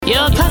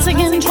Your classic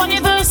and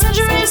 21st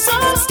century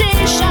soul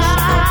station.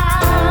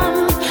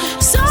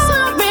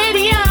 Solar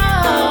Radio.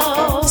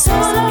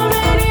 Solar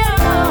Radio.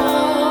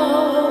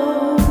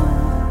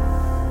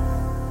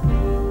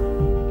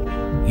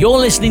 You're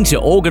listening to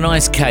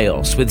Organised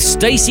Chaos with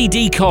Stacey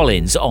D.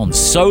 Collins on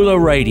Solar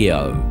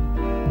Radio.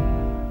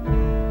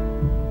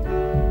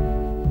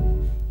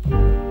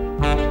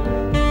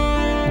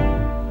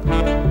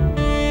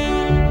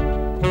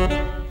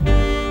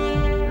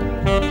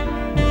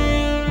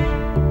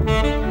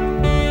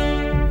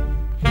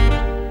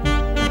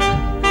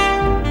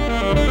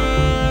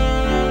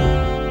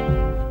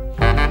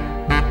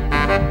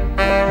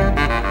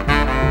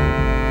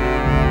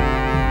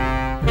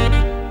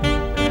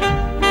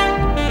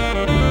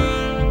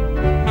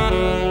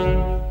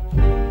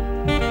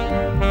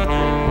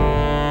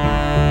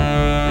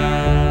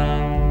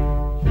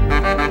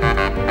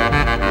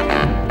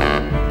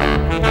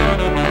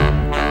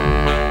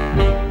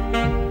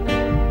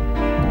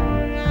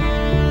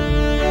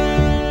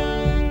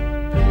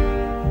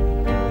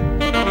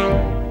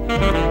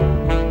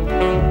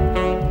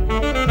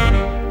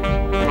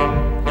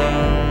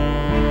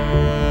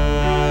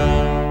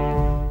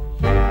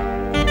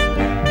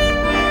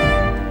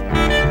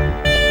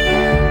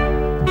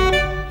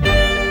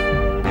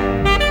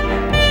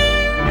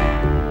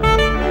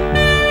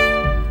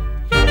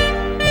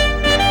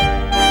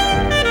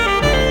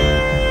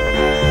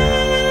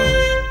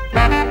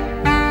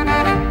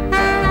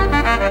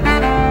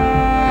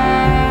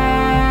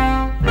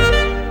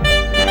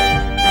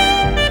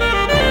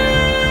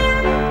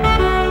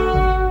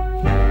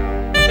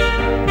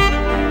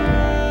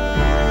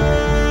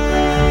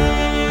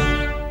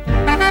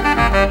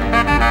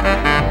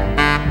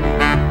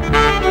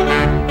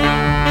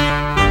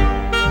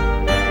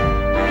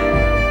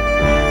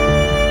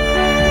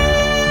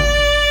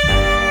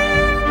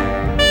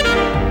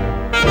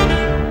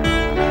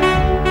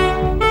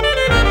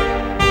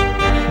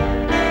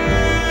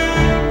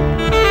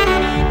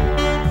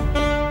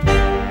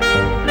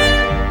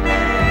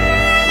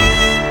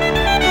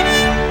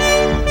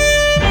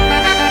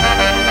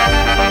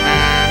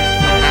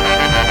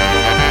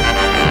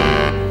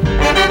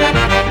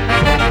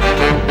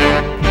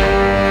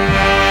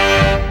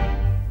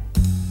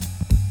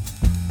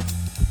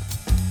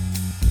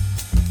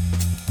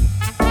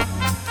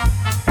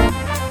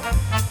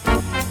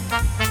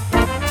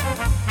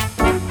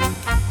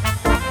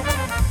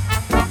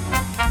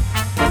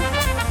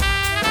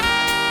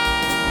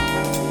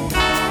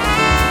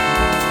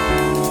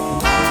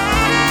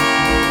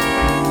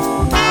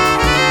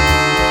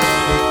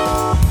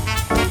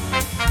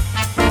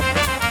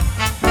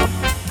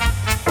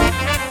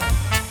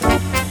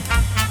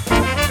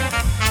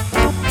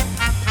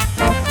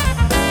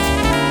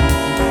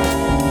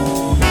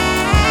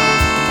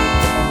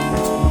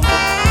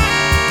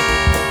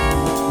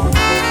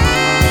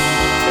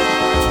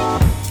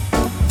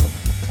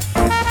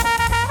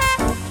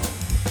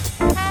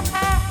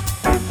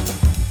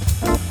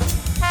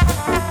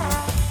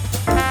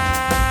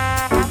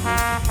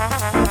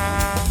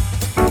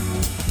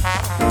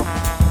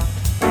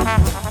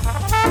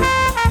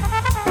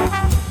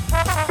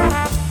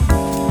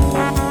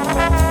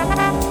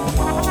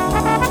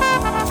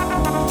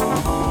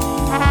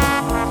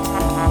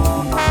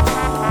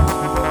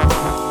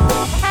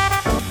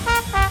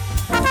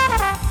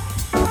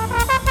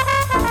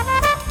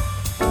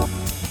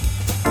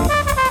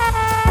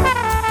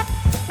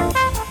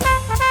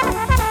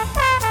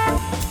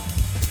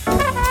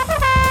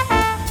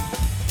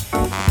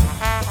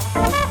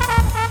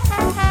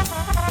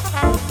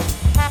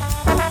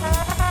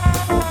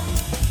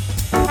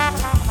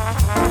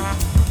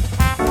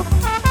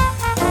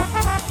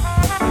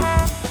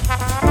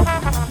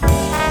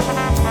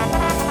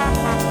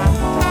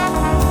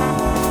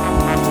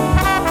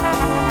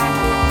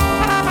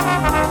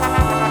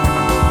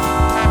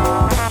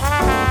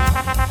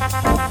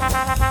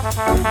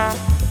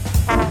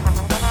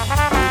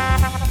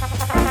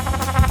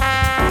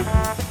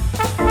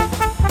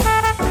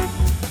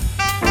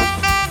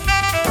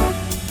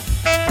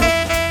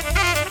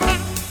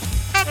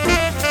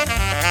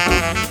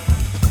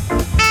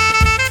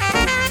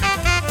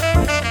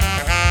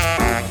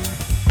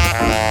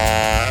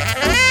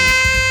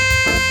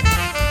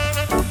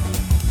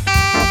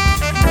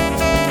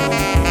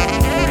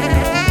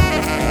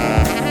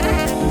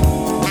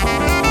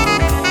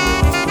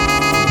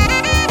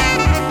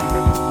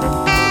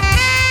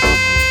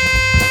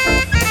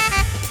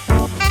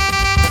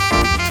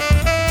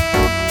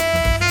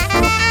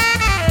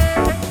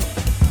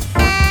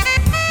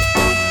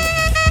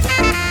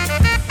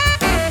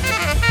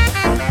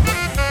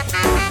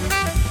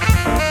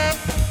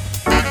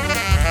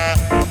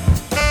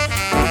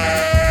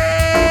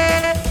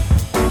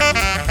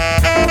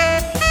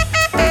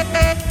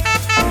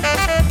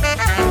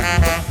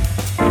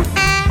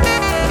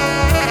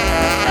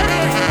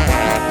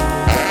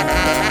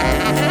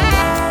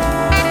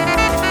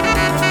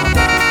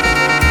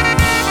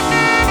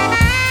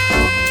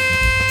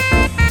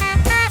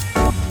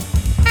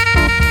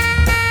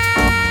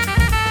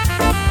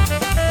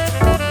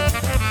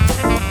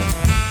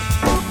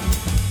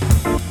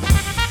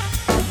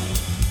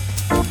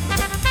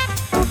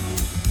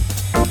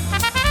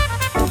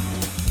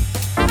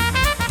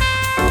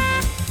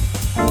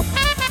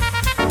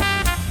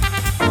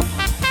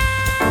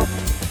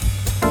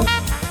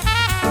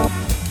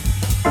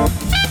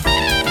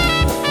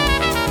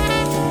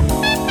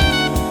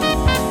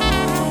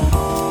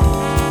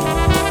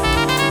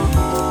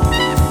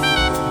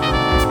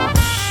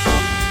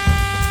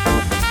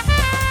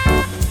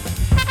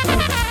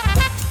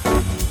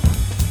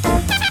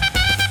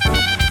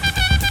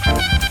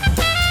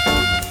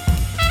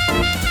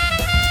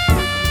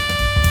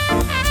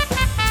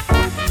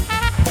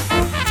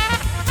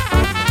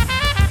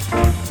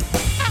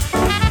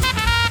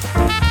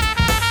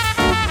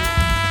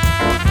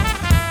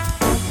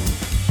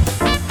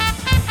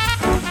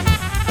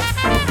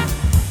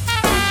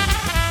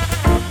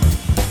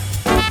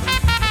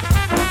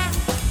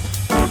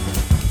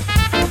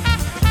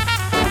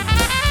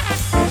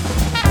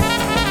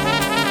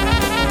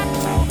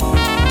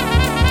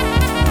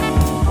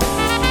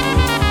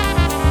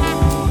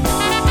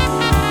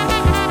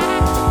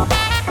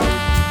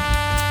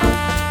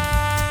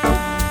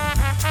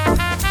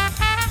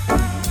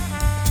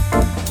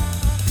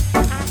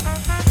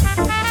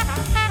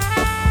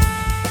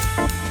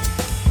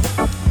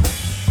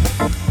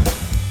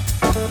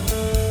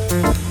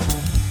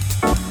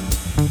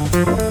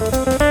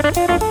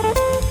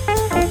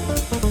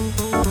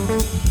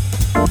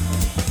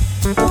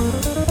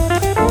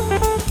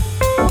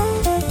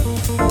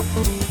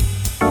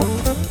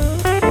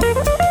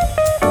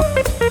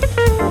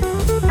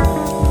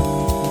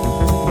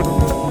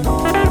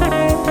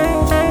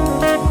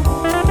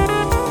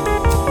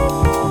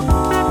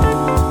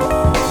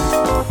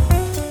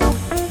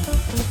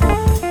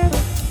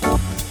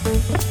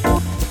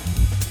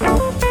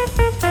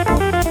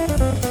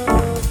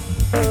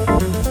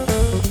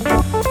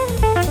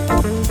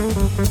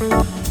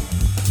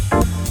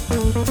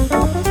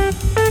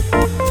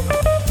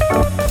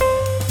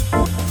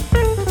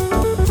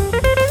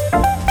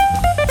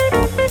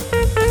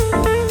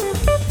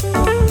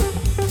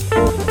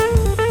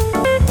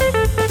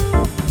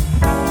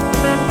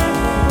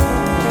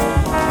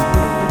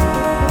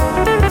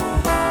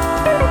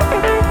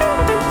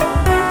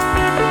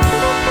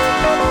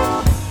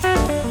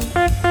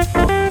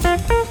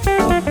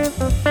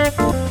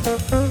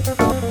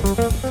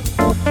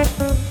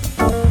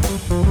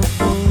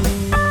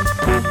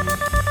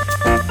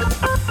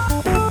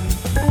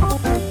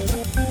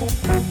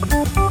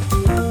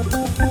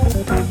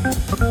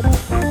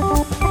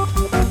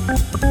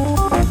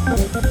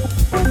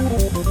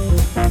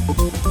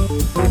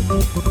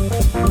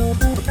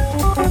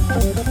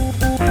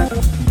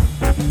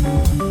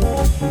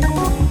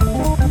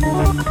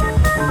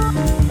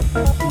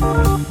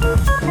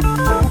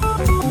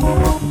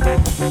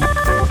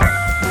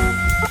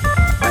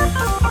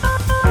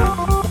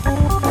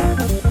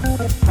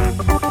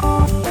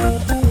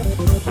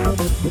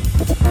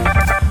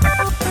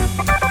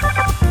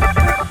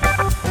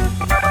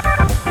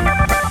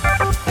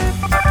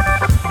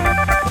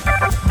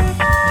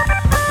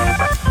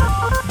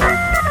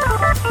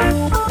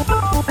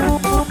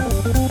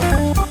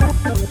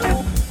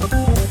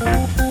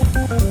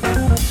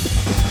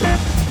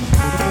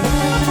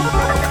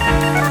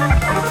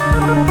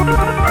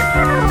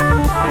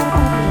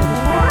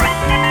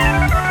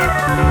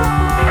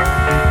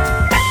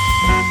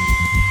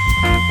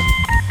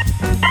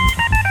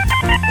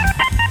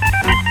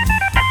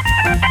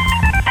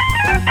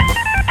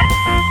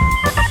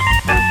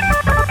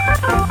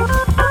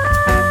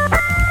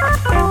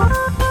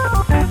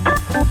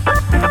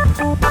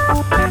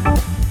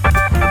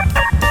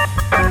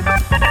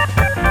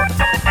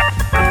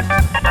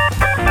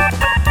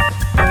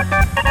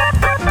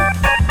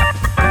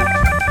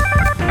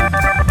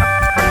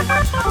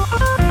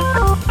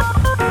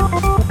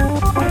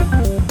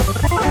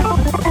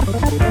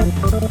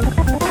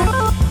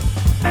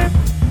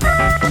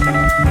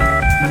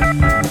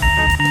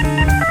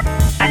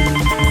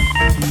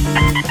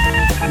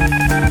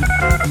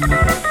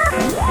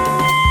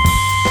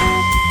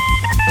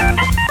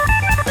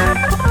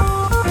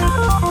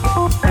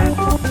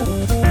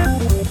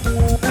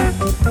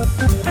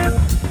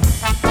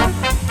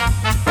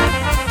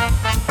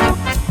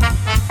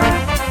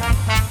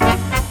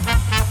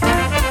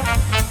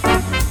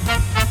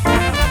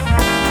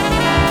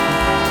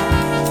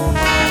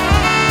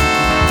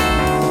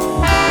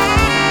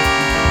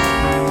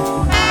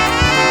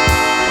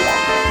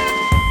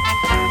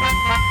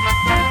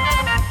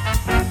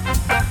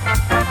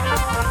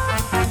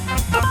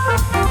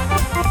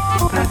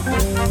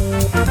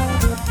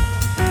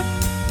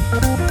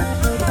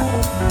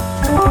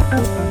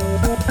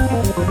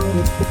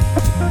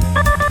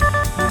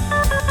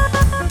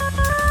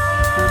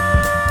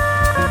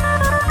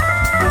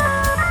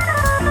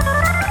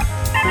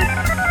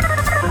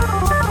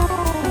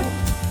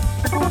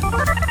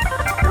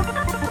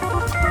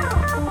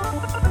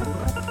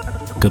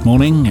 Good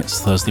morning,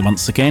 it's Thursday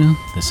once again.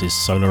 This is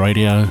Solar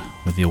Radio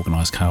with the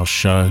Organised Chaos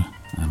Show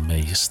and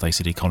me,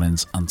 Stacey D.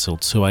 Collins, until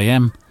 2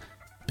 a.m.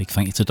 Big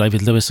thank you to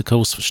David Lewis, of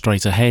course, for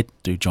Straight Ahead.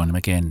 Do join him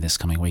again this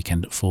coming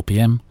weekend at 4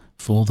 p.m.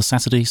 for the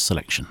Saturday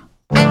selection.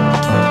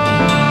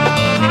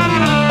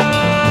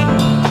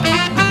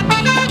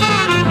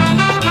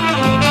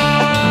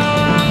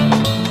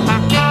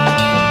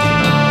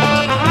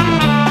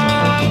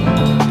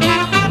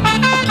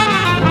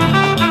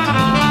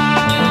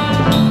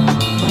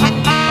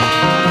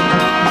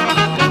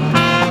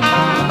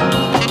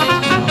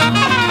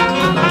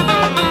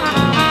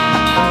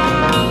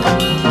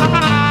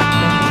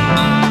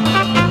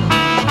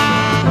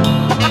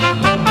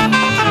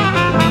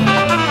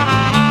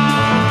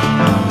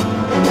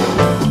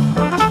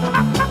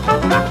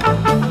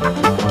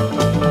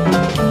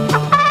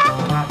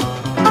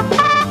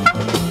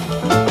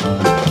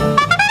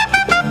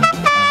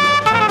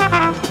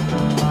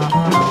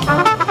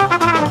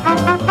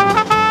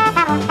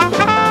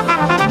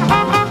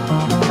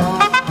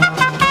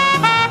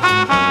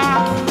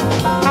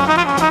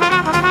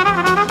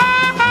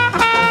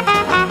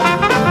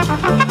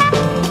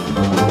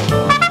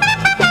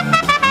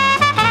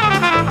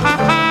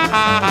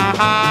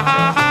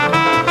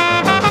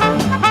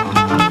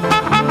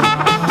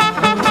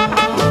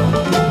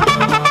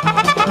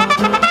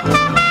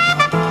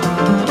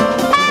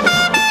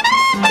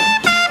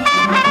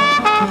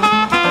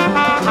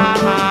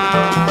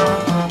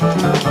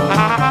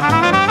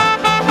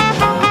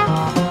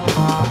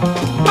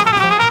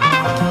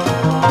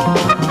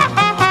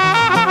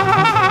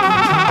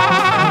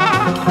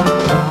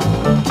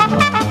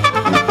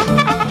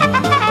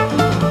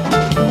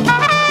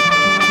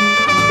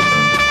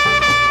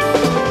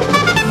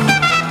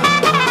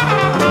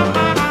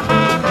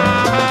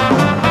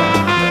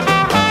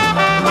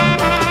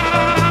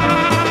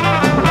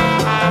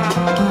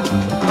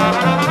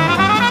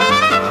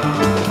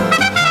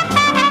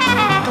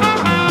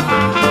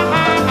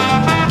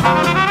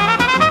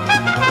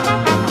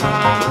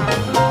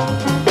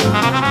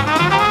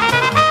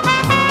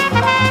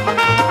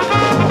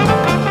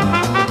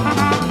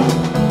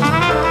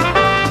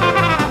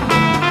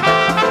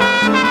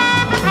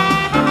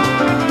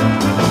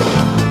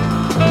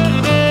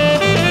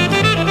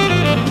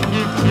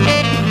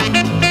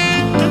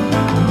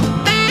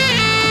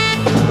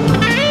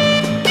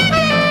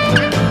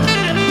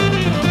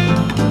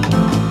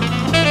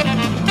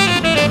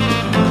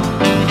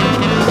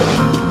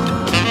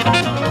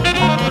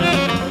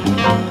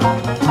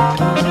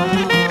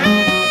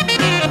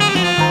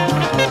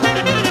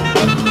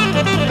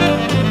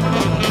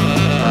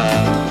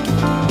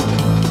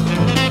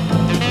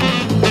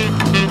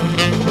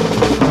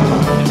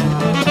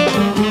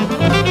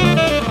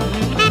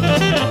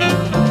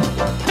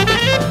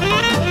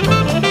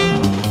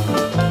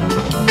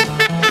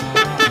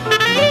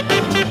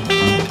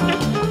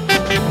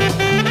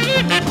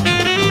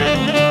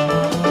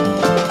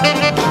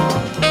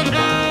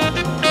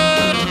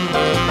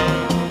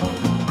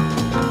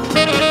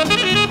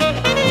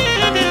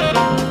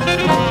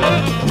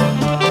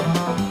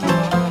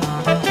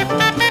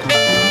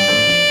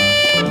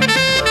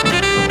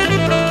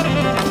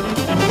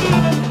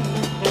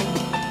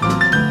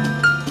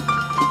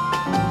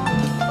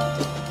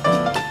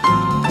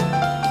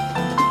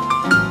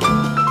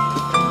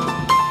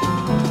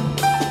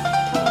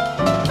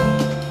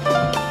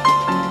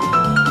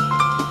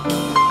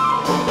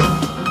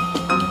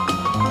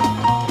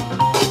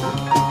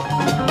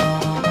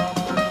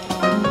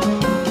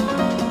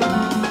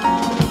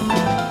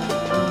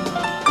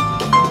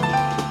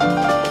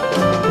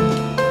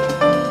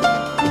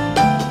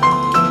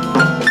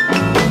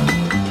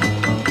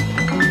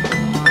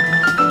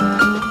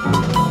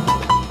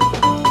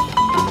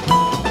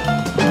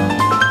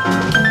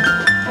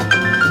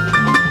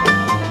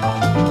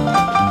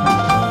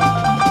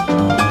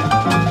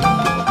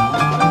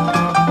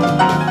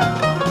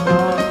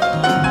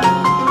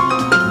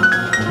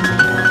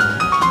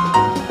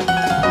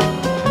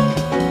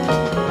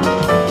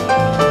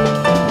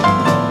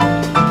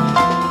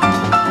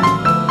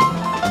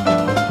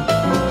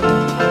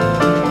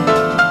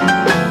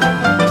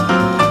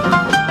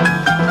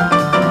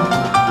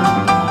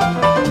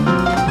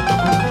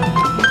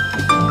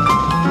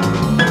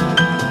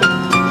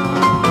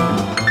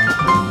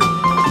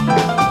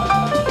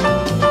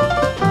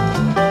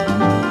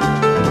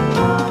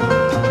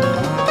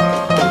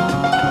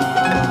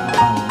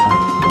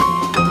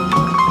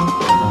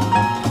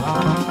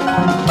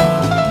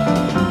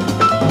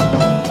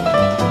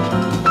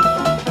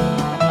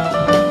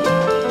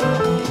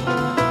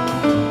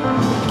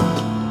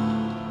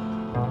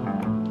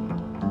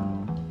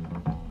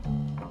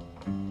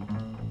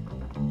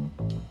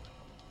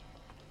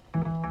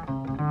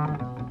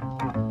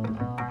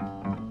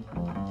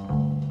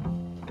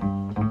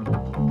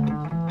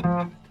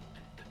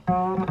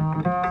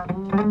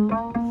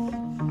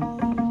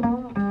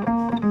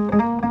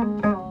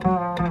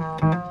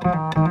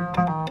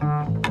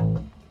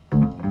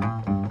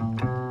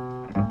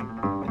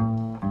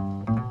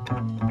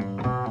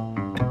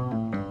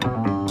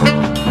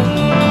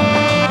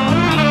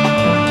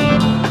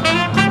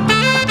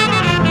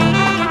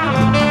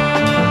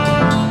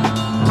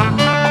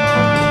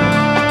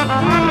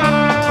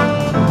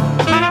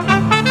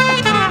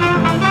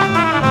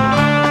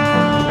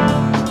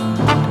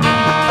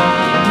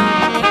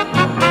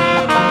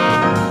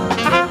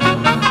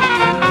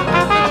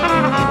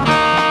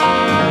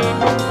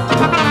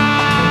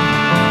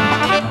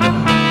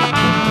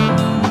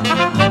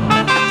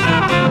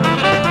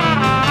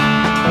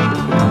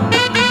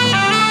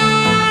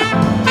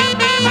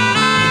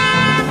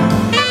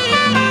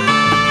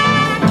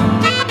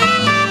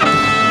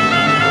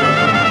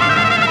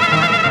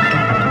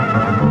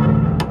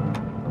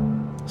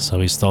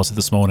 we started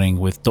this morning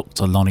with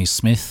Dr. Lonnie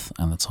Smith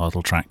and the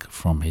title track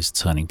from his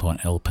Turning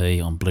Point LP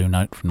on Blue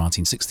Note from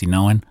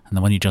 1969. And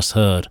the one you just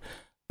heard,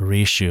 a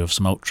reissue of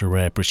some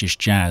ultra-rare British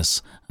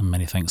jazz, and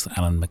many thanks to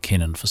Alan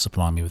McKinnon for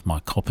supplying me with my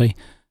copy,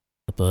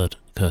 the Bird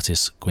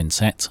Curtis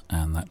Quintet,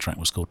 and that track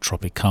was called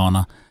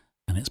Tropicana,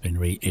 and it's been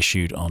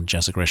reissued on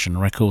Jazz Aggression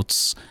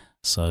Records,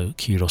 so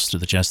kudos to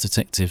the Jazz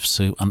Detectives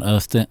who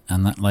unearthed it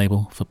and that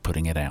label for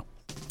putting it out.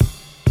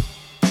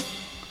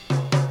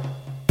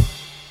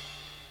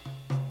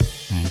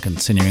 And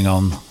continuing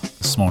on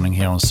this morning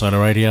here on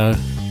Solar Radio,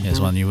 here's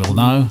one you will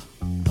know,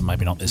 but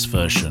maybe not this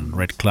version,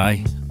 Red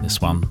Clay, this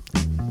one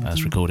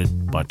as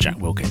recorded by Jack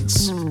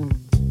Wilkins.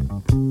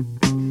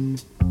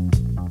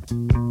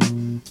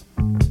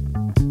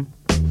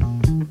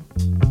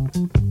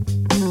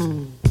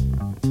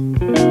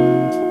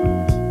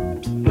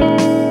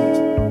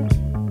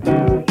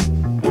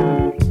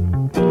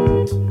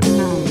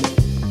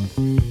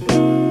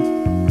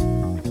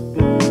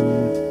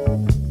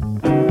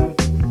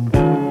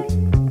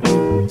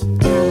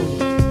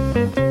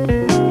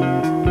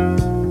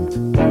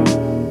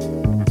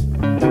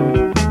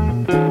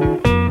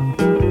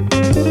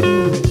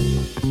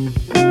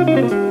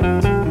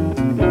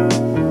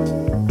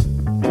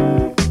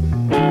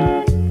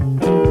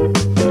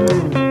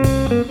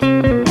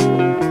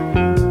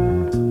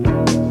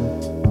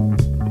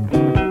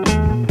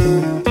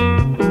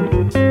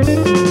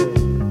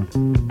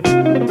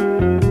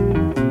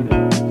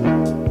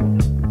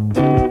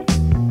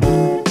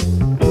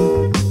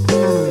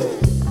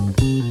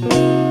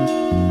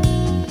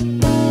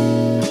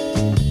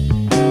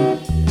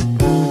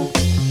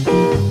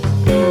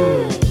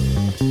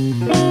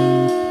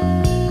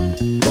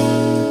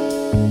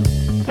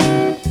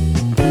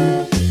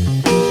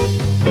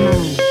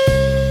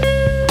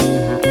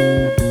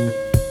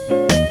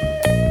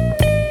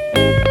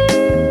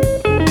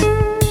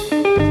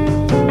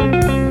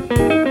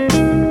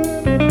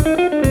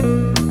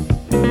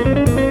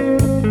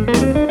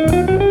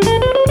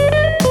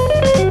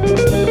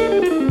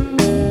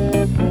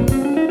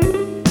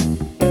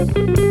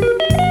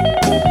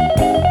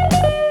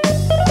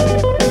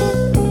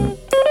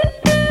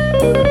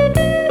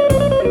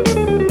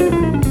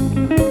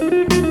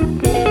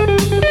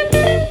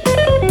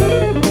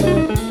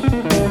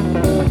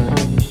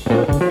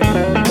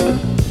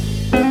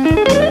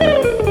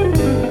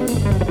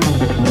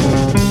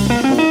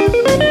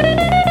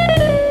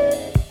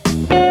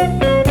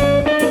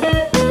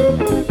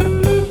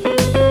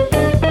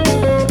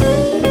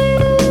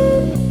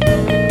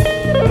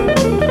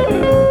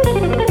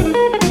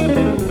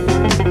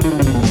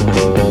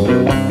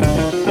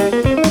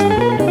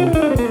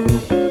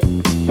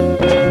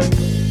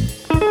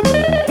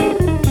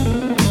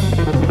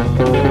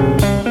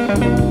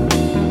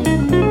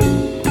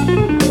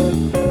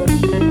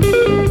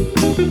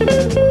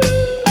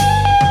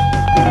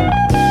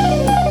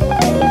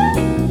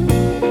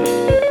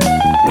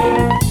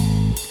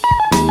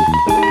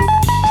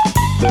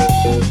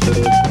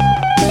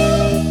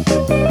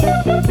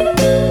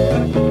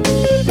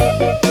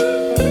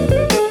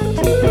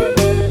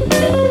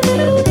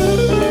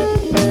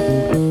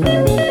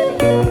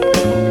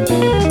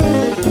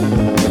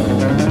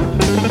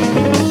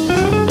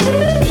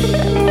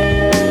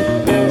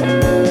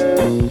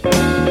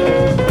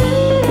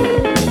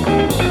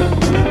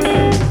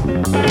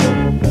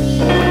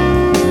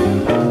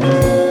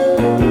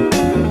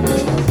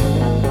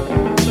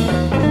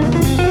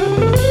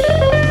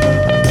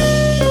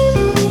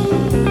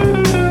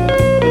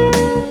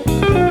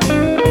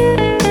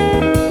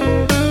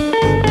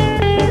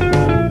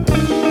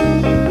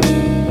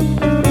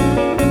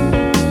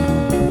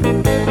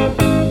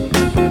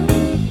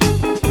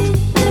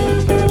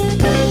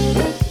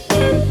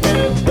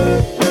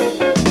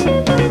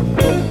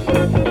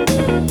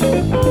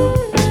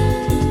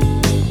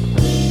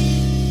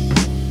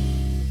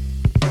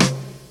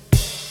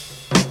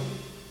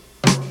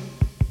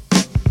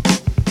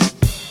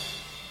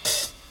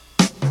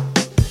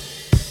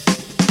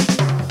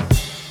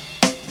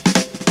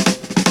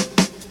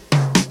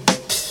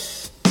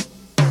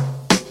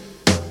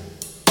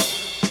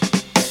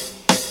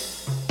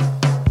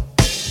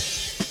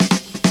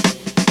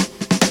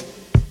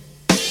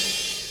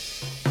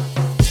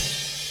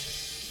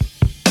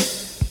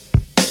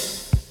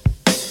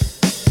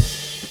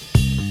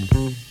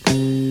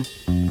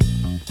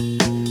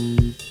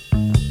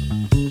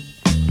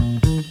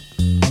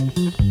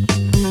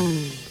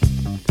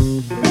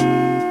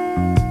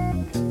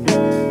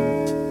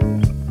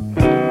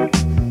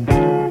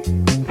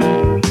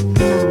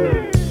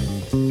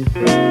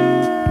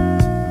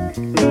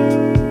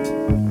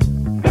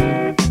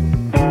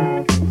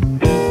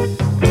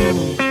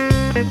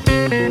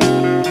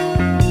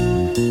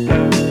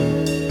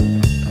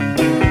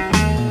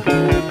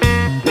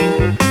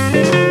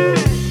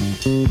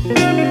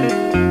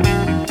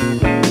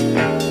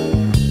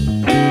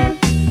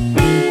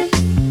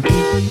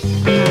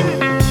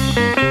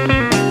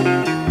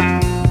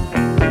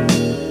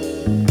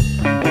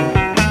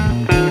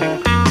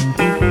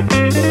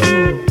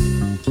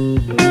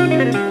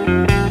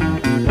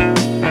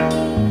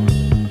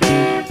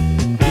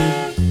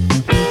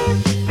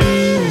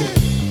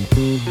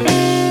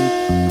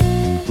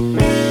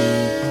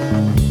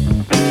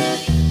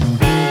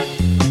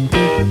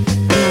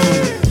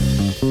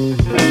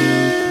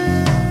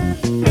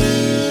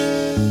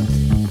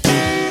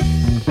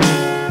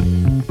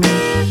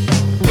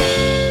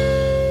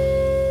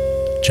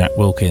 Jack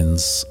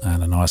Wilkins,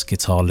 and a nice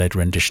guitar-led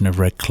rendition of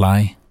Red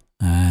Clay.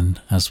 And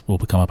as will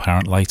become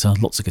apparent later,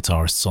 lots of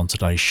guitarists on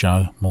today's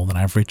show, more than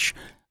average.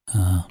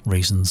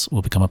 Reasons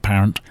will become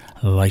apparent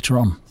later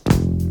on.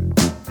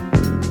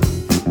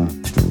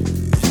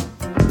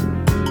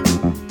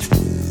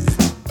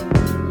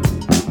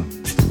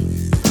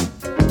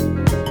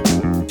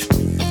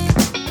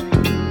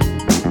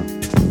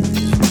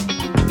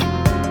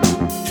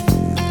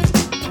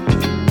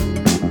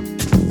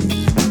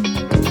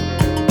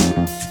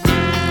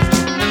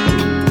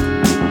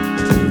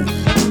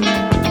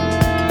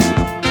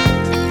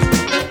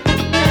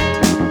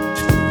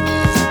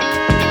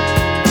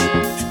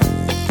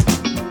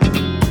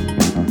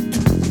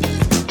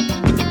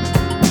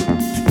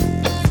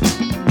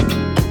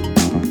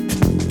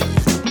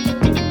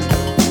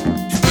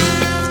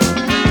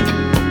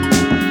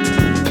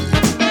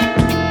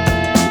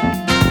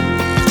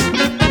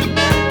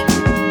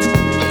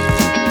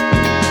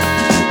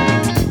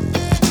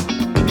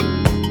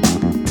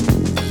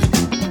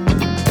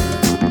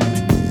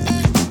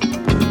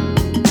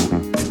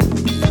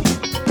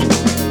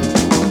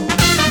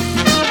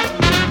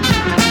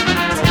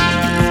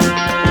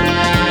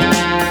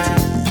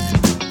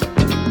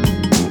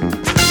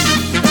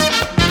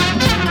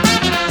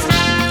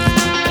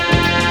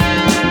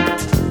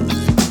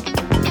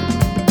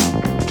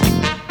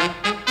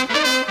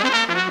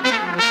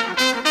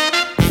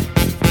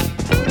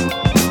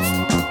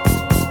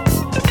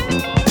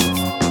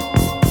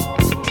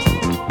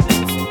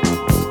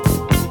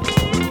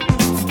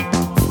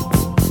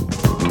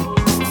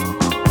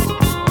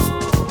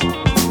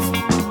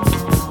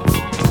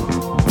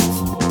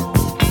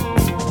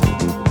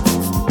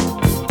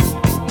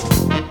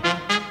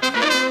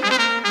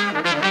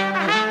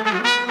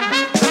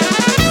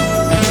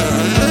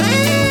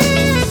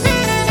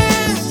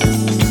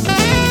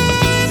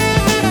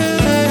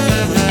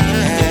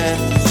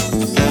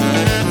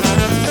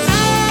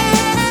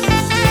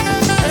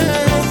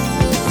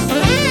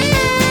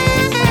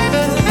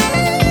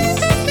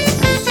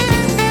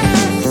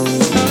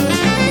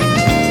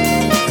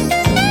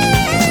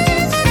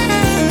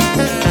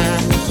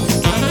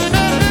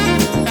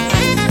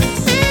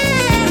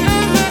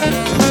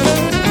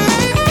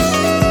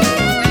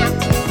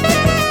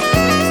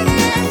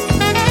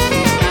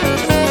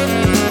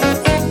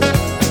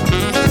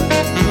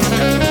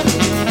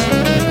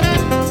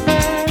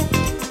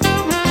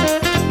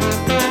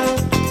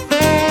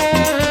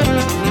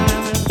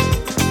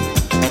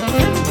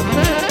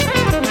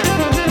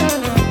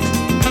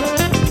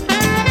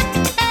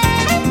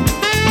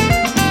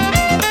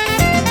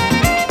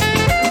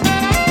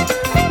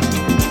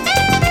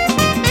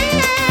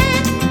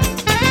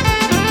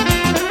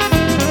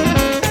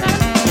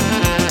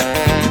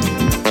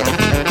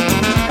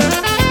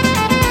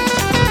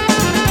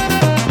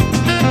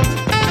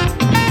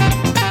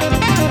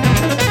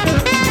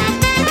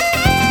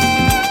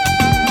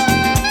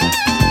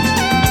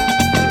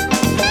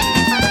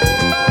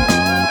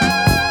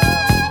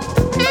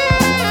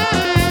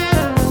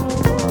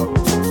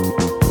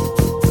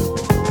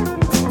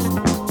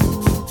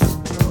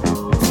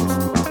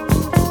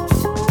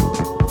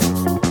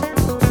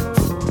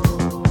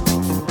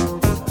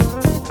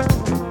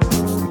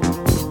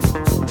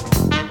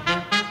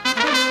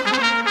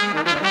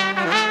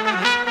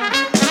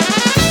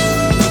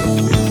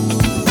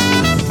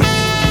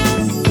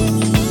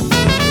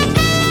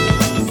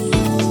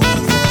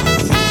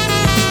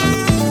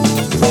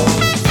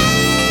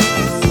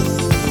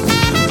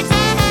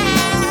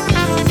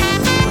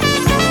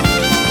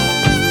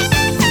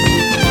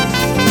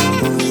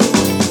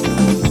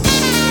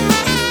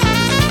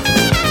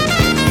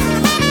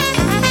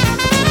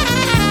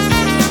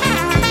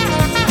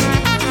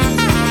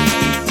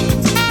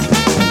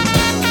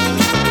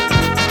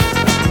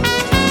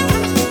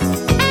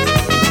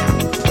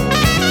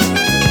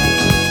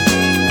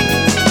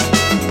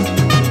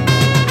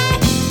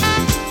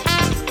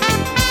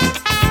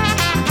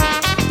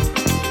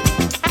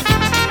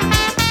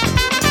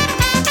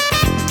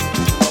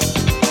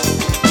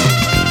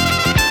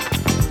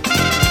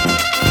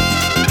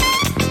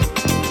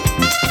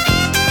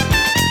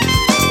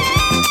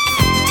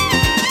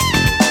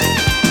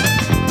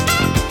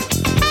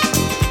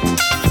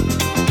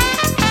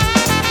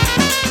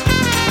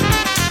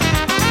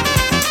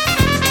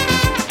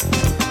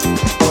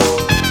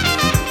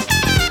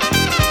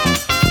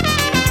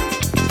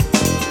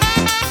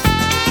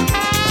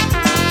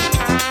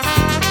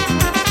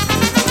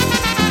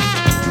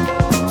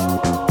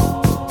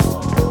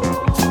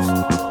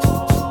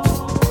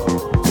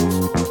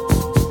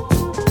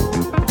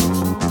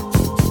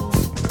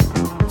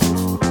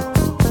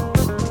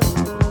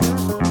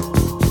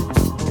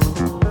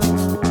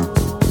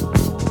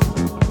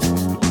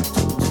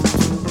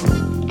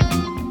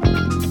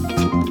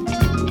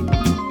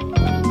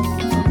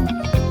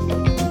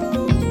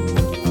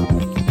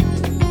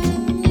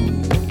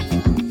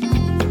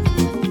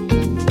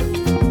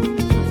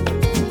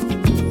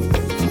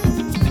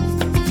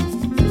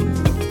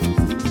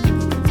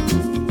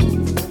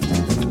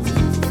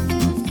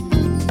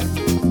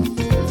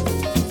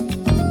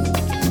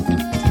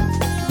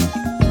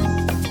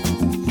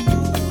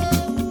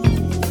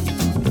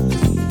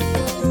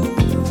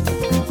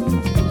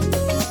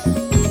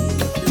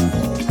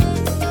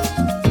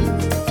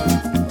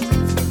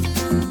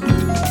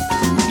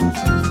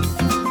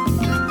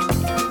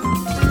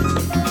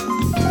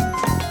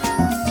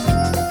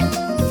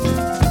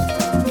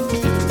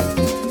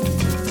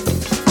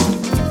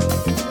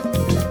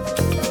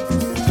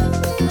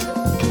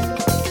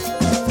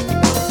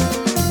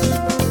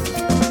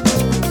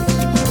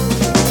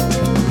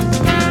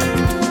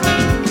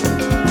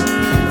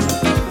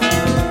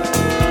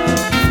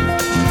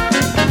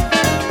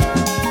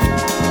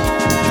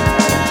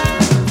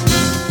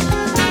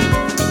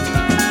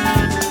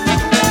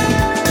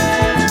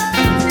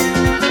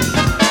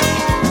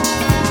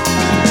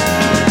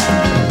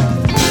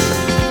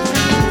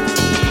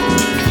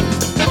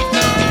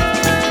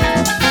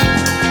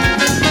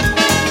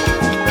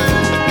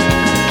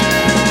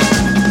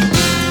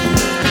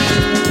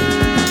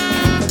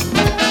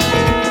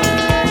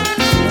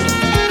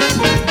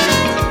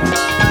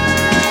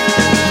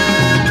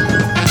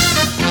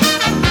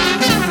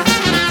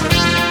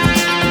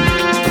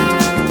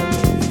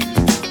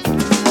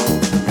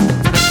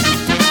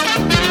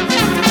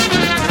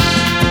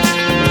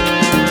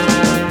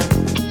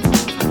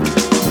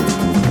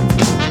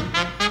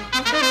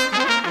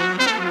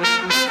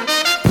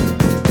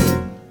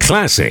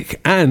 classic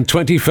and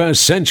 21st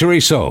century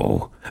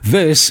soul.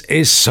 This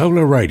is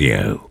Solar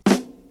Radio.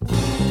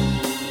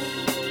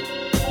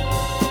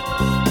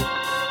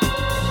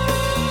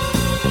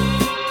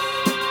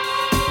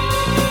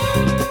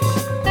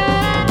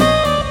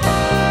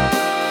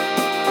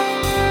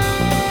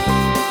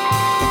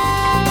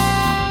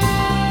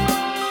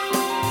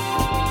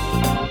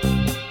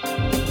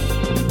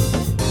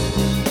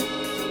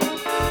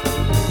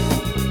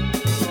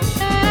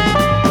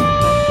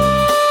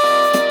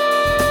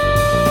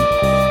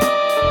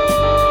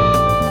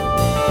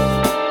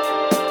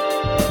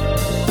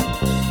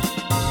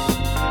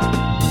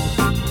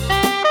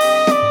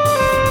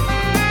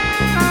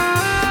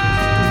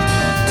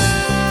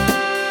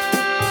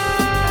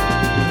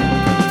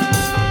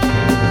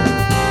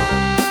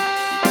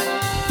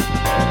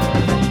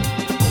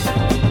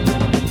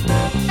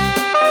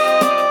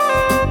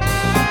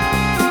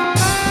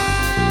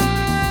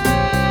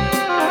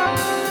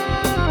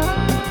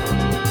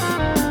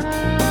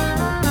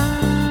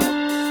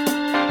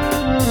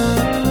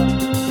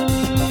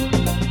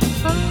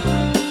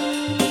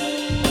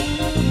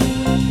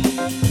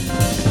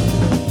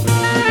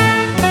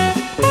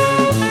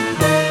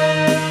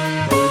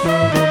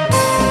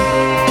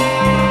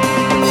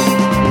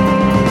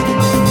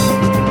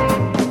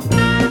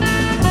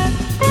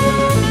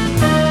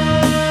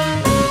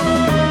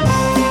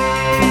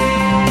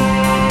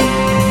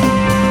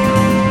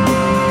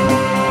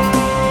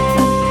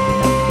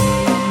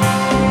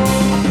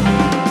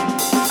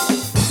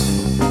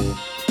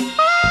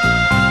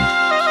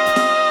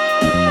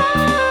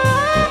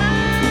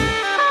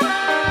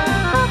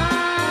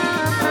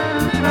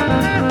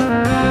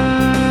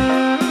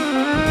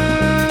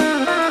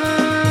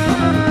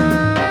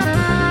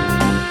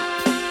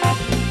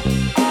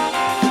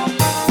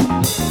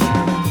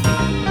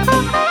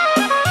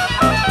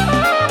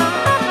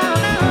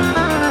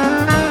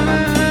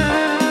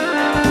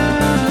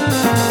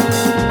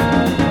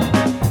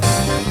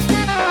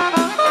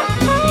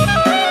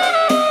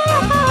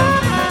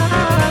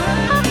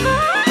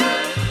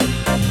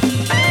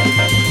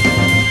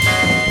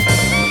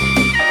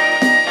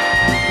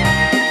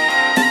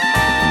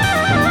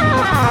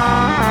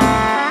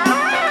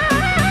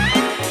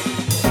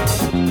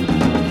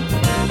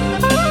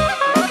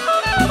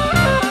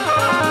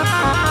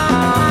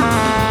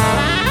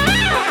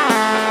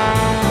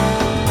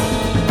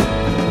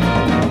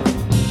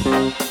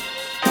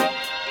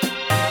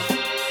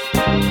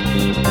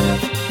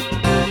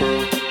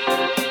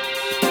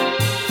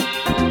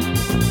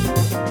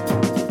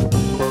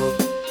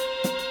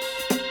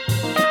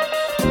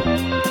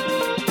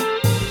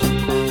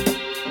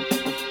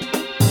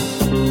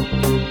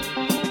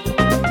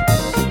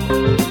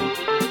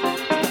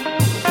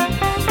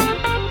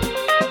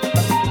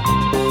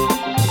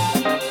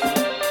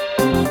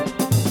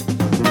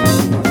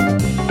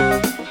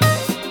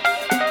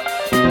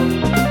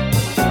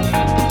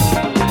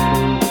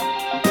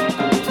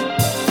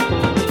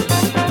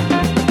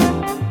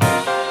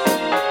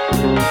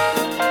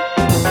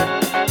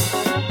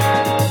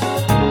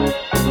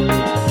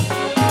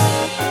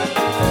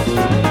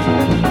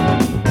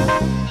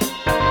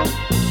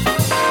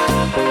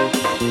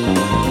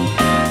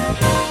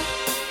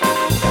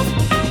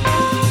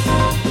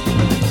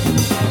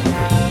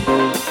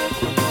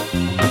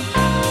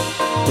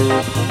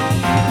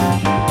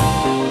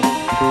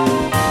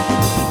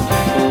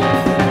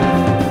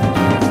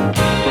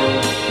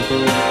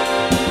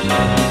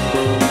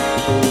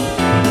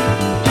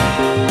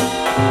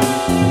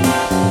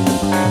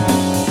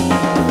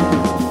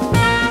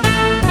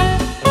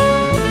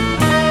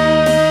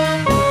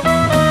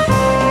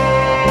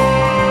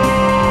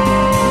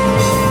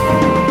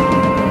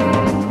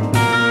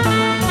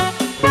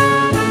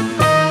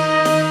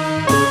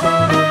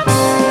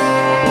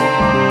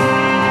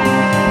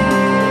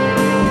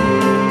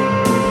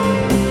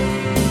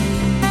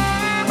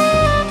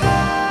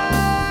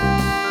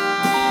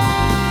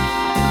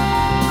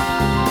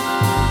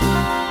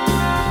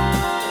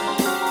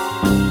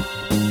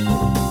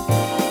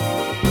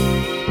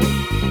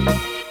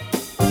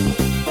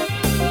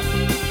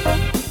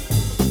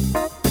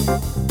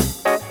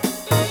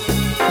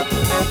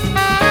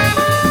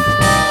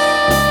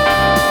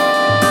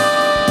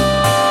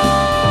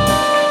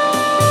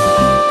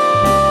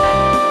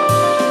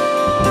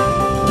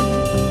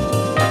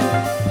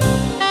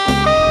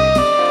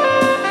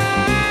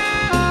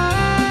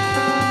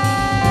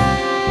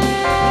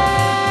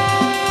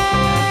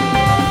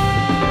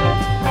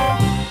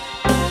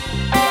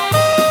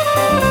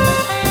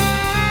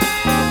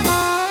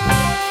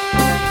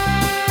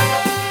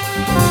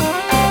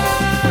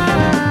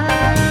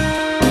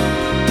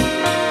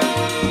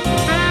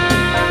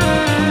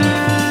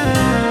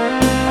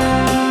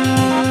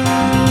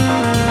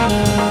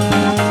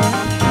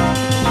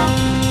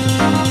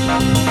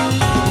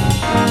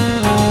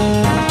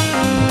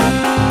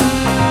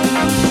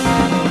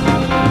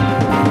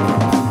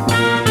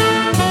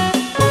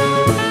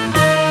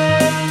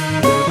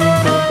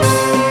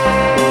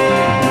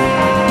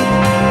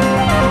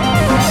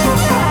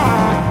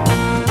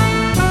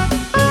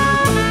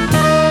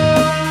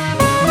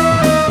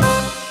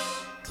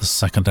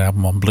 second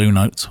album on Blue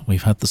Note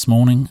we've had this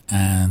morning,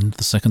 and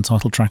the second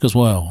title track as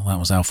well. That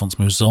was Alphonse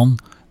Mouzon,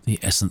 The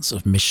Essence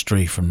of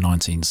Mystery from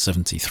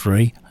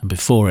 1973, and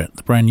before it,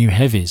 the brand new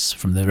Heavies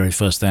from their very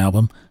first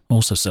album,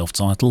 also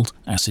self-titled,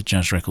 Acid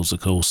Jazz Records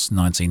of course,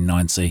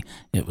 1990,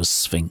 it was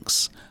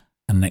Sphinx.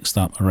 And next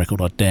up, a record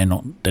I dare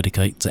not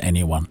dedicate to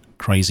anyone,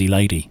 Crazy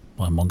Lady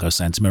by Mongo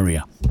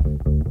Santamaria.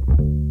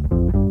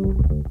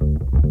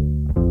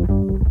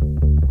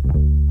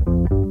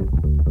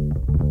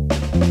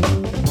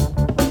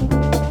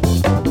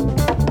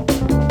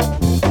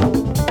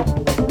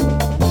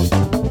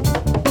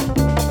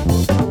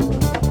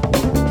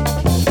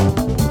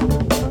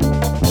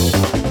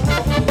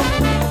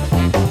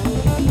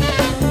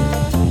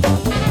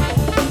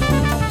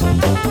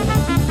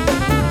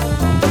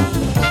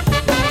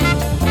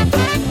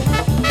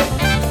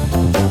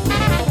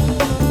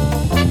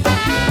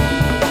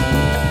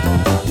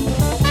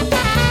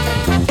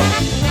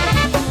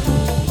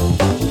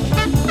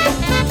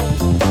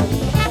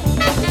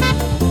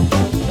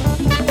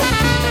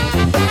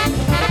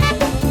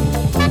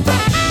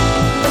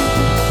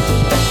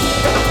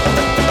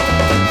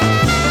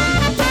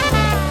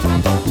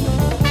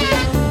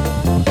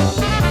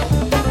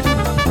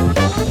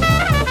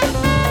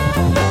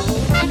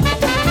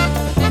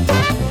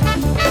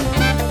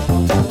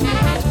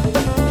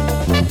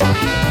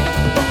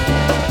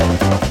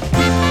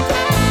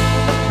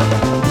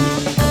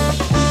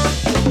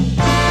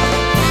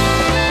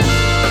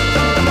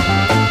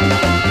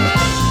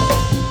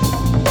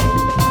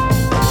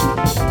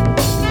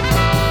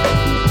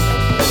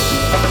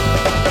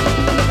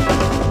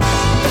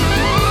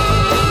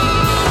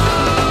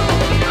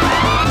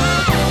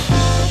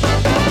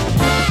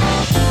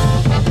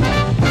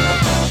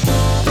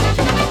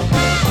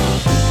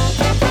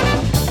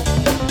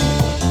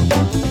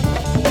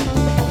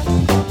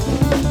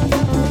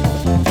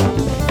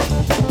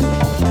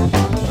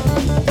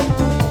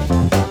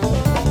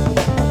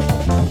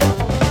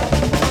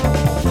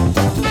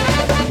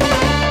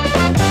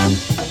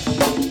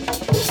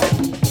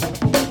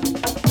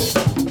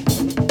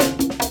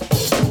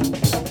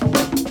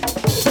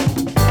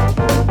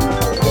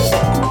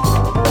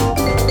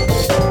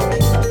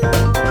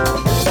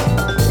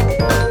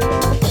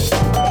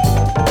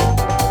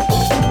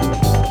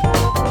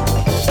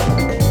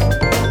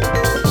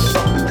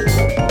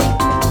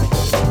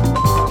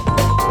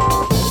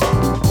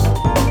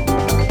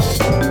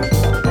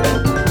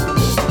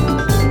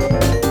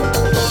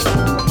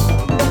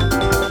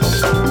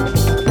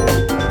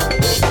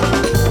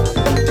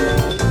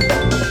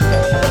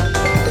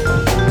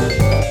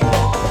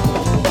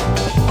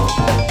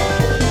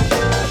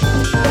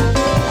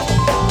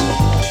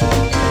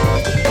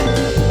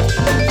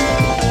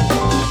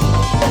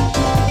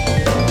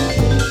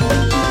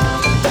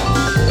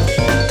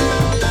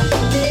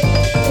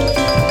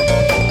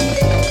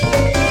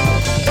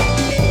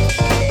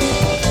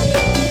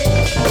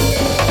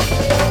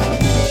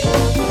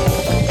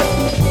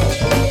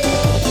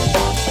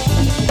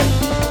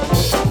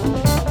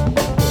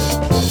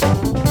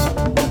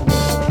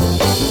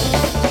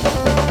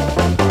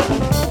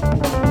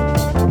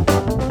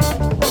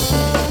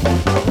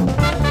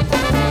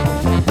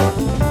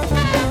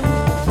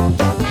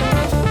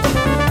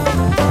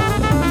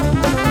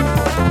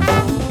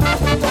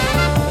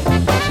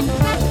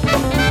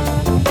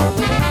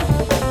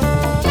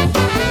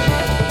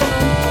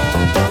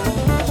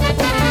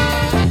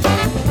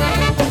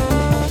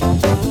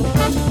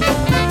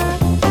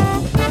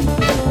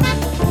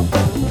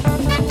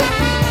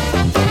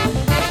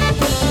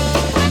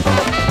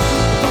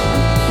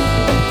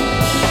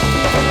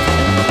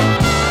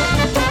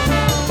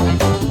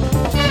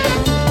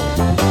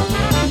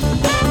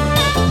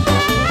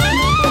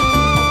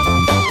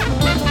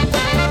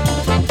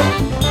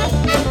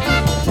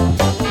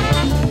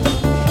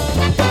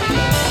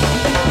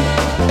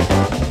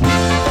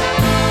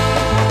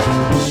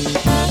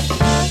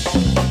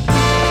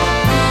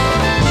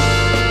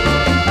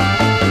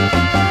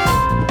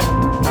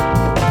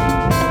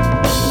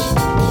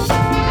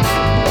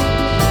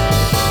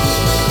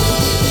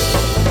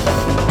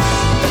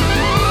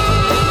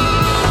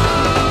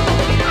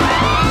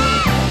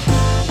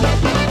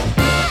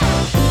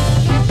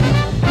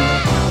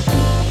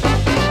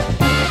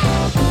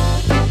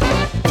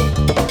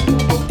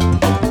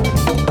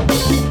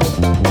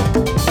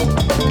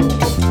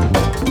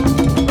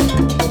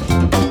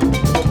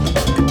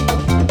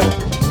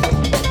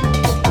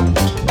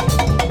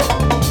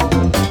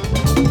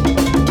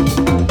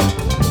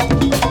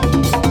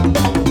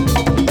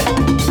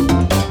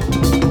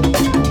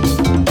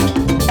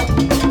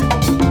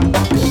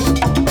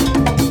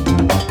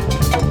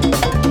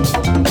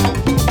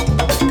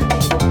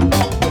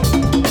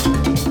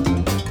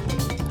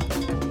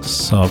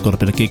 So I've got a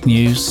bit of gig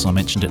news. I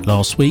mentioned it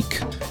last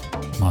week.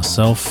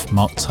 Myself,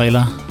 Mark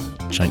Taylor,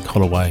 Jake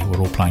Holloway, we're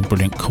all playing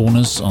Brilliant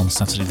Corners on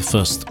Saturday the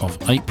 1st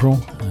of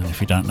April. And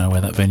if you don't know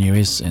where that venue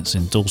is, it's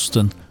in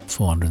Dalston,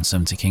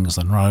 470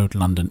 Kingsland Road,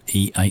 London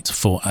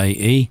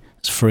E84AE.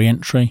 It's free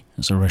entry.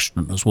 It's a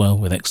restaurant as well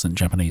with excellent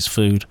Japanese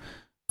food.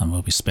 And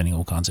we'll be spinning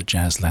all kinds of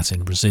jazz,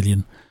 Latin,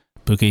 Brazilian,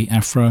 boogie,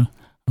 afro, and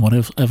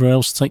whatever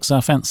else takes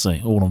our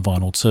fancy, all on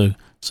vinyl too.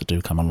 So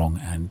do come along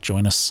and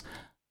join us.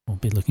 We'll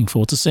be looking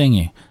forward to seeing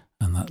you.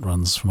 And that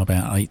runs from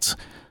about 8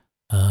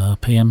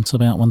 p.m. to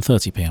about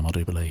 1:30 p.m, I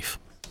do believe.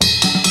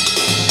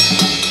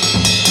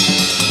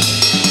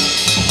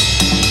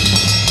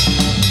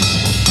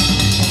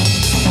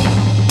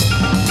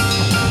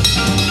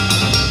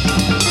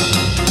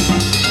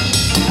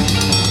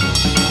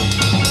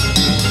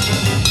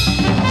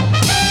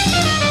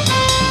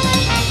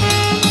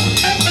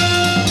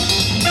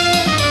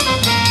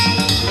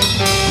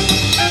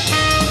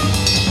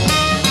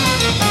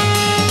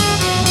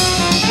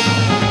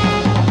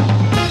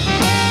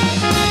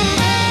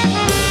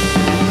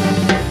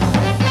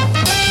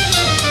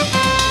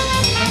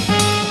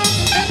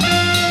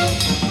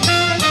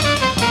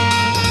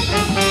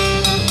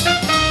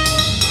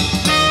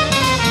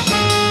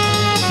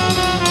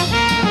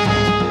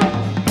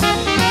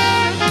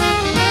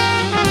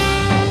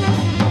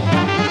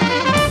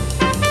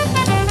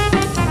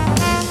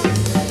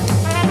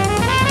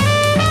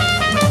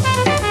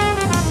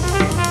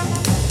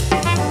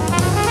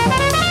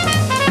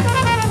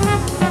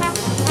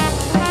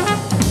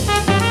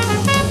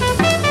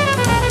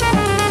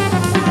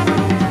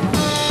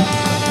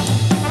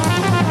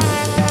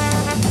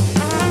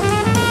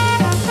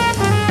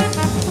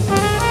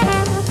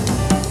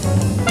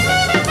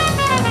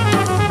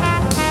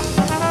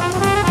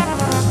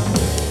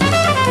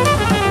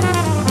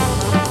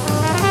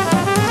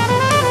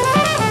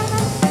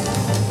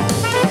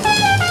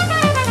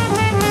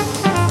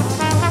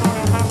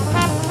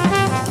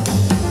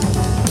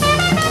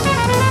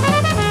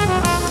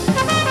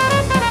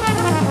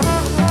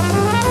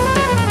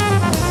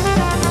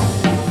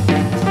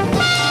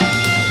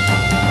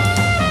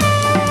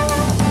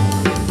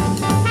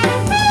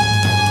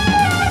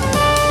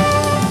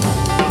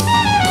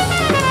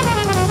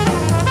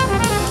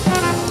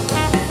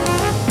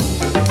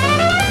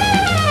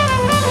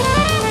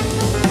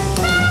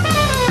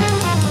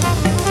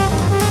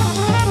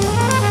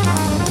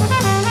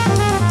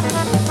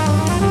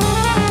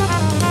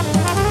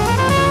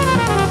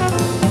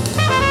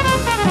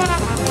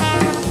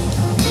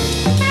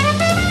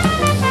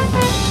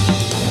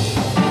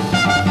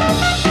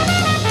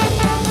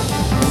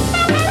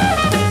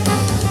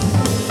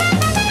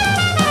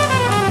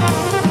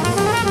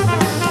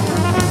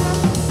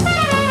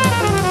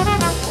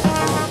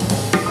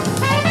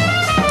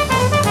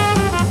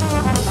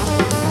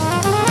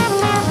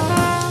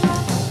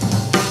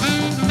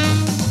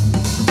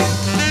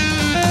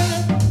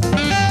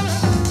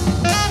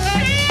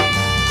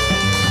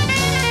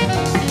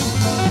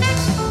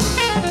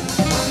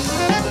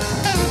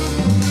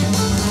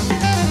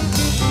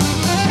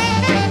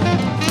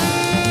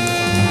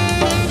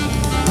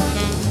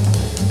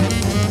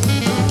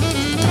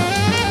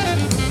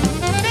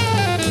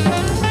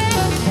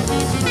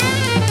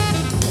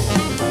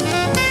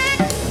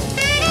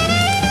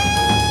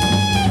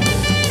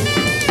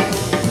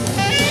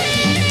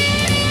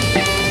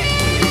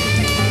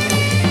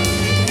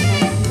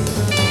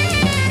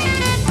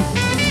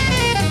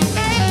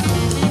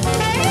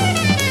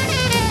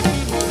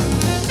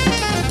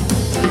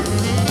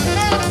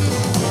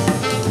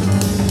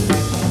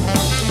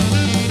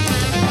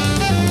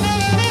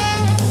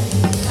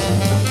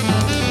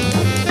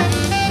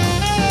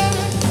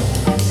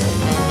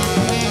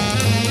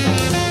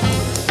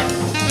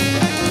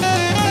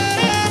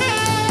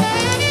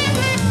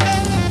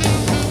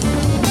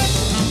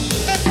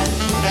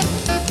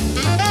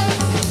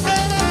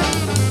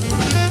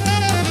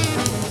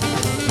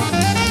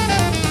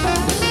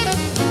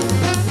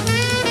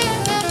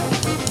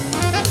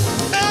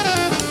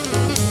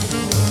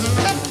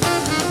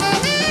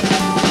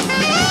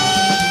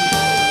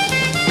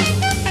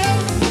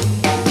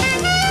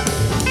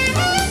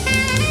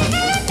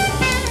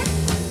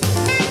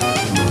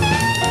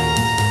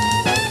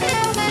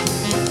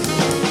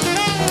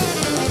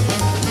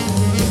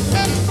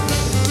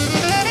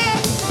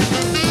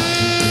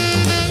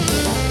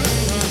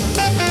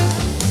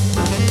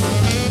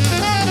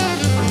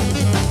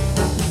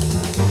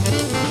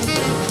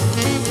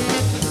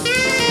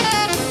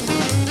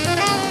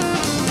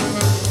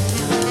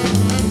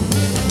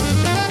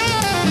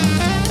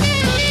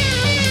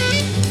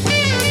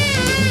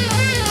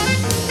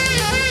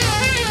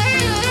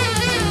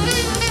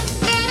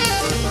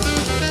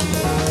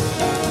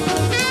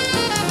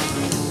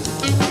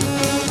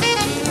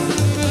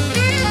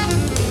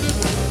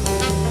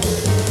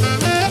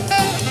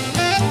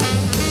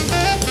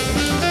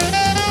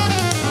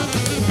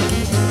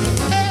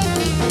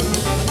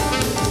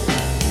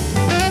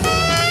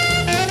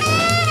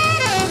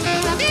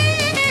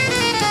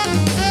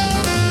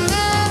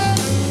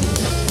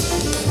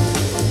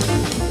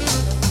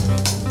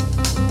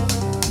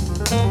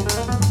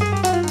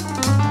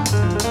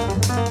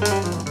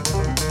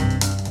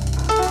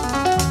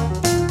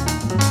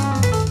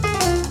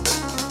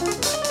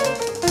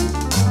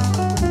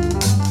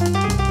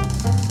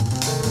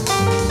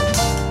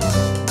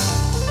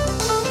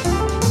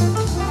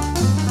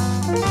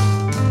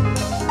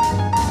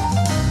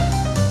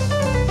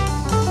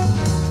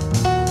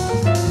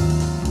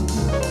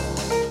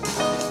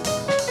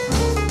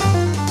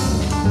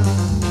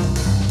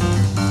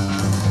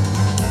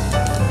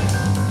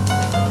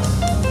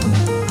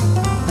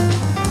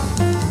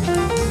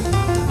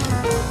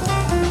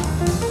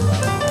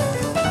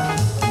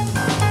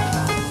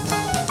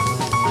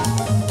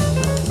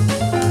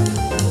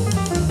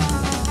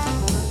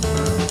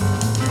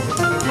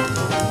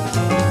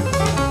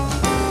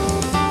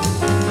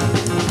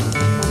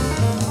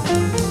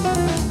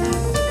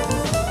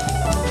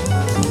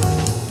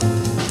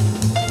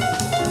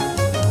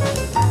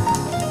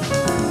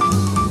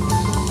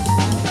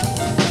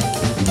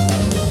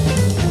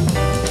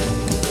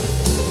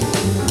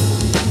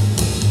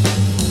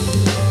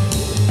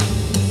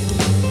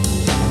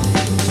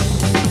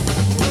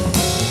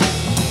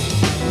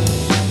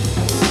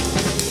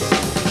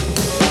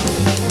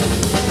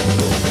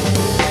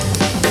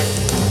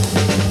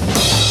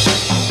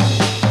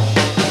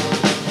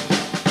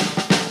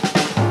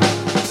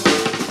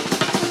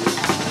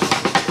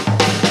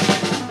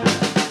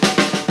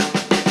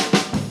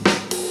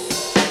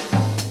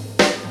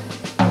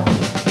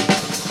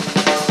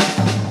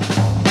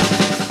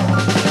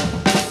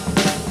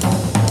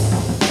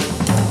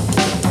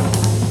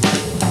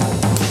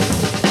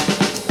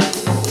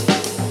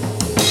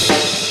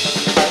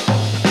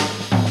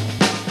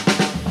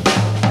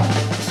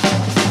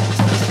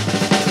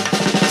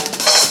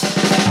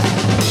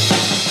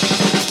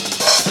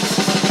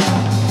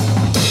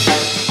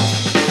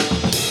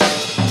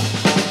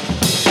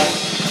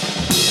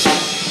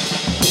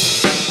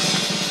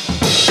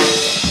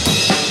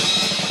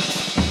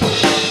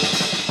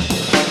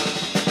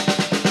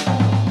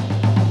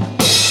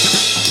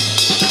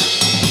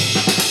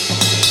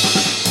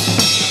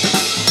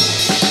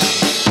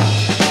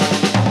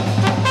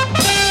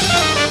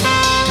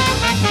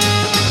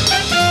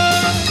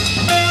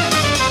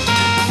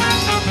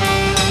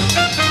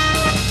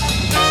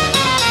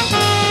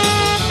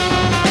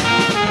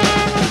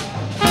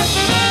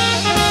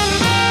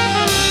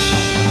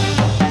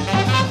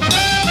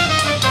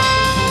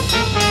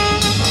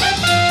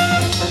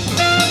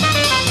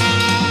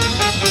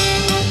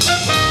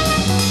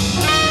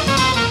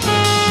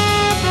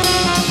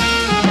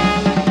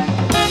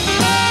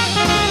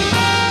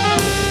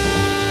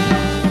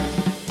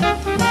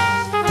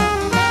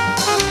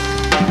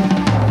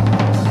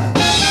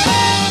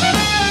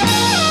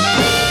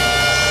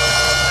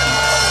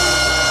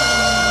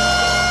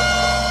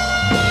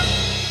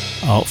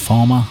 Art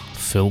Farmer,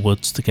 Phil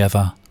Woods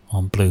together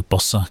on Blue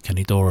Bossa,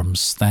 Kenny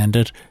Dorham's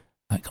standard.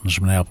 That comes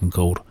from an album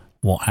called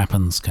What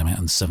Happens, came out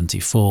in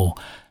 74.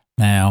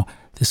 Now,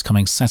 this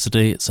coming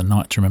Saturday, it's A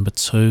Night to Remember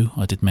 2.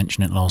 I did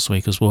mention it last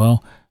week as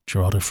well.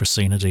 Gerardo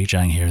Frasina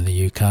DJing here in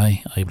the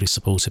UK, ably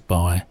supported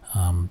by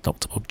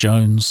Dr. Bob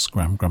Jones,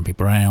 Graham Grumpy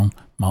Brown,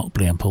 Mark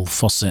Blee and Paul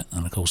Fawcett,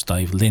 and of course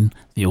Dave Lynn,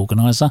 the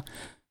organiser.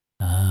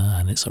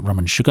 And it's at Rum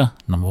and Sugar,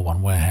 number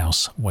 1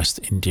 Warehouse, West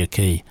India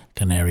Quay,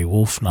 Canary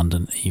Wharf,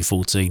 London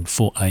E14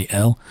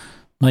 4AL.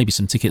 Maybe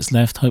some tickets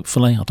left,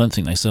 hopefully. I don't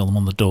think they sell them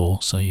on the door,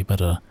 so you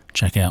better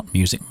check out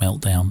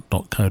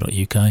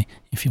musicmeltdown.co.uk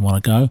if you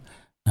want to go.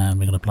 And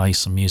we're going to play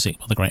some music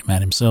by the great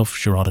man himself,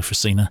 Gerardo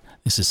Frasina.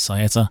 This is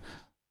Saeta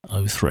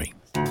 03.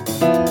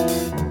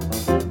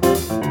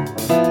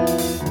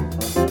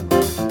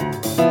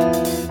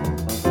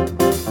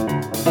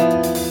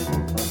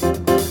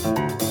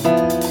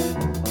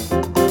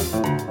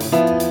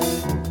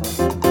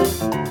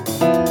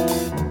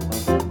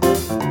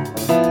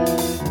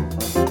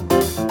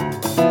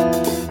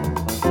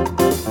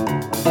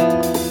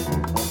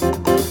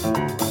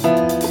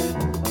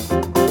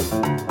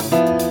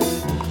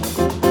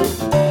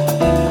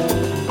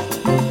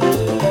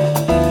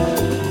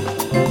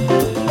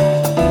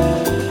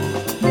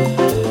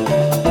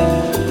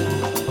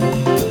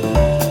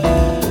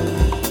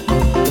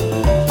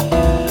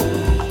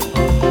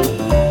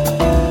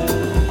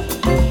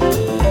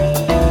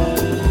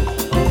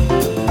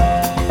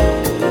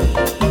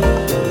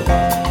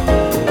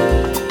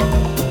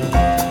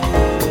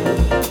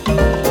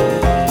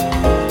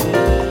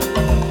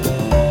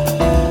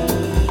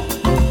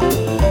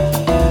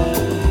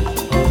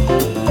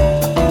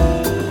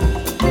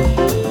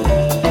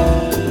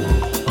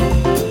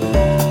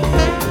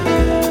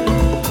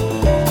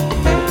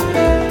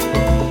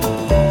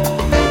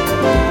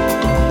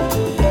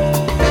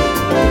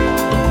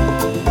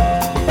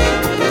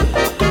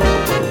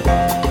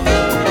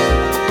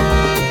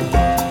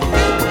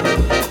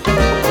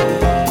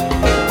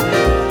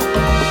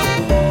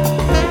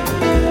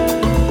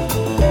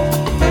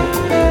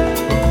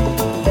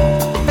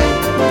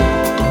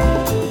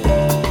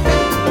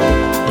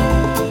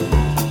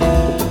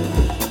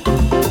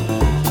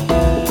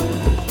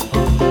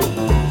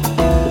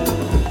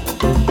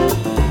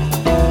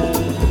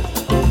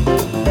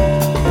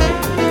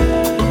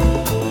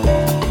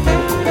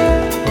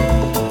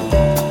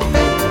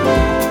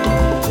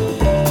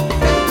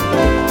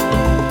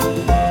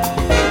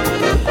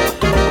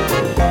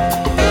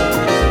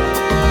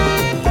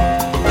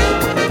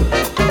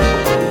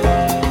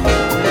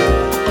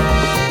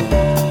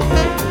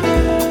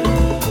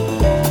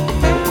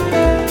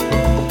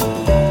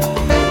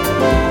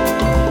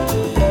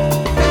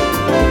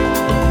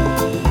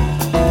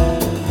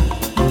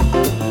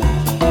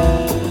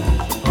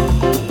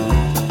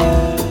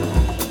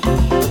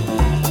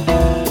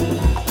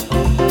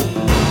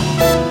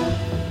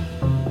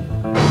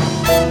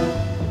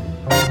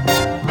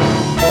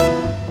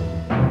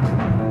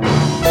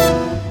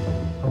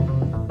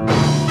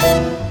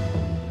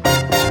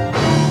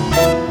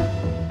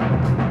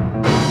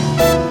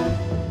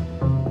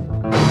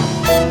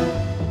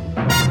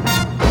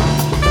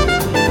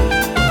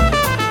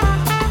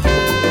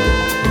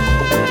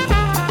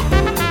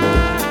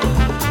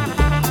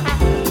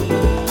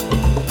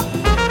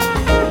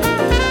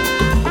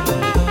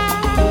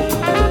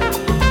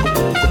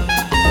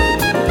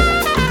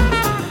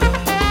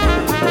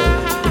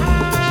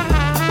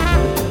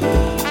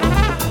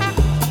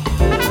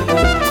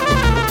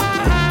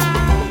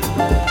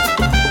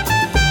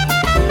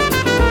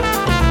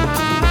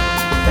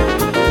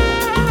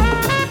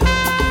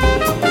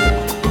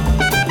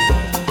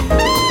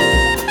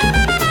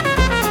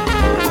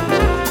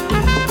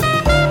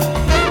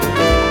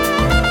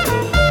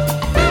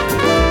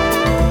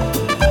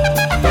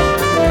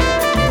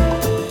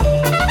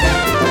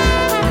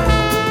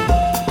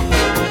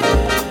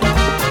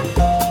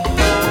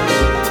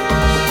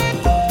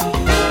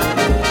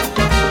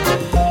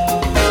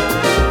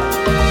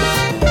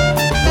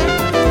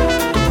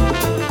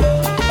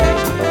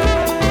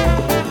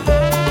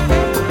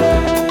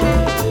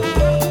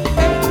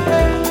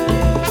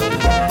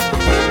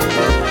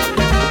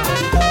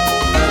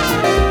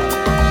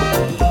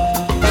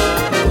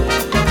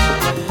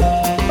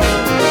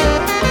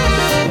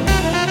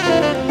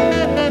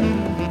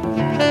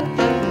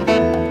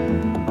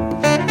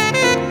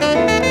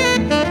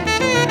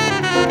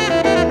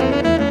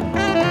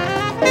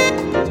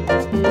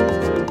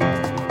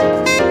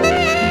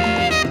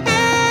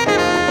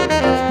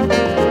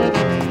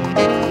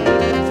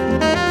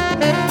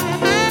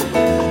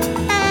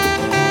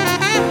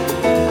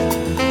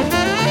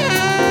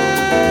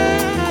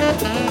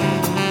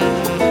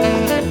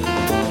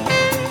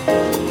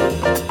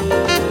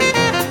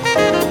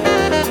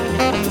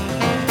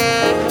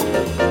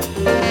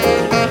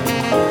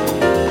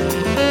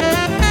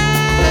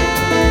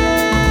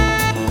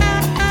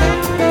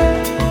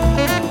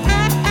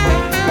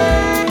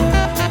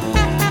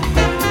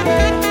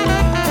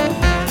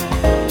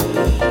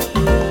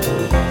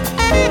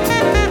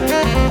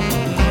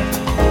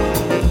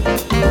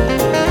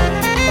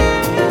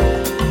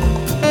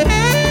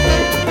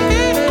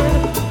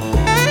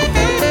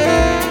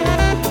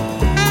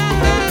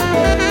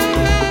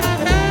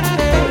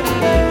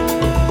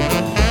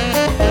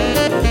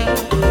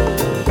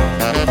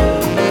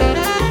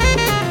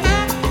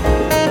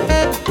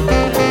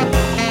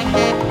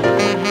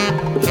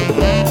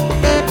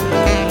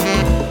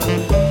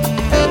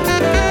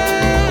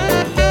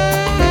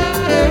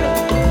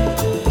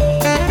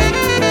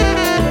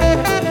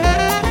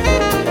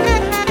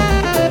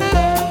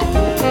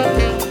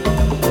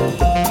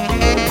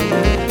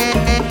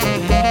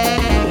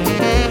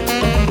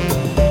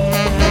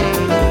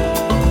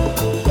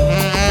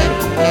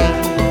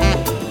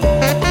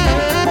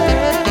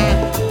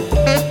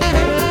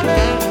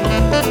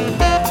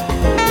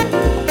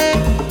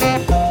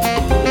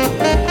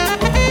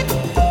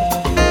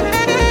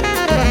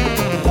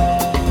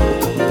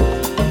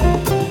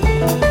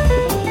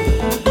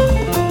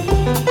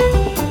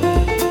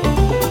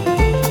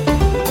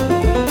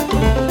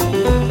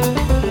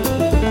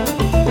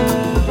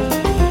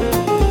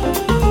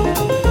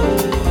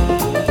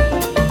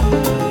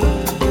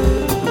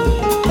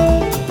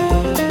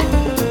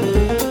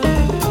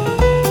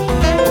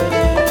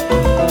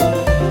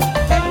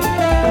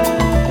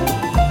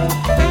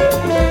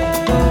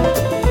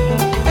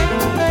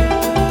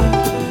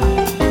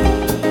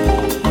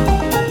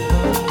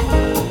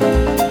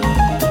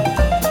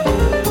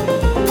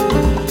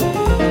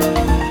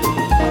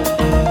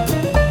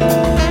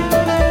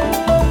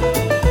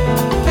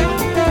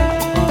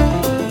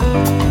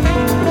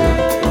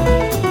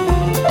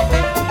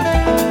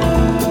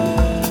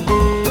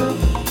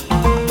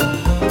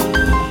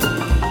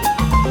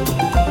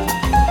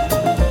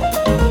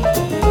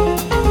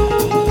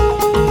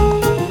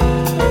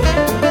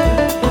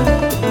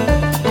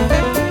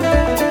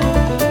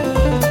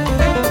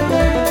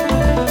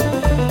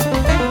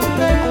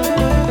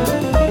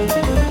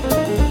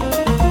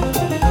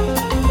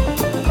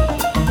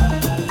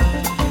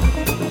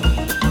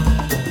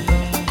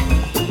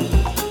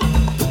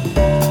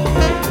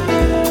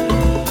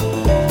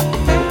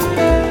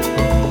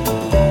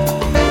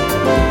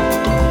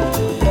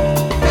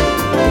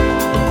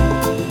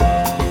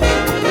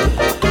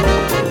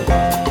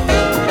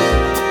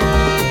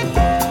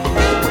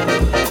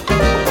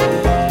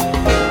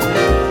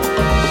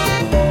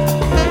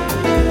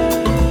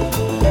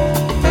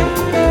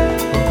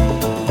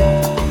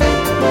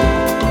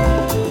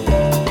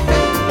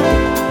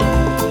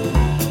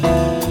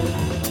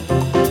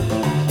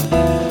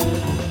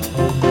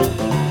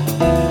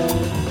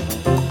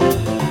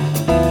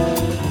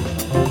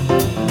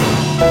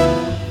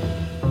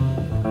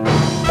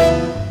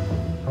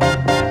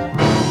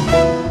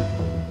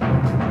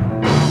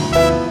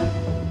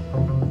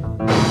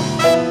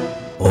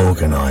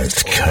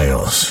 Organized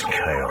chaos.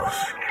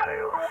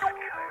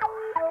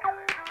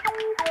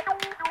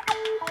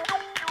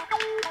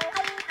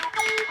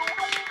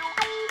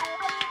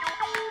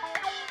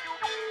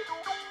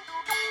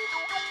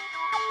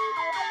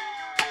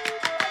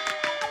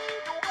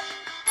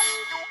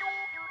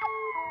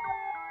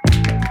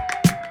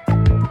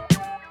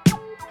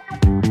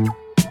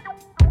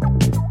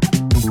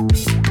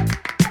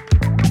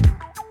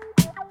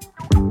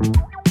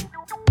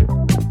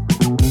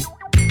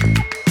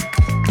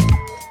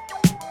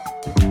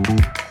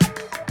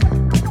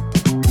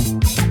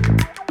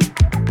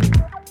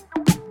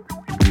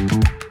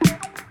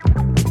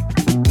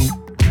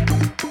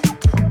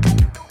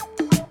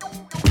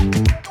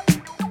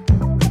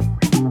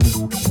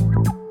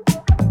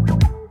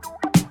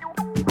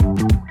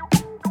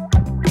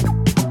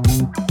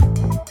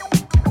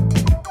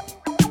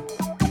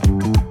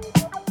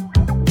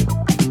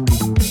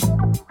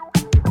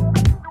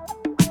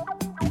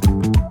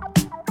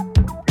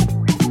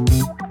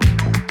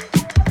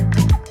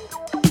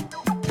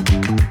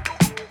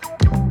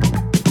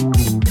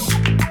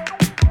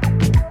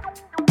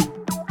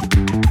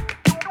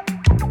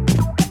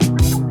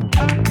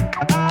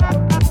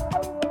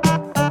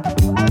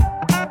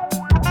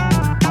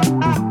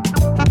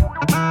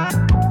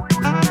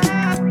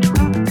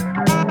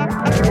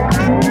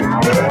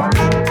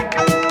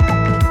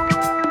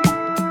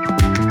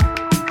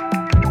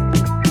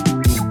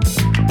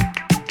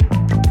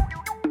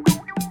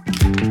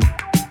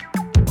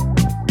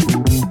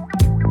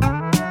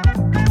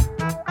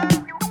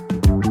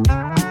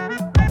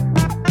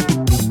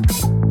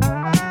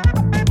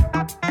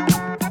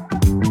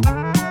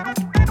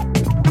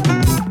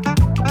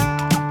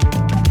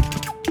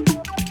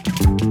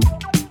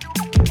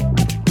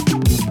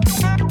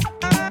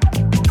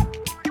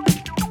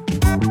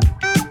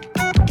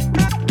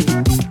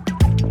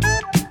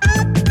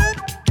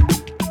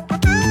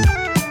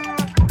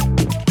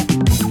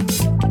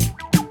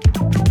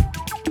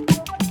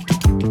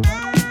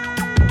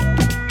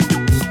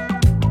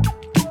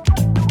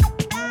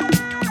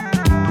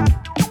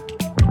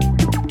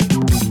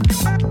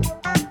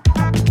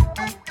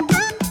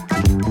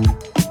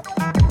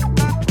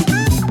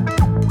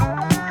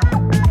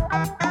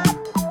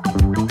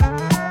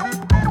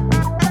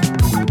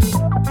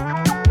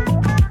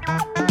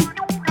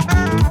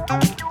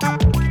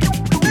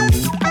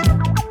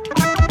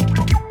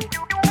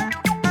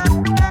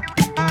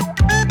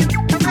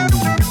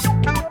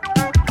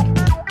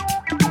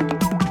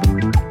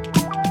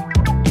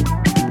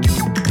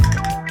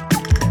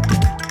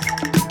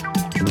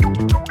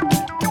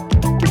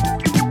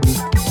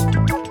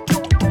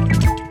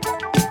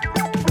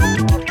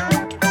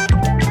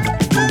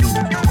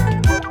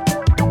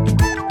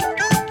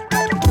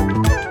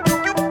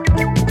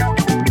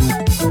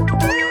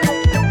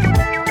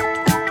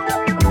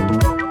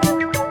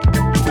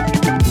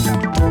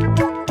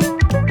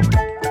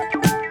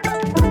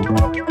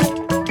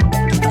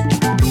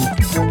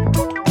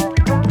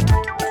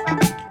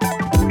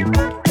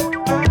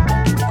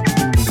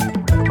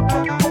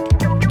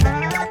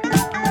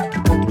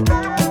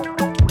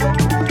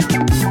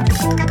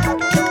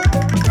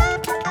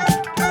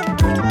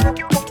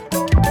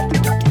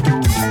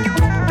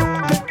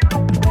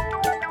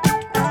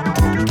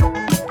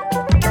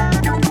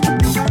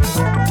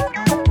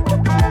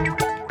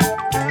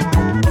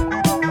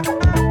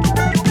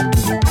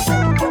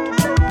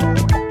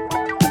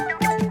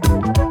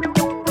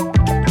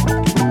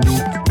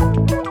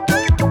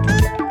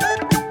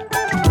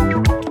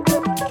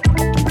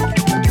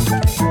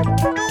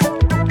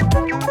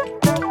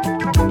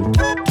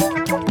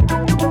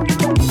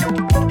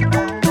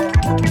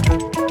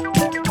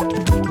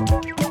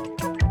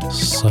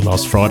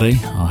 Last Friday,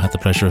 I had the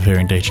pleasure of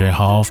hearing DJ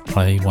Harv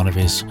play one of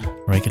his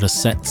regular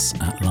sets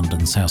at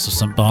London's House of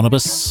St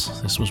Barnabas.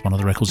 This was one of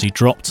the records he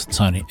dropped,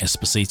 Tony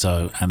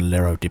Esposito and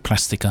Lero Di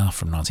Plastica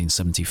from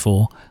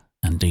 1974.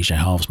 And DJ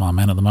Harv's my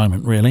man at the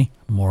moment, really.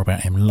 More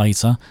about him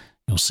later.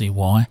 You'll see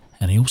why.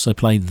 And he also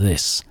played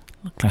this,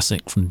 a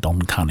classic from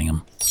Don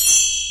Cunningham.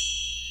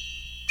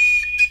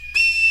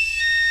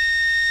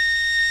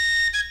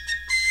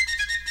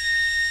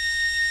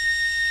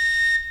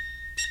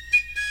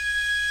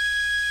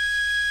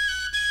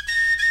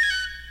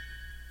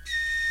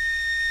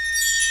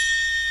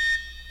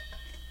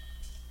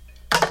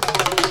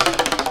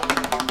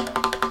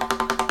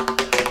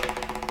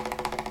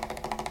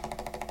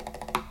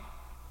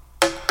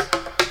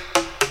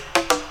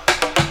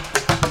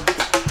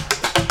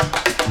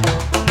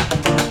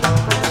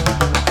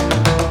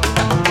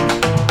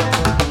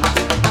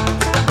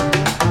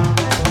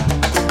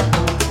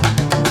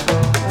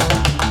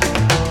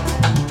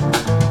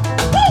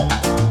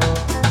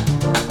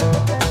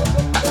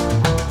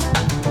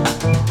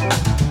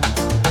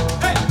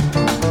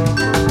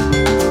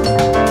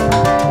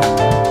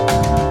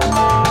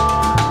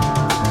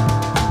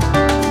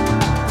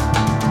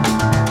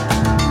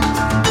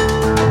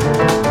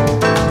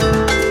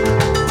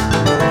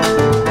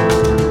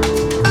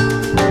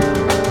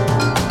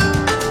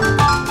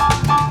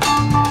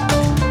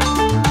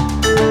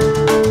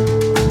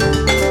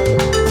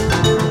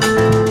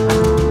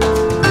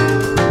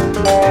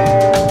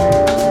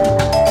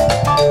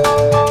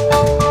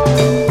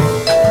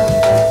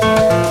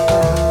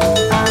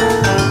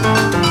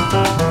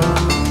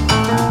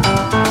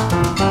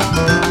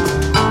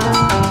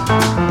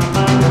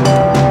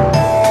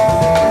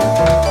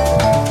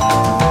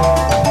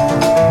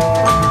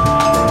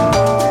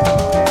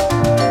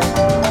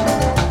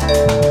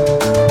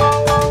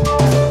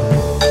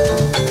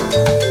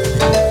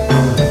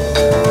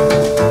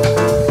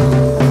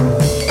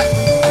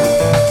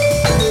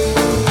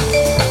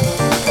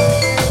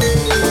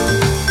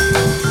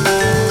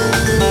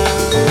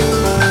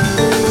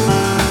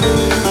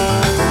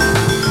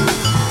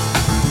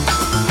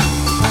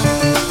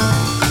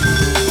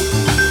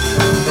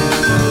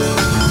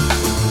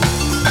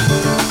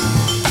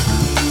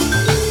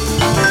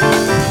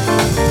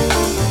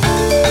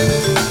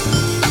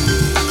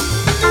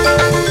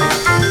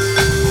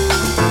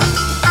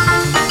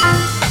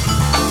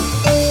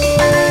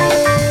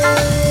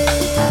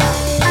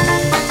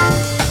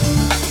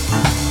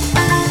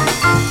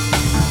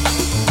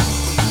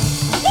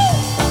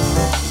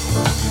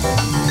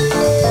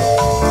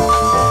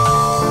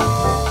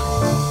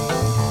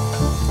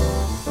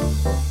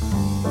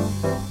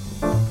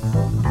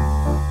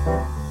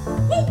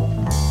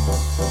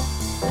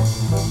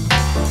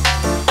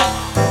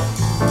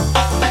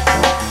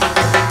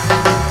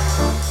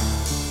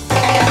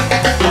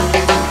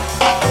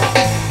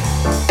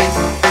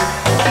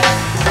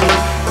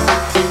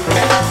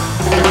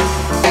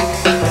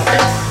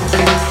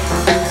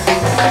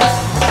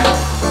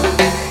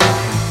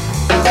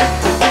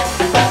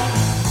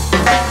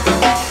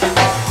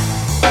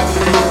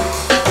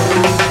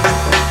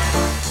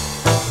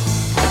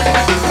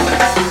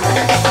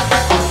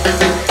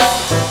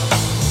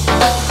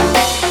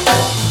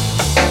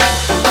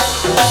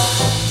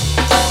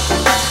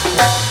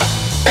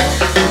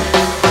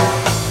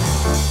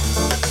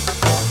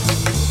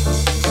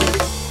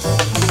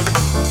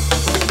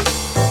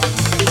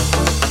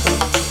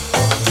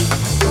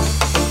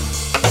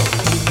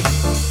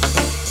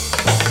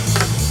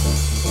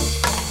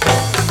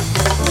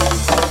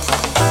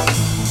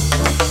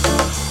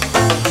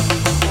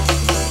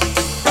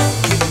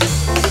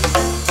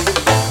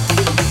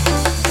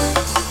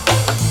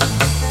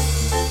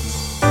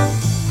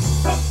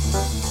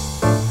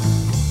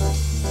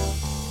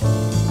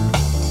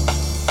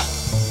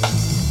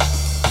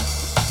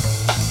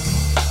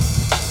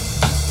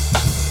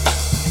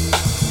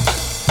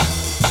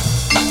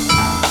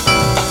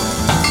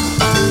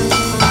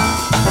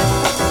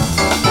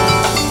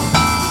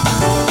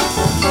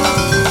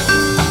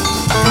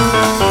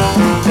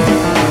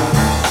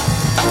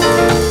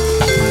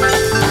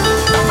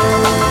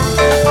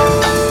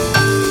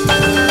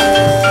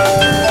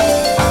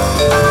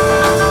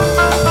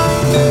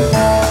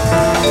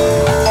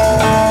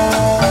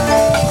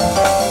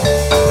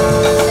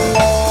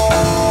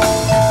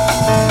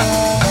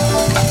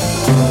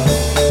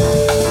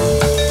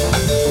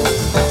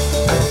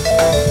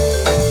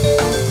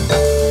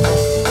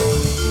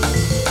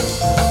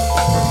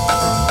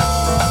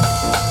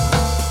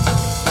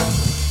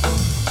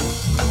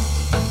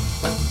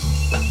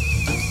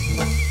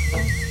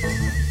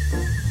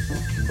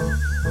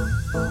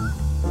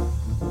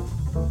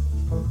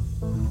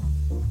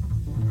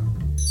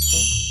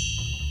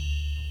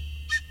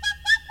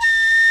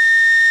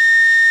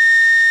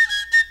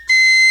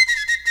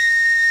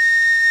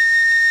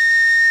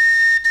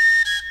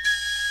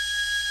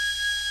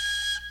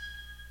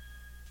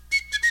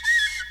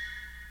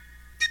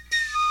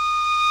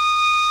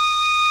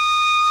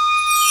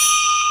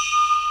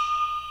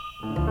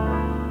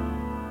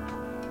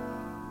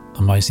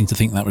 Amazing to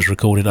think that was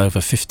recorded over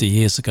 50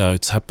 years ago.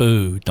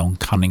 Taboo, Don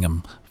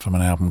Cunningham, from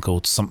an album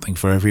called Something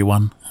for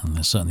Everyone, and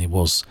there certainly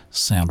was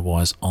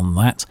sound-wise on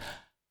that.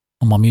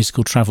 On my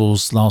musical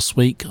travels last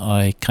week,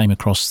 I came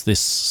across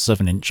this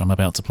 7-inch I'm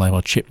about to play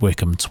by Chip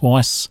Wickham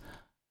twice.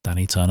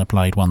 Danny Turner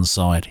played one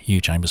side, Hugh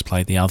Chambers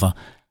played the other,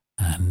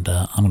 and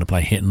I'm going to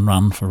play Hit and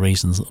Run for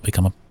reasons that will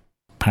become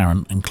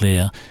apparent and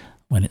clear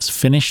when it's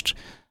finished.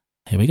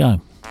 Here we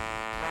go.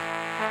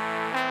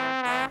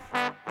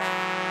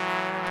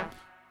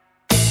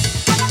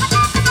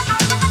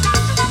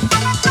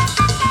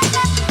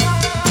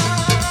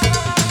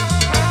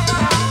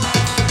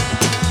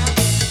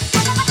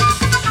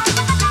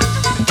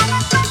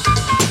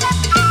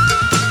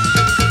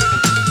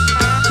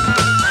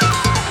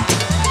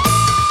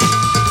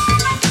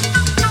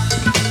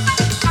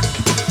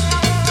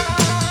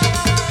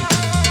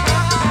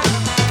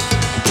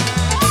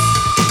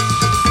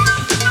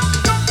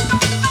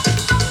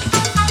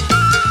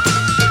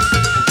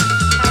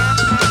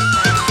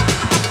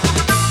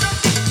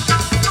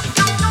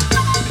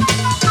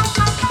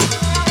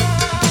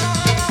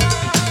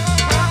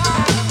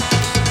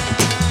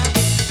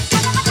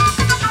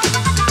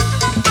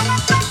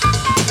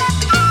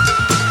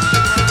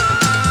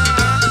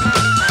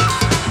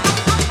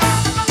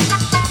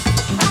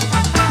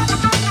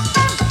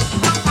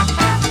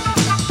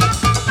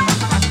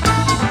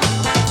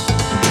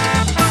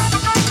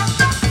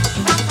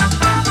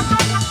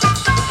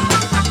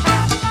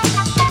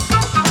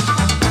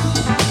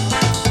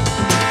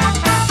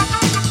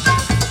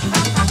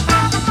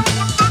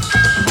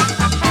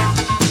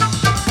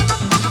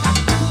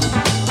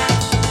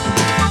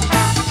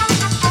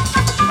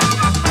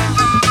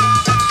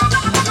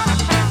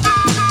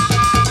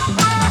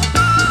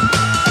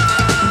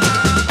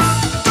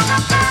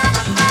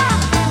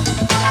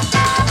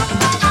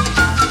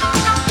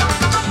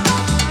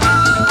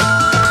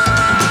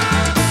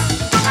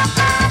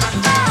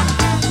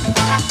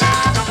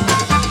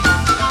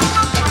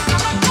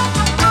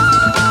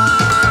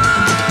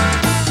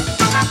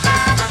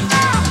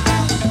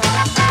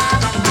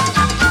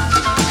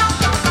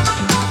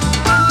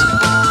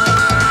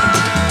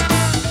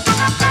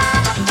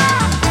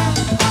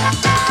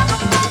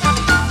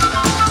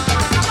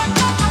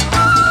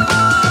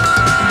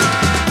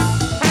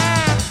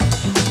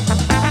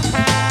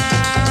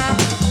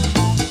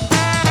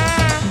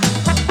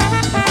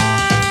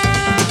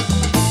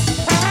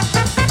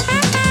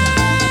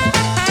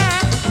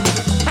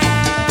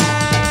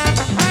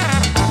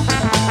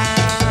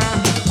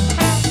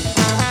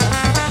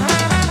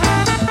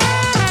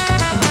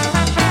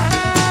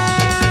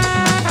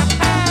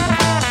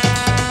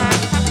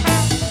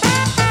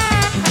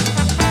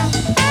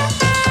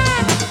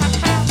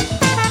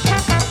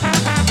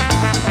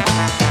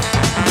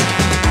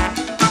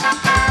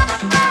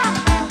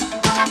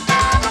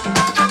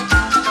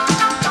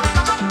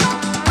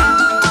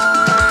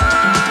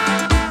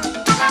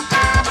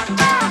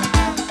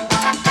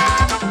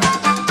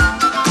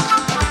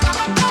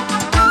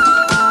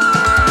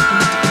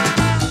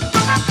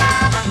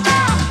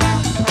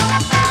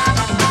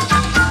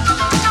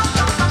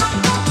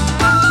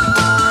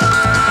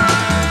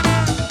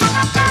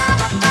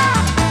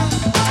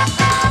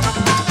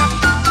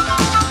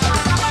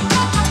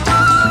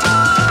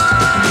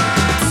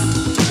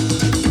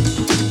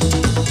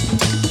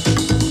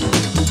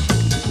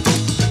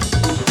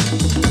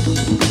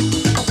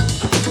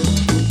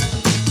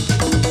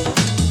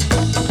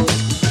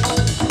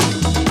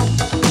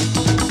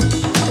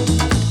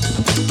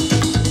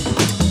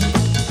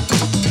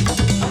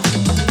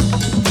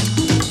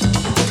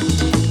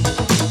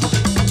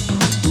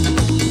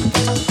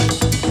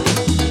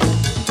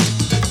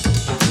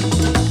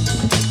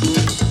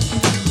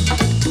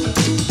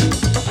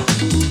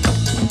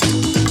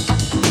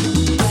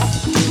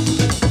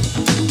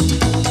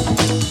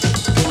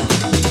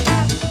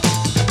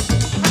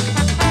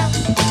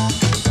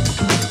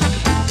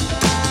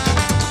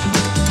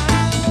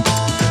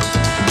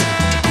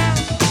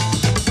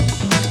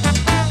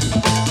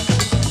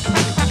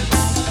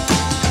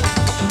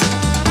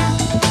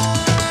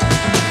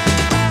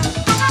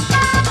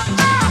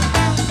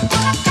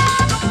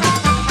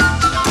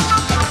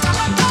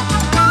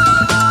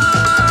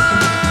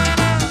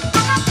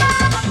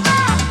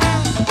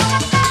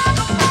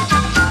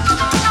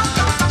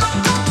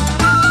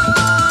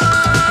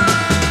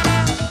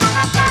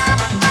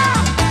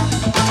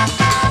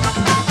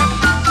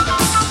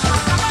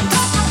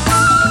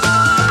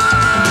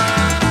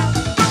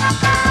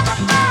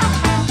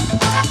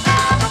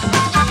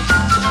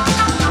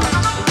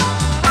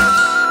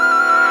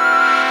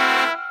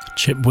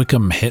 Chip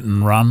Wickham, Hit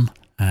and Run,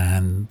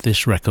 and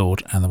this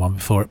record and the one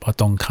before it by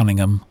Don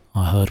Cunningham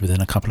I heard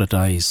within a couple of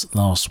days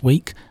last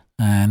week,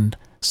 and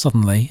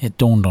suddenly it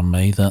dawned on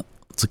me that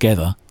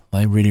together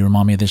they really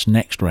remind me of this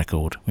next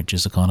record, which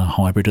is a kind of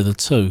hybrid of the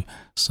two.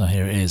 So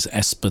here it is,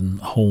 Espen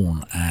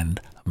Horn and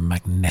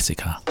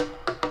Magnetica.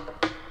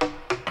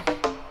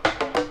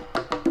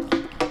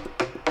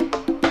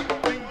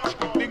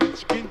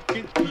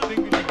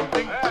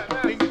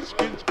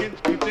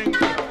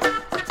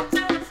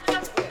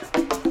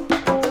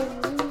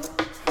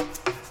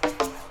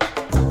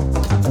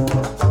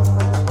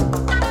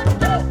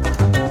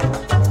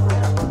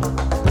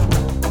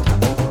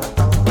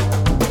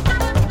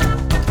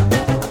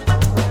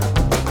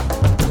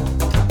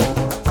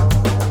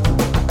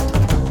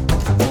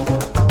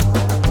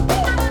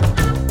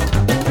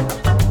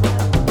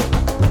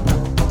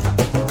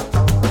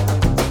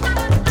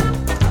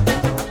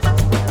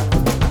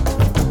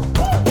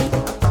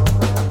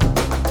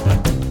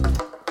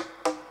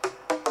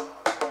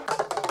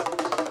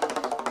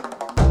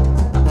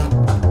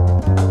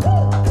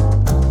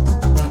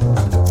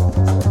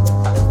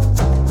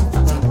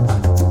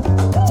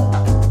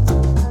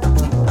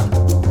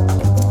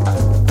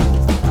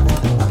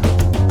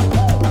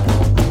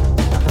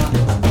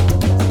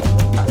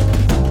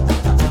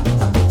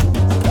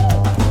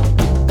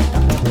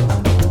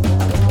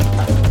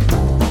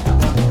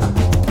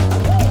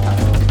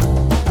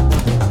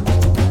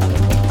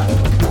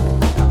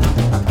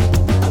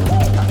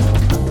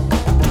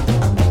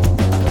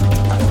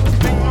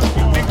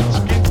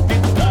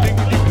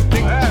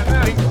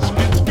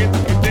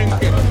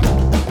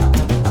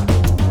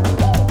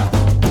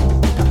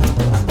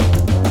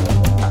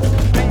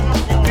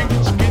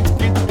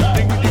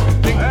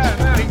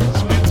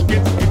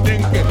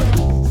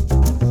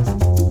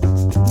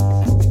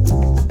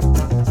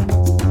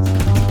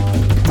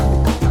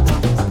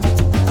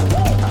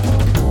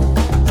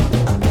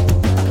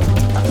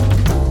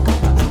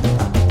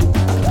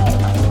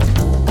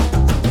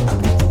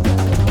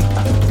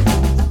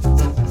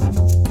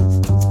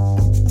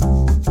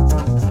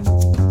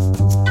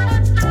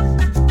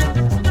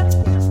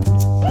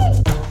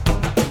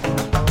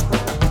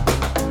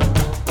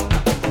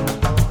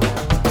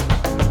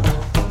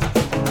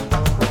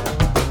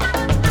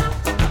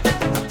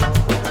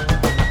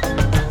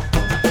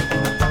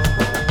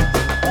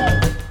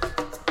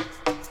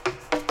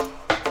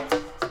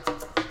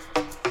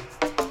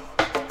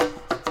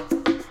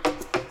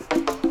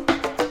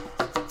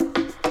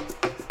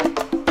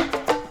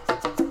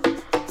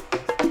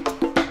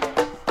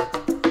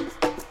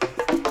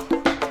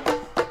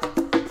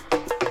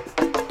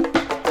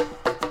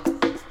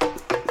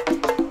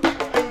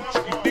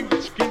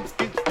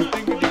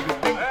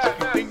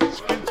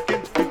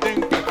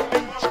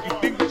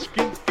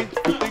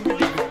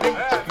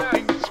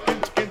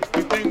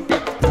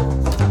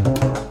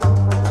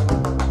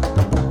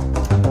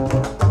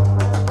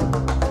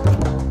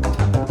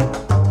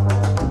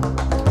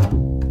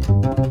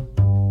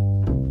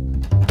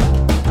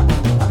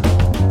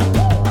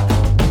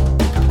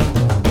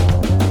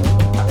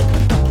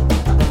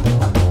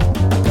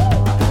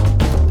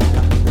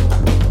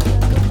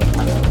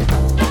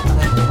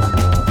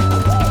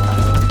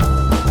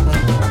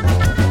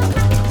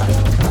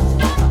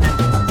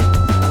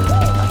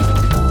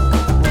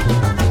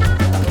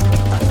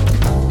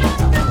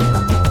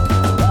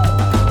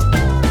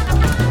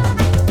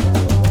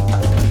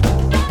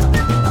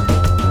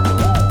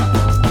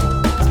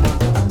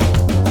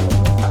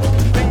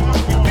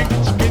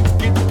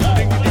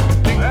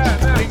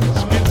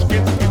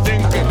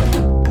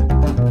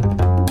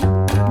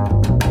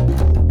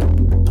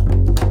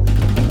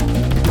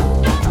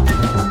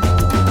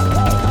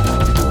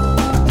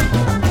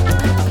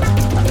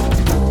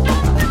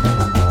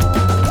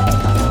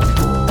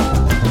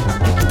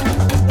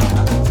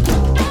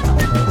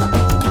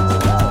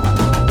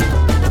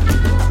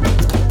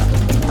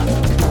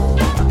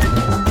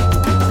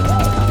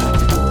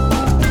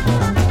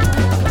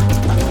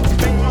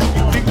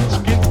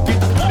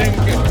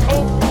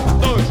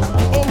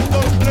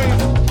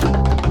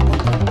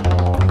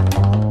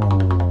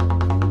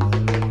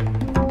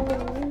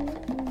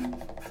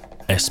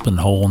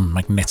 Espenhorn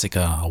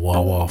Magnetica, a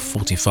Wah-Wah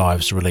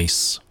 45's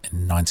release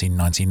in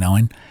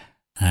 1999.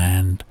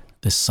 And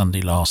this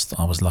Sunday last,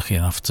 I was lucky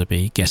enough to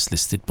be guest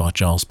listed by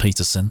Giles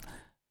Peterson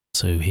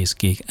to his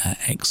gig at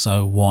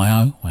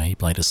XOYO, where he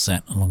played a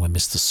set along with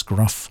Mr.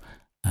 Scruff.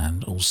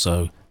 And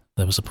also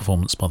there was a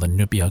performance by the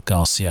Nubio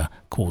Garcia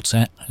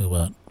Quartet, who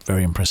were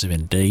very impressive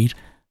indeed.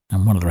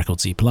 And one of the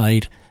records he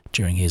played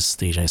during his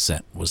DJ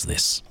set was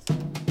this.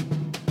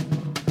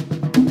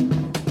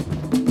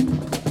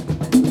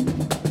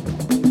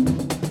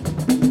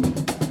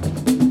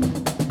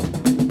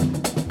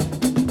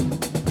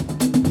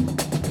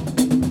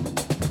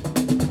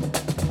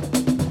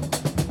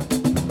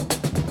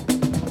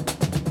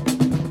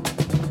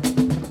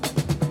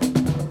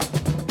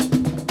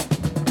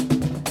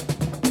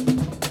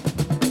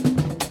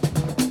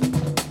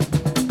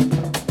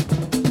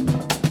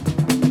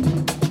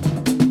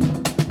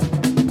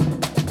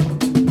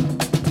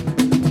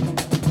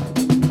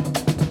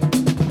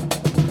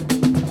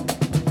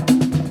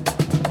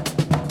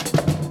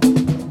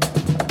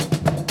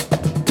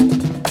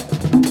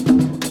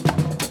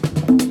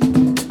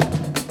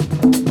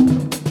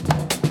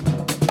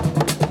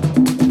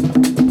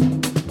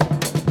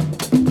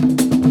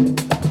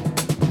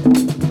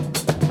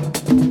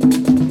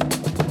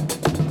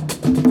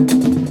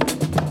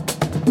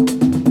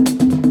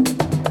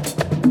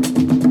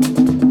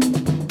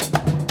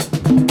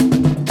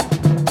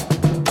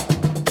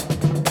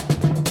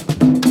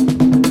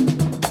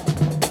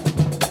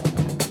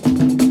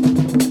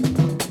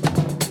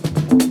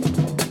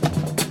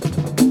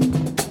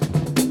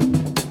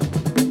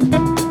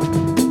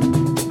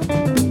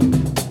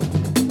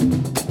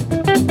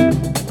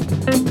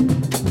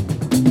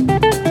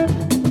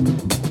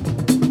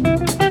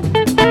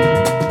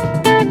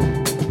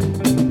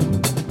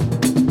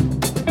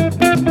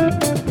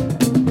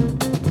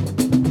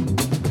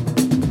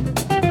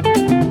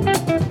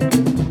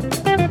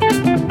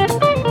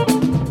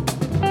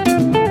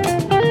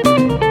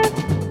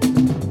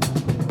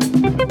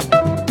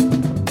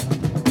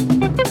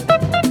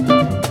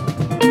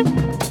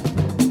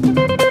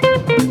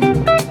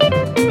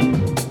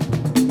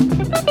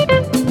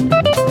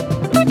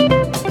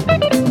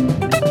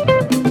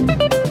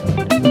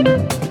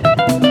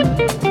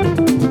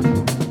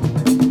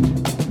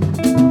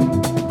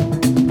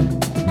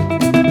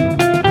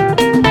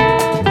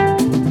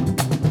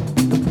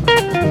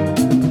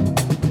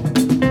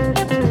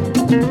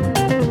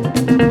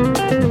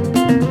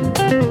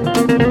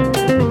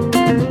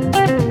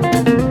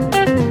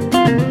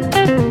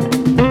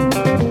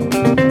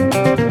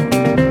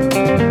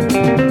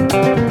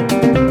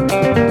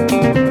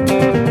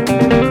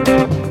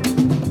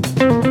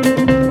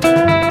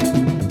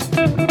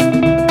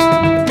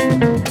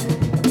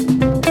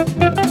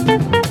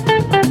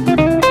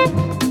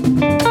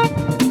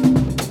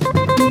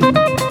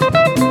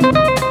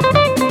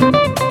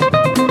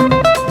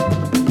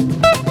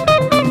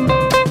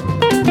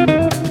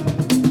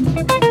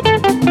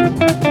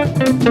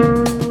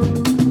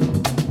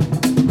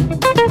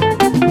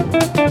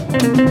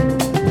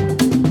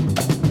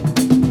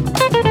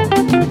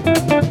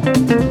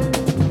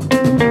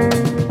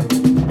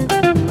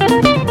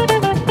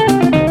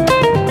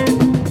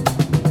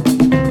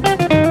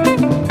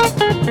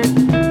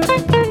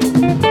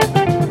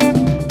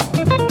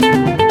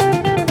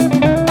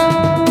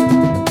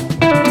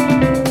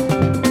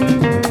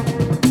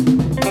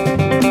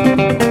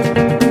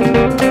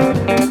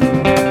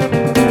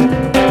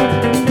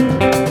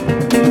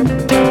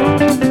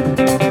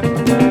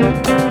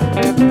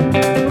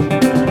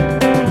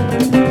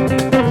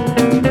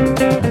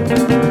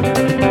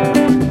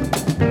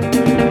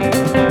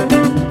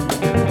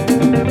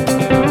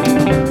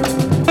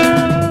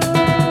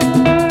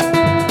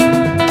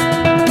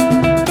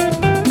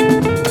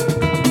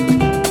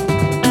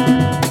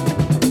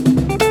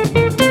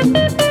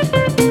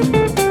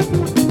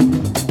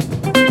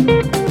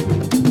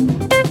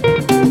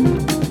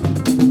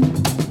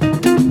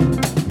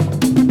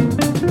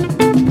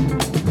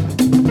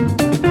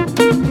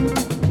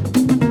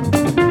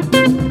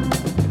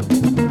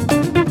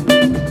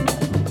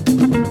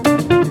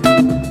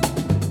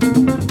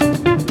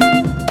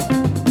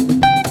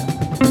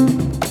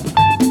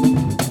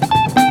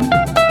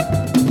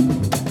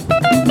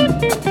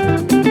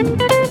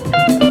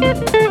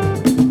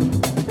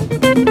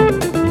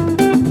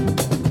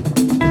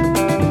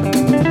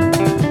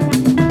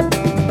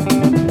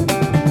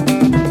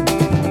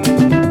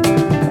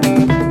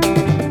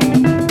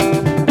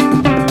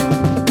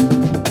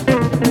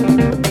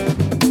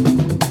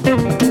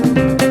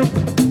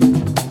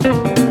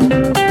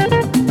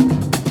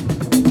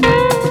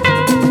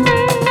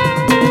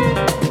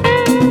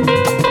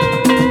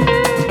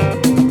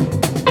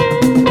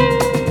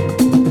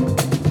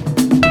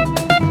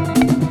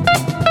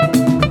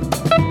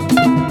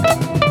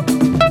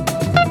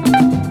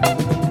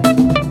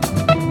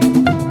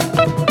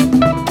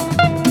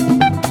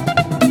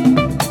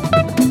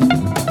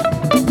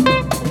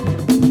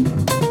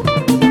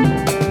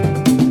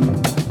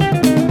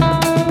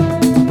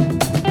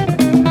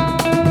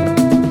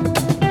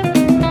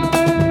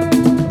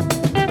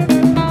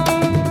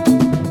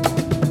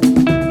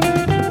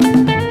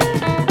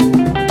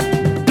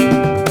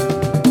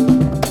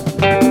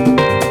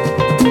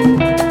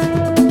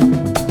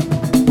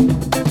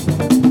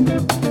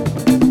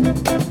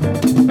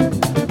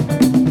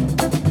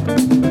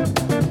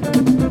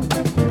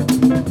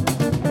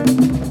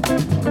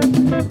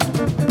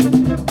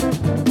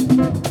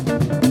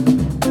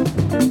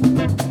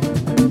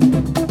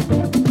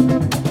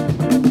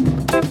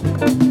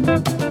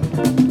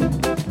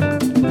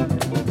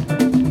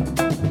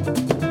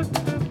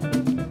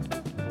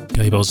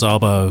 Gabriel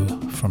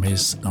Szabo from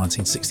his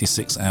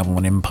 1966 album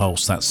on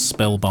Impulse, that's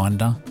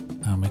Spellbinder.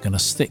 And we're going to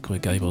stick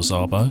with Gabriel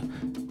Szabo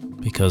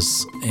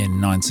because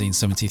in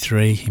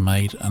 1973 he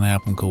made an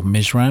album called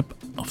Mizrab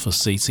for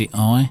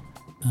CTI,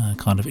 a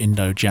kind of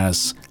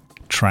Indo-jazz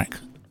track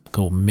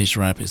called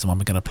Mizrab is the one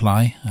we're going to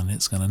play, and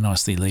it's going to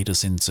nicely lead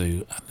us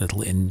into a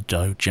little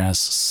Indo-jazz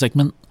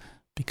segment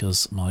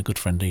because my good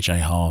friend DJ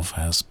Harv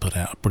has put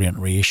out a brilliant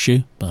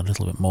reissue, but a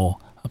little bit more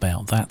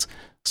about that.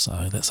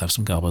 So let's have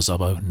some Gabriel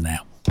Szabo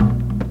now.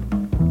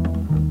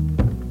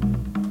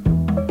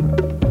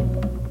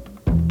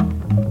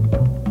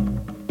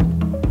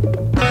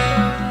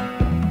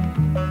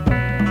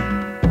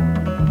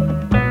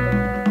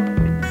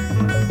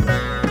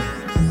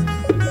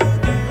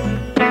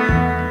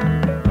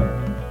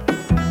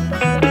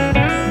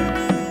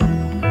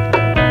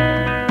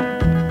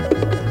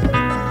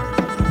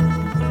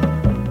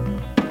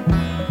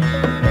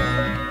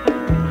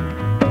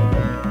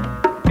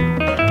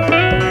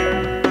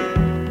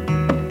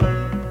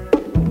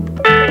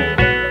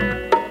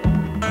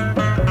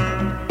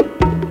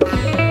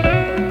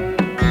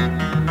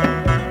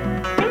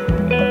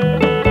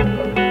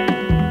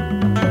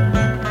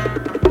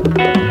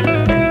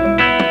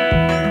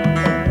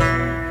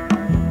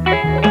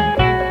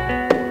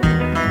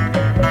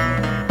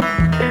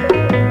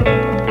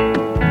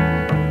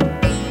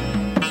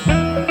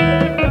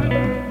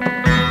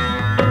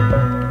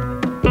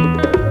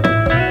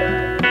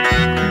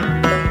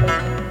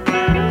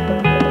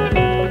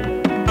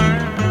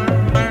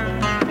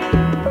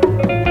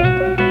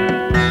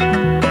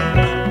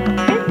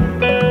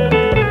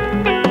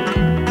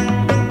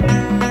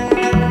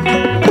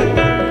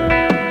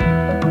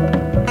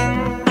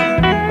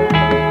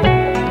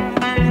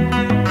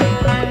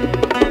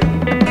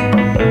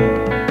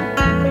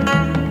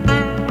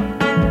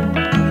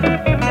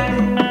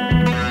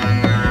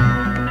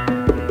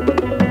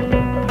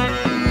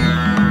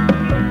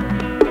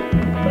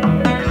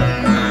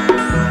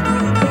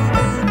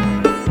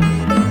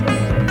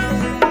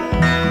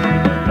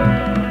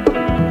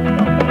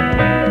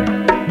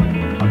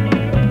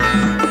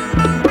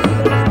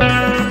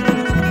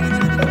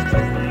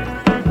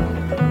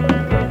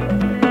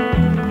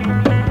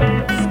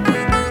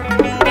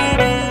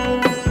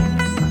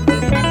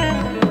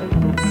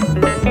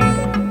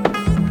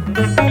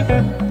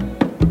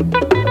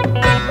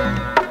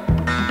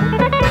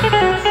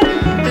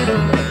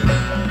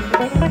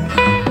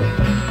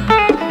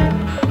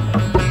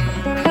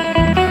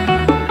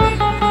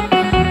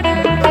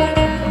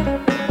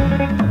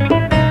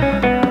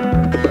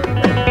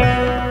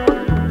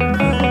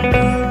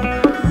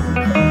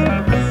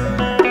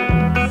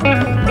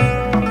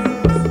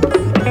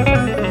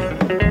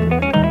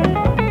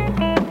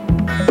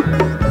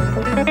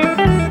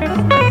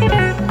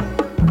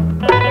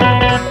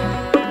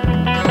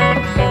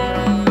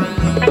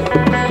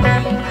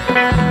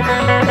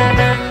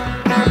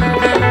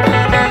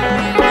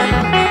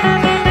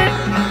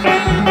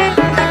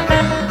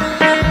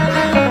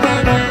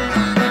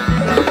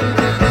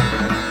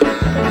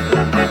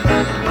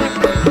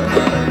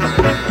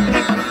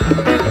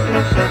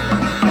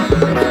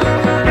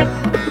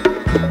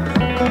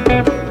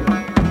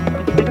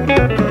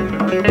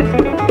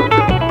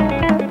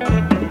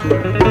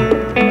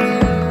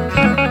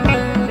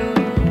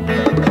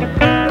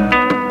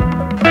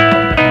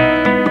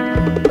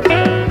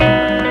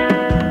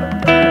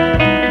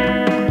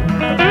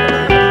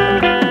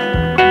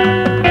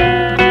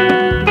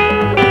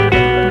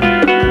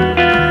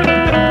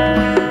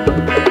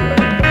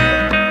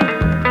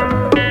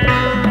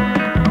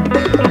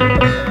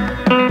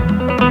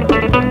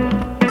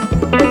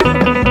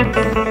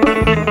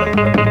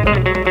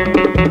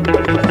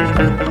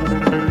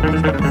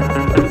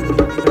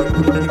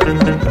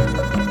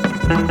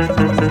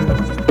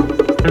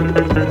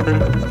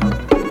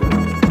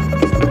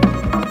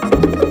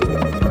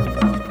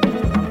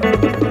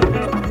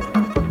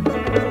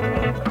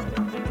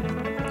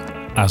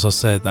 As I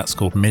said, that's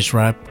called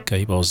Mizrab,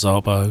 Gabriel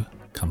Szabo,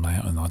 come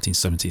out in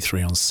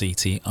 1973 on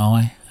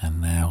CTI, and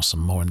now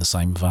some more in the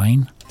same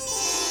vein.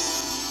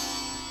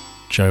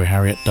 Joe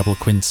Harriott Double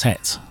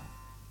Quintet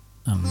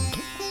and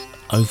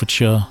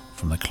Overture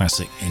from the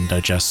classic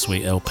Indo-Jazz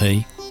Suite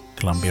LP,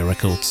 Columbia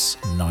Records,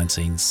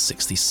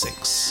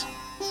 1966.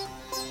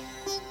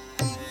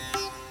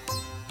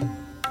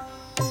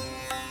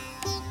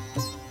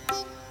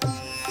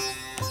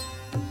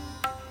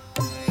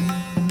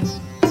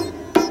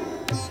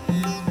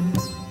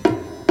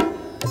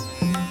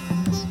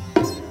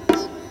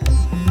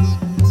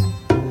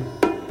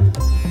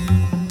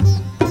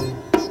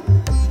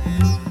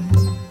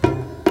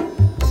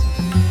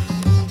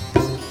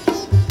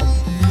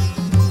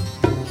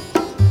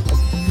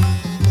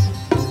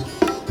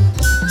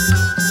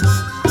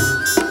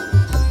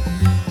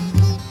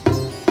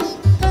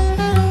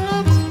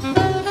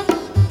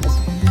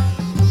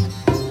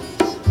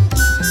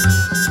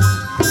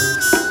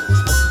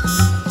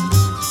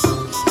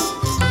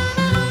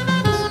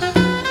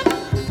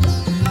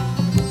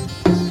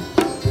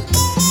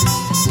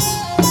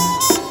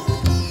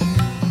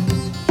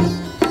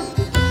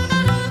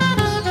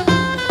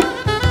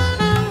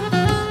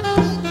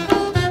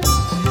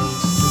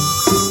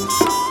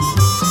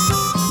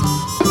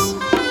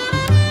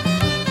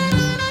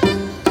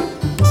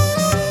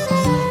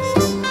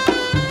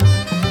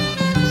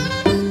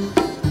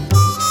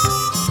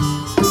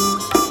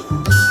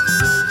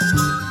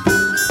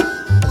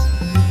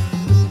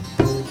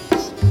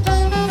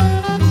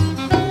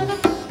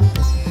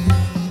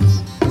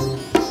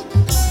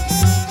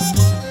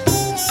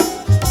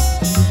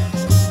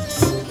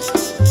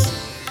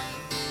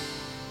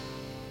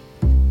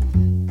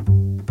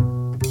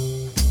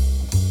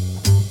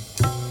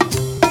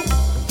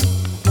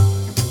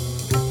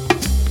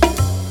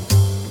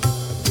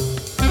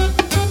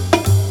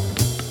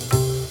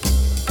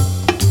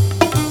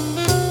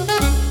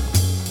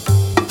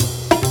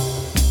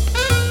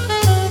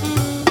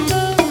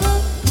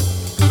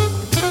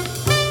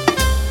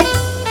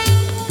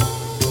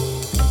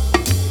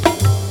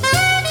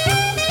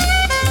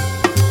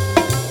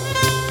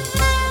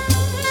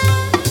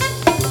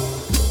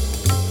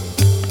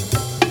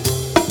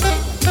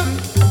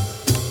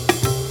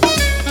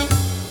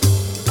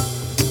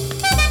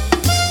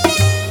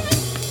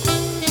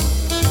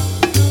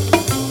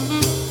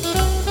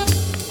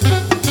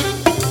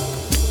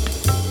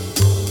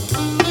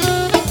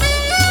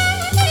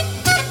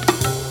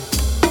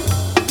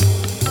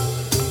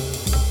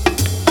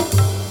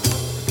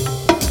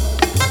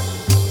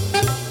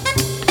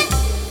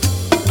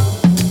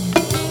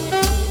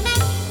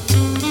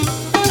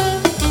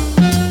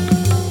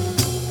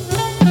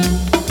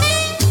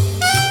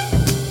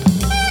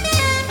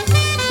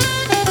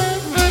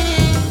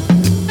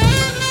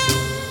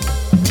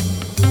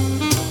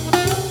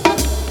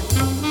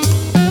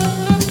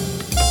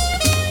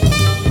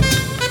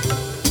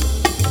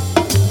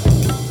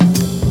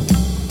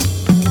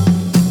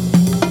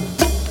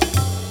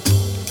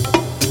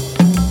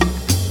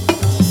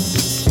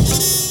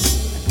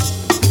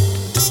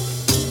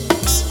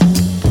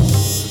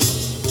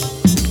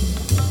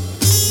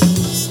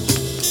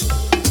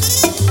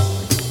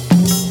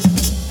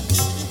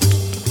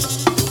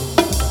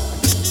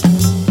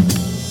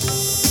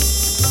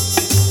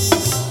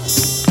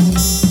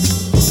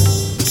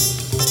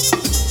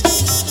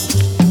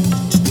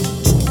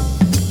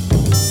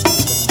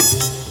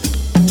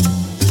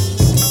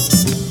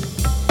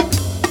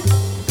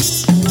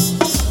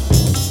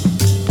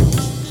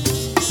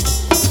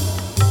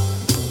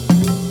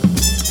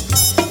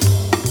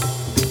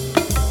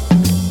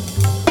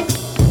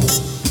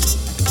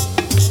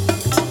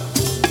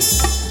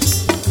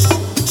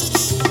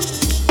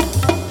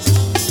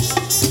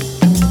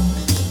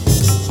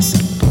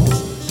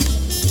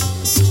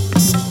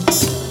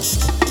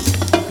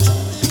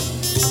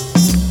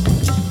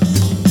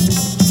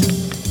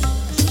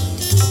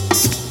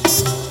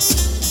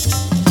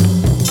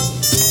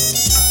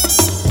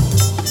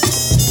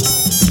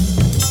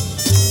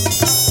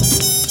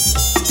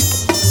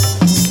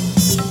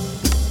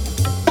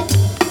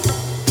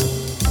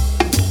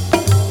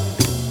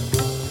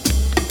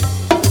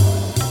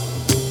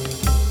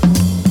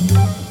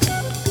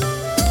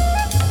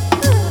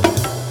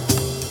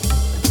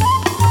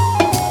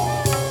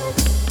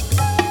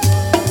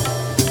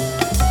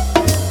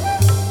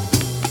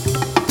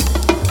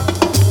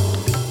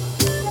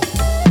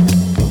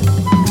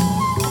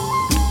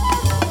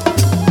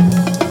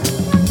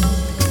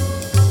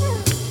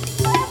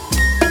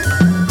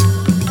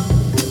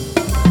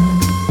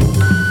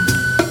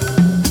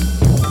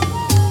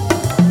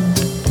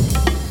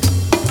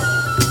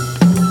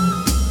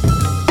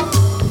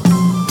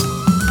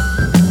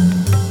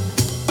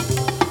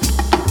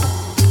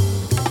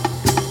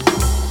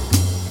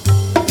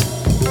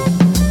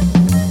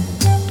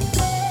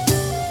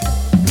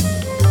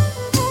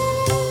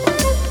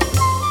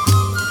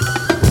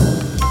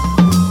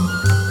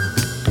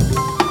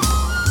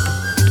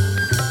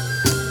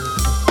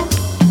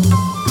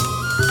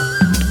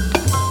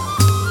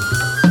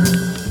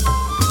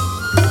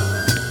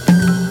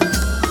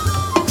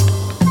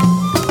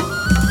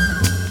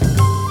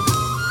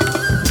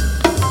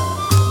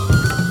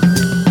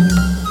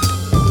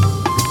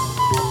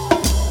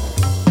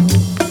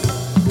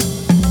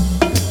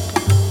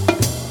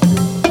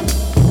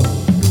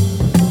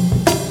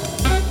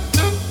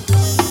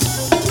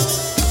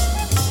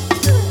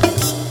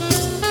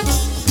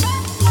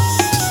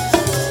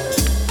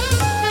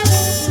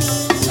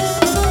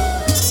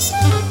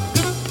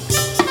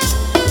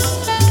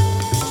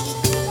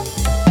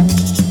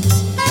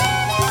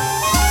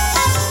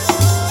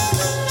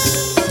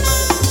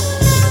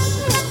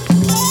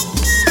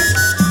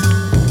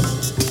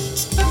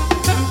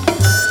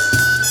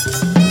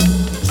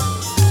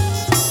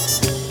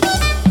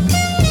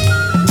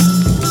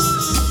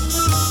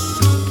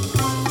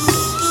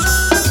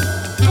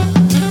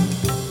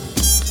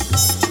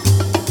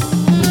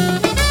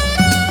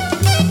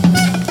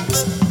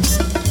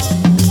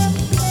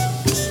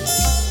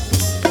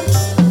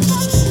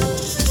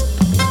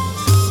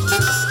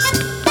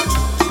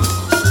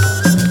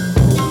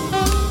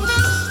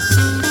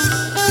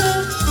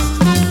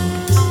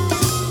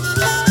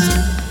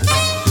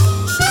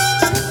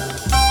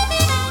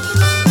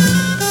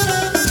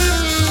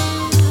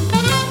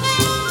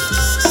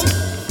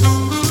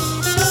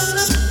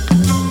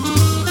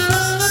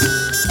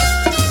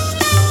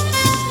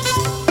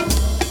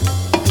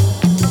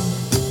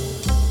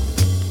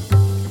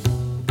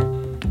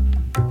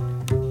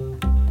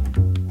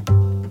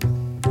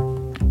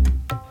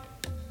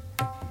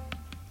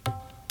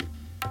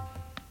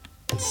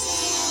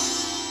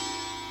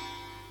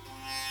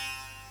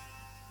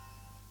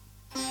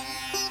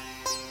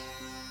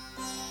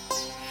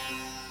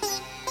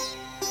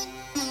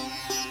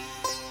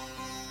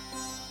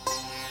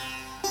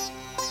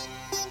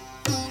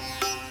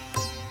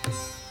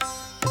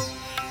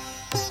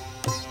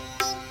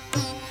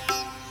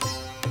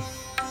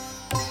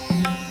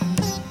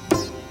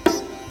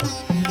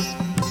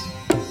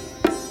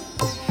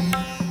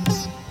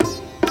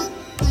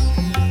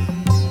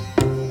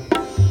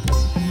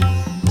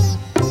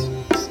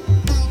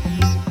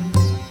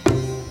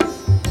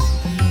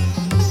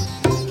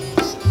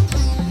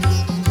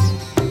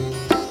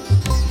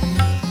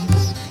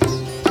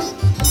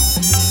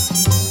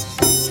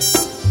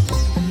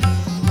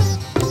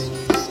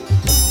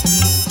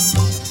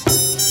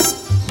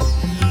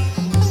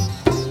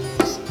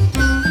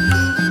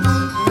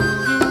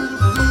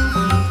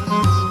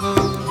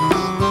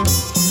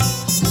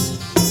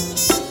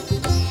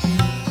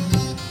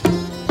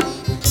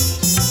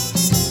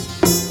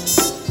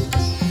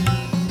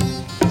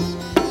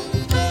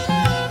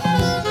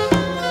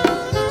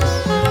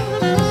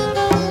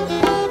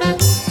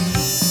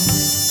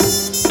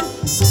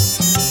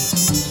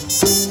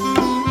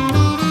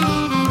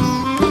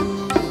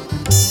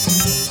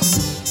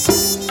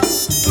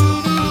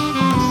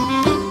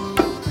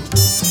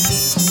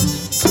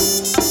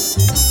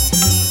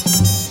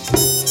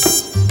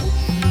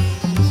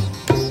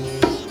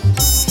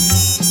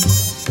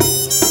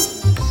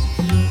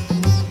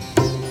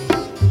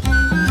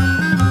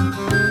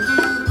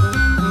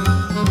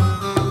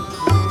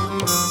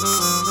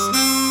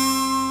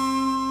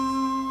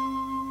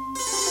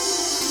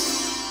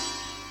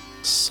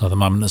 the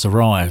moment has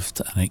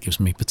arrived, and it gives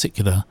me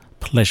particular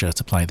pleasure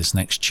to play this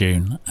next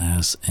tune,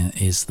 as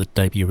it is the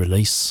debut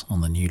release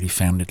on the newly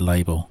founded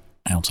label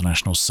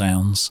International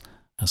Sounds,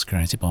 as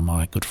created by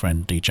my good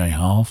friend DJ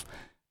Harv,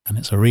 and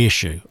it's a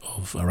reissue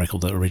of a record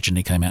that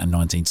originally came out in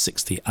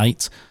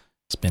 1968.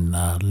 It's been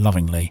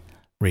lovingly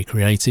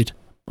recreated,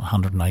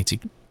 180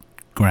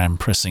 gram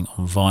pressing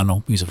on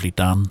vinyl, beautifully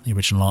done, the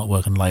original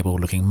artwork and label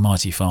looking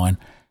mighty fine,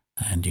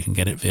 and you can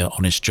get it via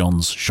Honest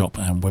John's shop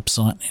and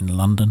website in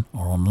London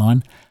or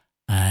online.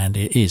 And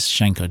it is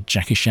Shankar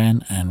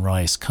Jackishan and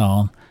Raees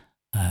Khan,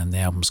 and the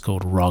album's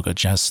called Raga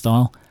Jazz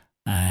Style,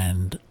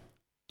 and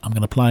I'm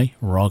going to play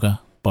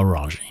Raga by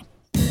Raji.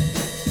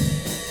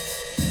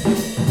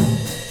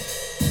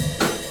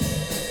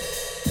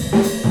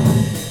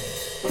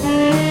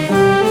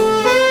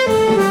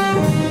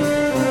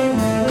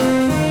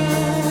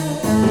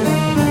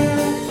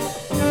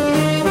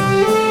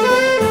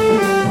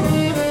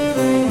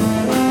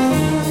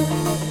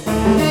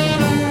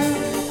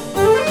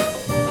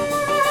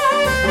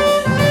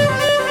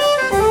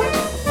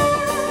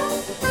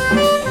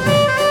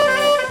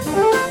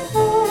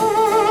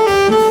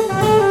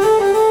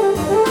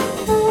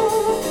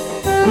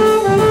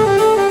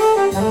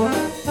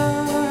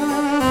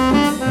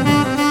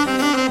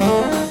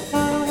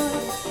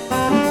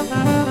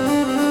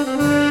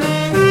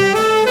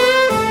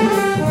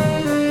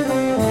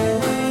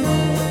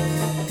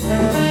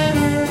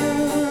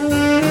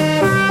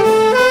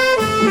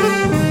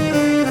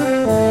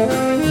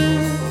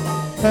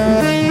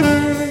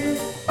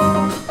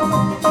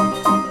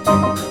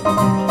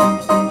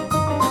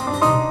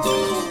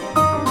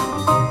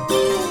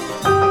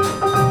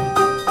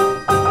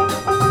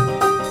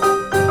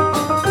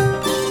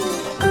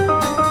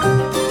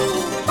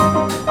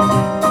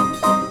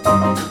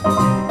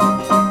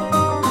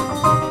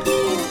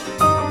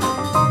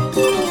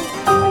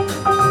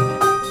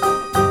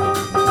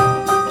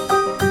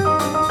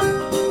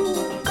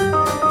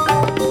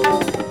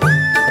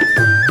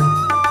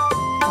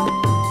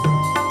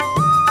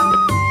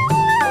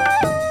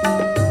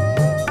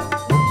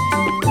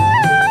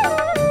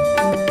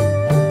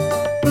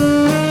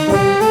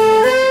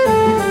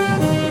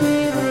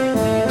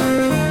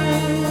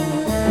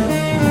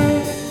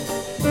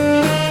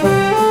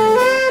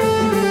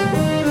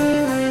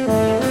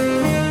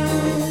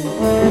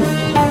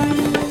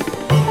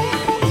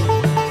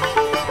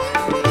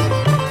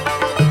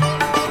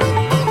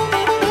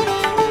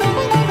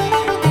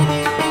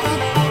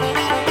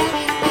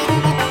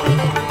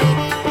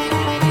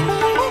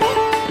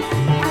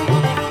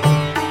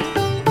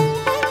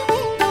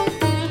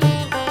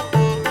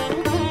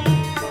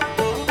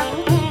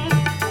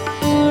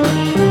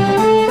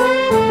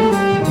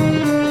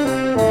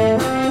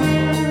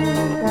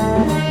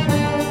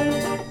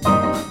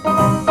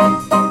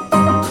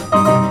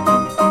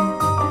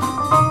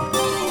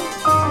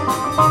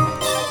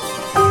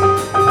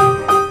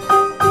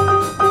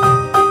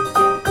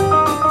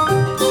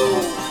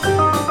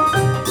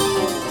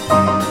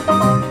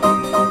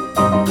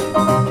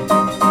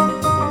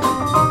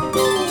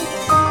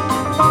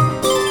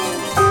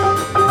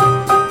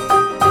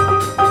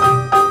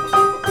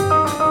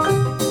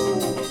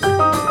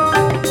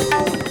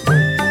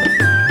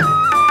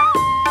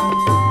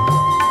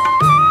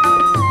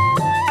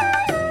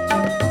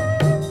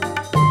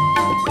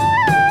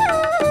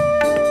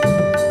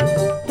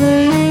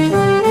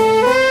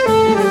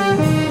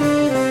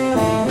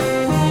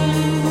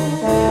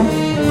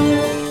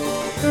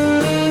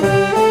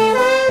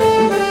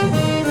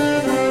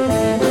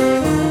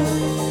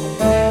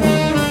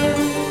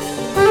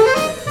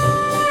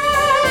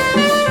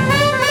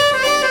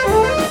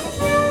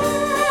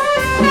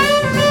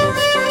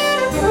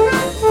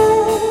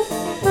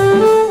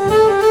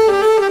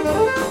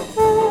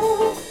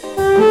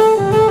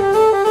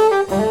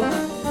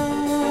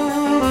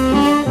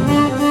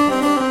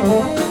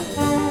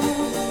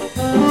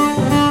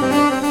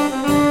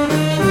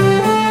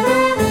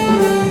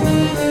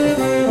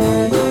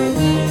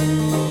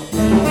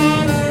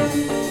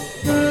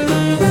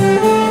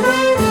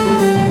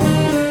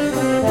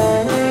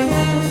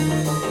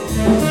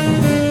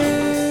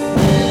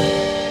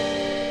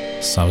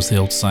 So as the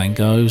old saying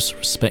goes,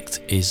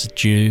 respect is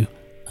due,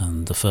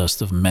 and the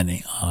first of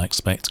many, I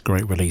expect,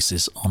 great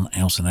releases on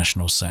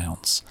International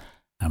Sounds.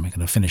 And we're going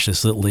to finish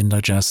this little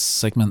Indo-Jazz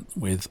segment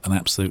with an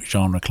absolute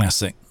genre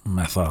classic,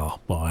 Mathar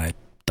by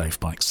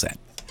Dave Pike Set.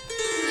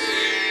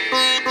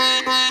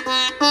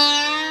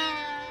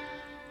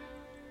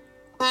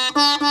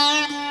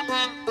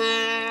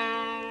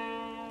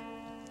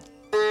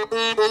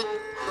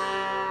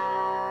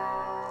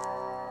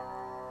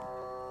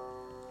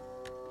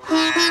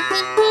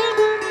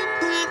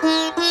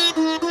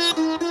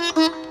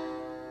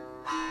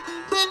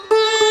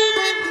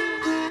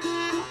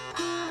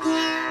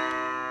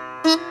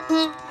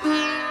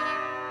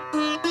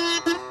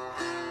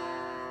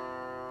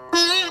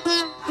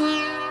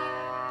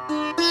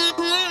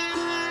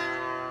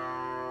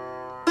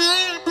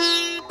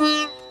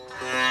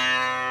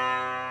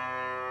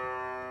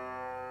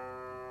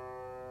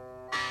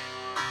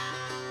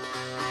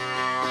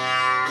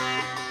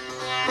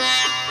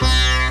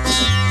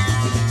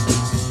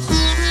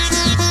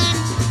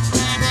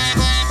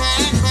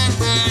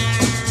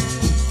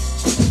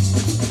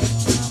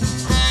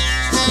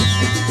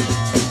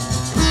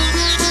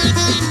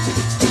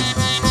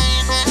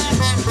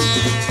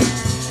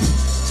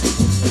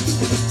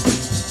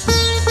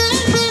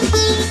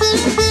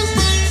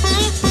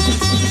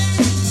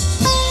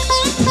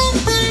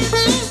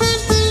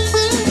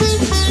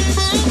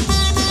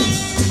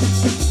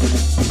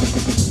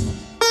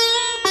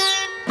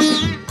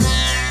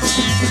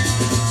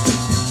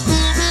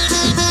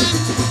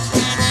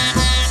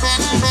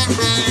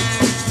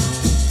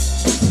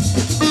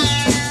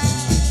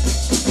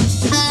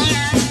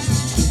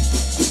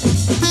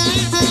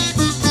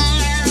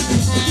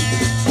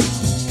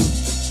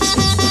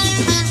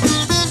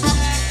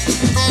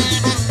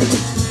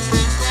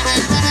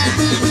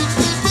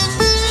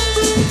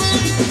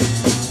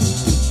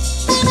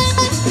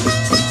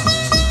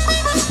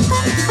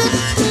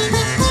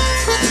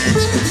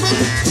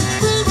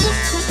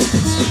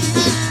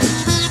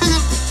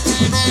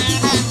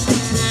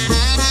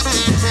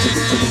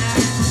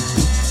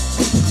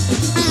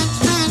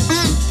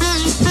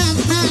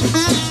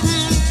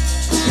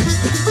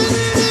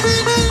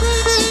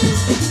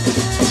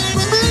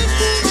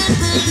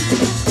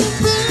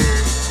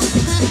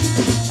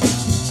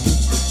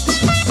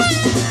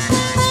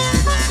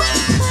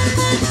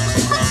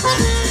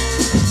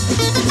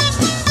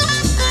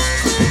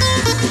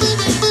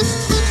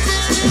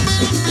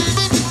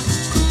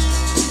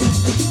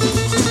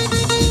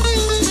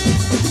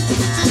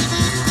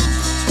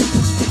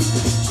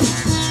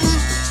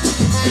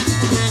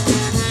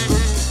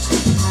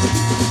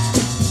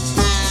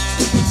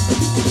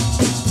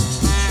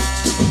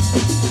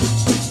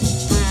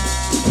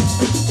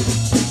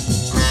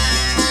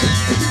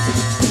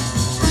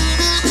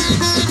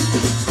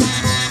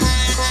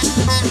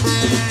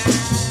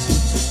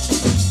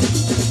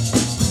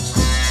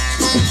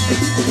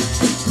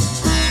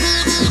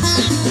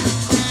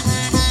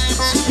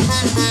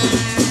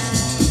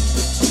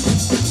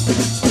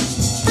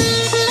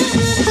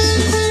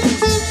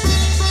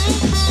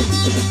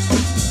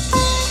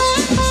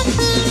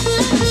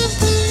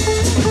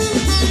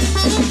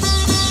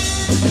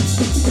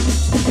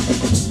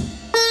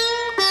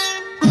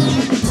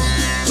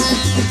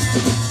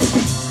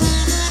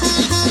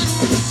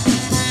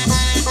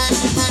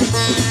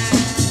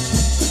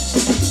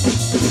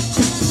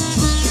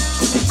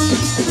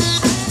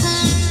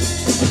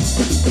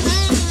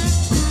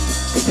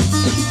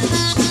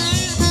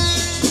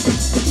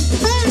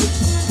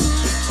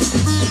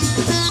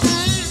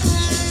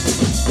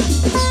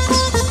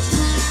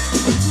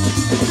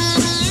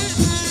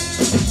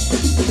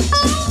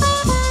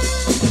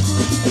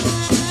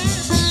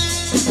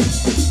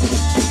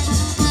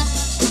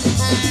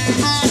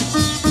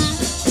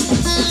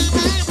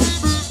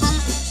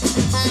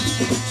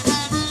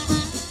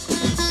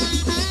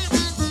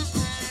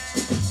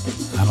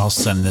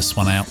 send this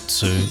one out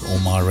to all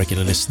my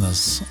regular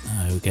listeners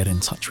who get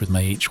in touch with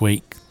me each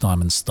week.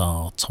 Diamond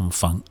Star, Tom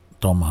Funk,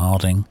 Dom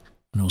Harding,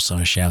 and also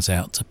a shout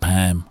out to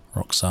Pam,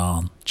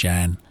 Roxanne,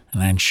 Jan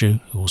and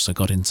Anshu, who also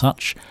got in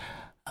touch.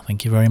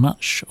 Thank you very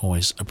much,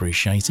 always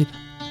appreciated.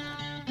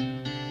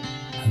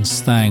 And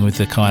staying with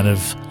the kind of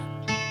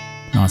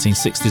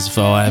 1960s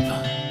vibe,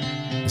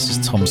 this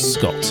is Tom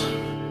Scott.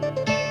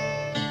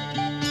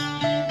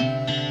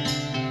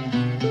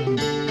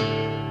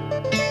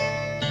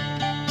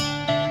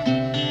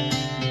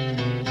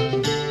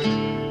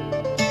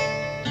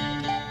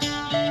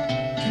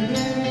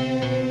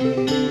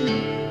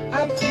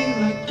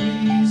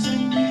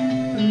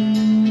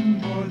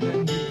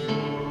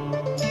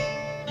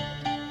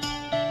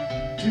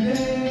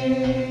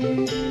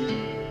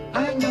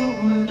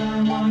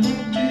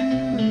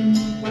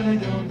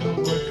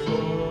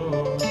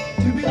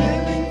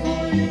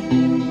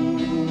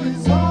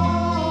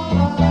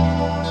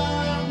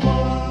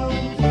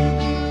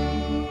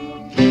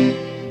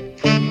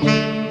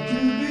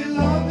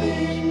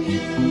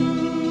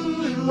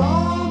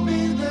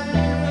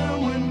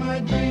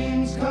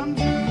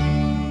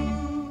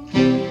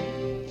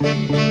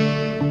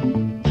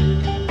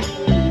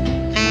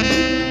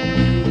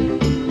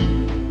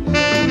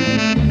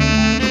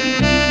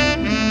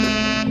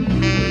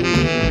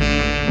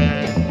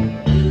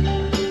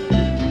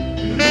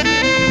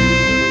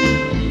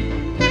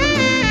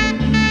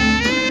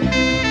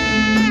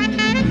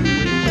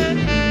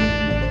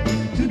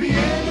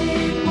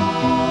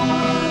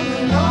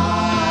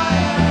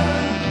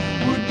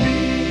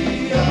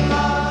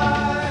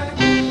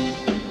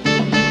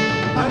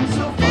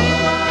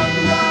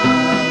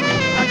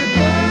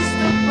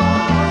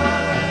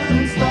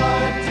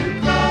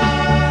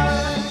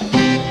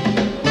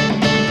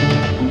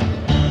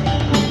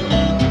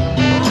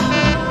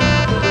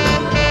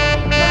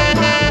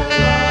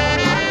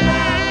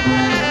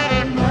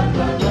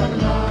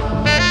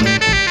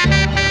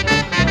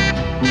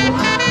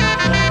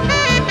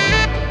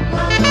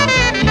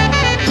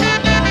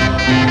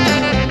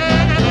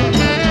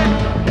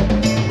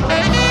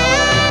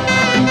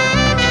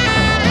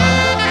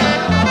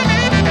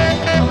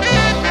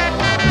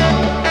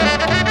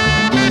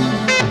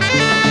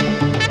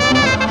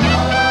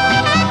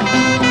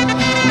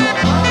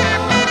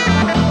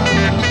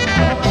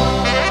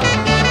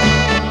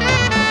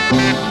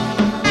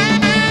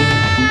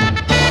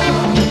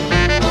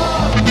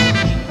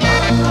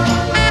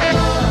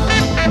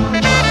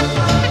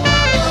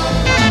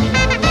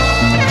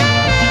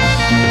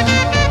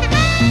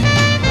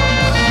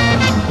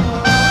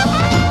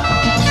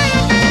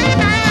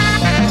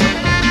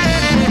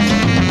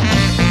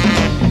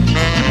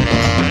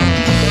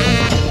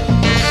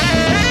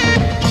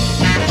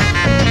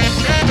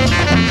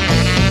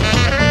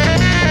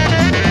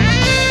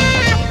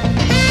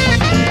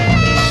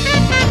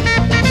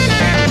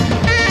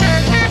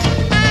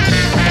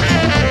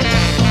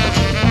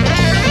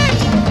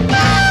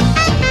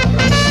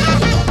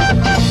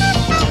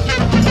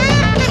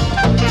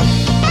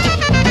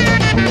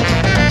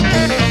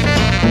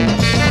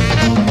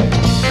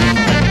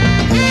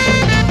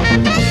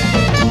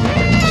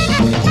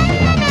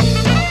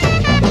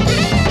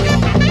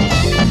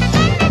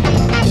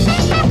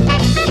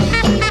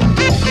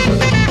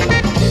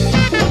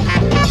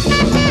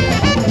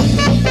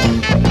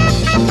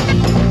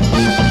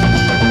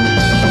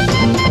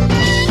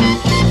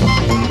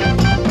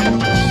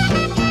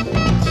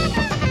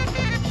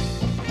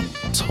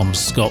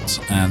 Scott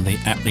and the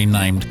aptly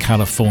named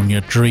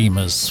California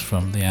Dreamers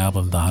from the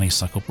album The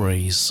Honeysuckle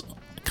Breeze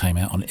came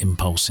out on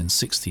Impulse in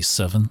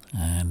 '67,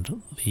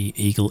 and the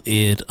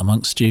eagle-eared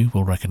amongst you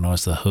will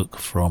recognise the hook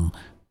from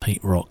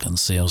Pete Rock and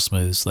CL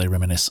Smooth's They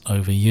Reminisce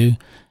Over You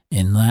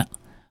in that.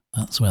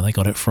 That's where they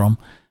got it from.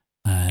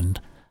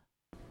 And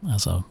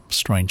as a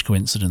strange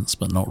coincidence,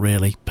 but not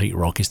really, Pete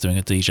Rock is doing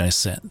a DJ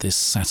set this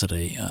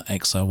Saturday at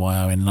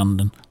XOYO in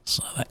London,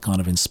 so that kind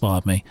of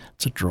inspired me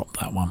to drop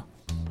that one.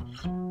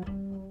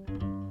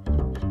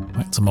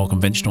 Back to more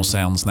conventional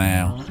sounds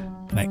now.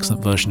 An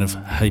excellent version of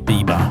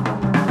Habiba.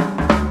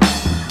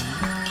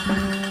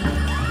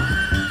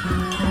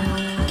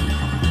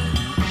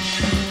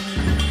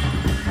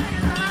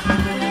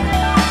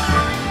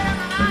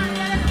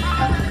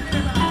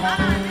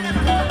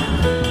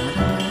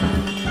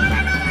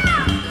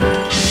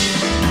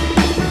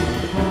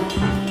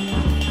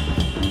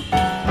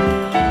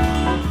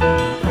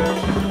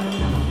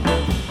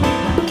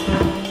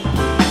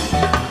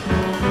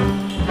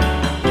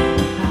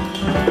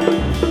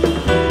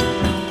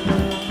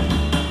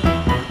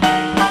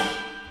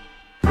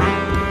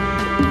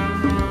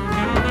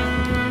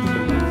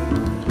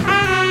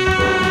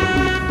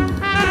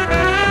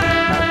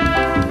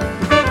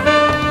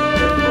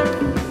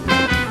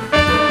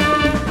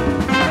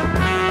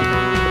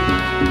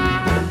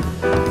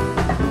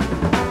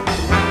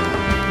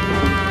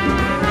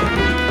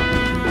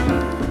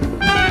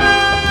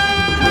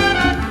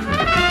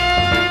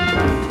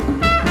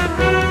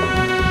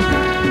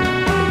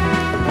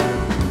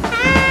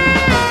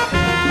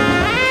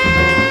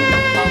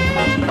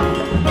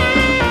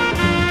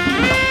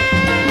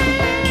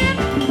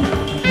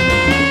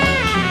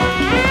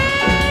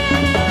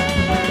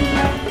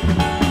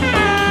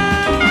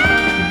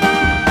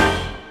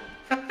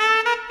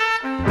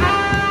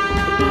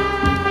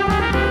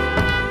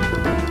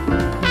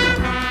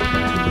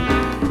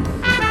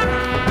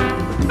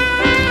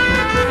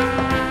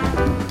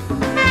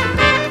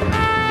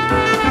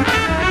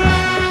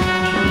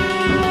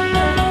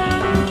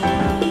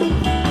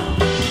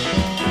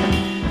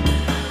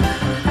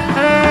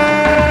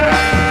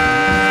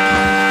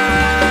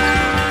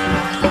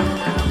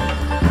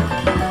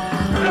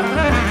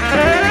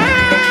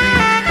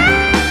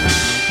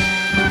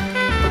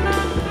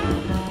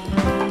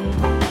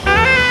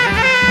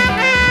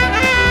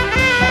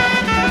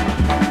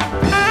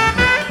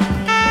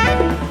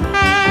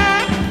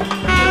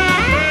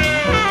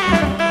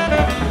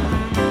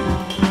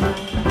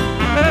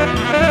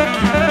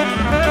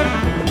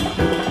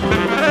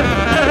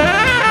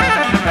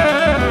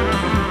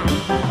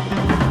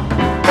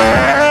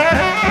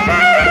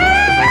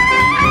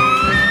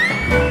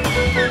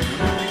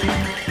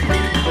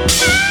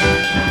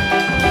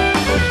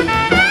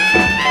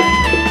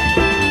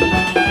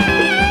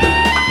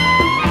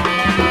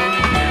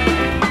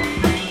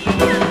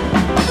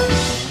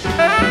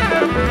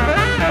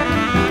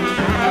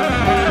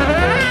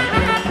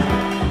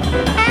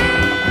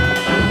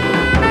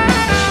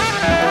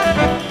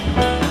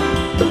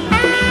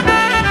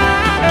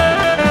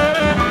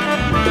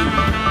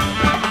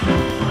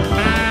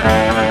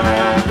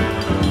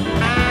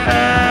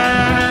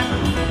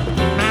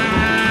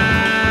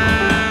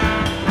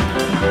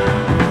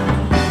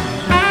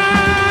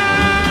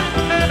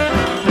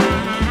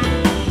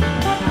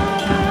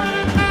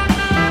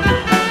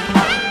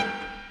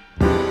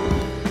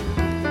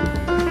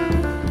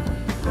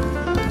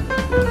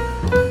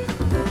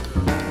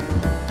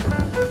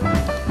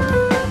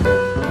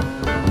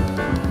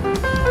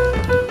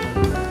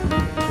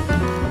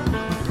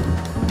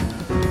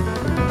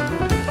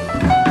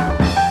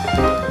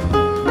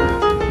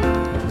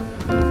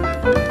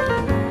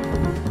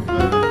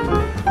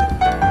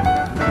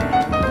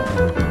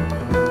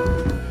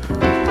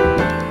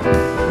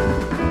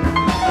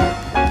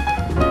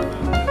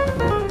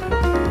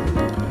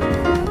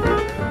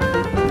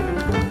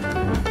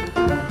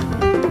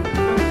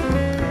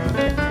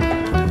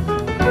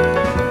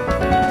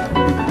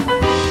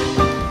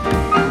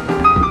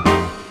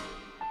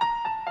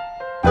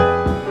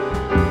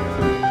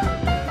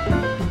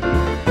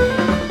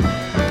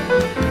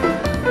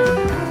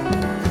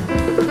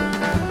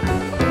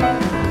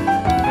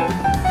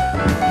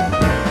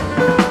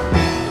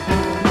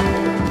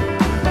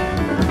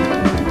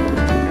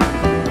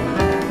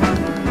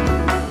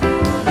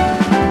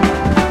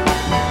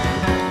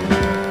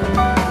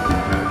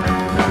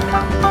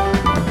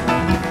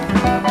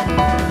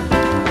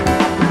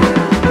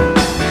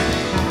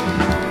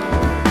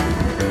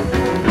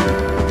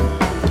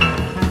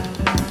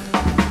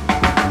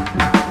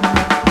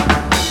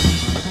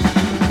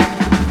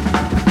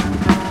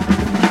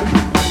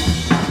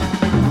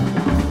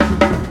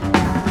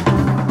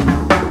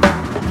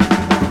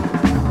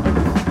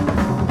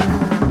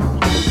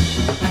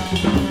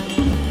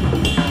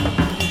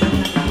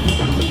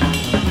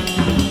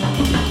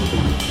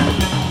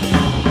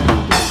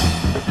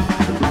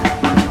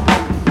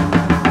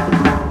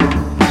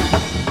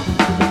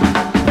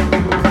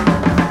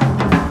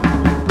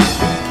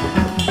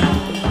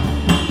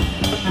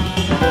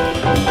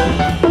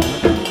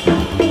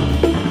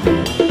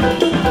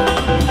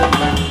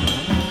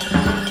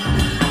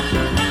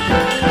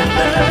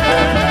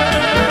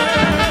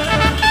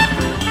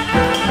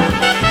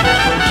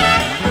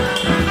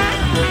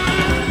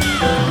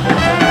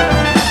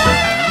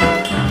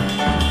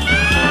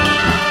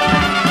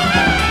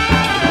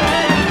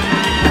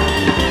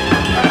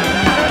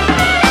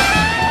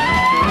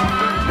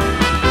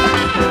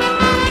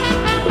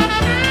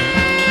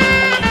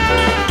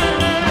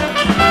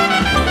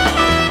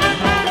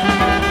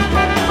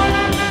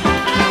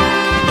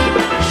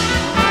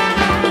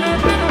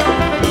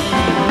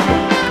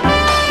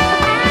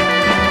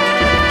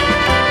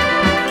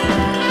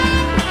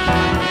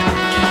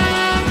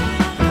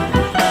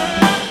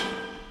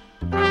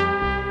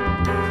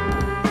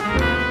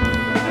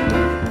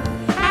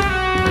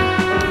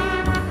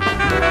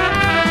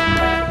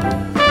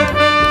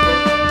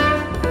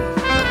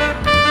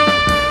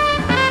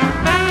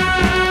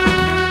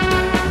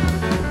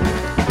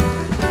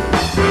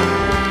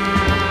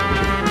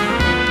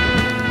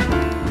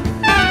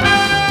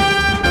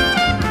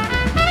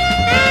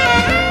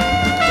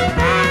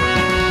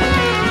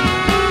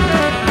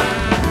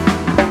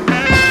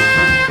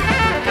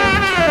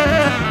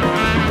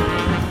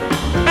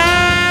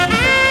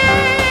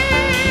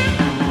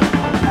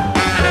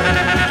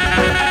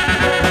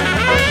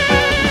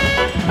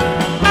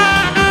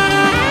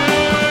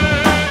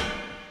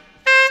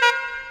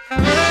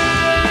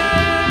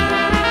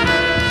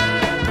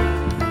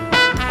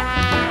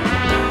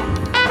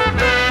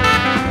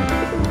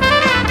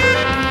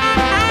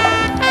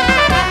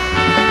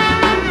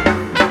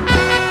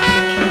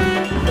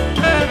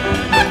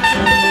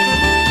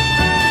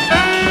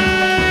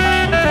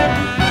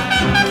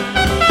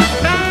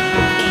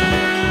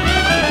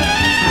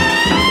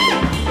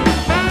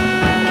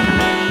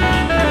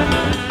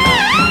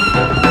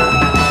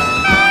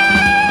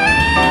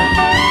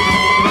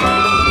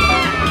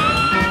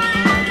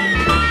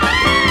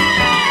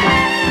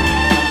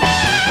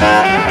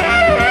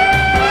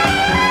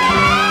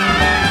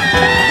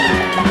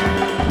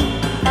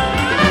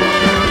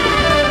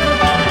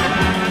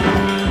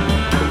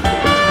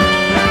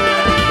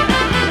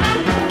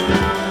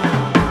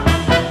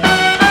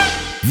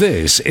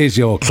 This is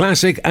your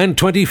classic and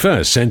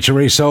 21st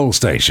century soul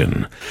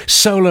station,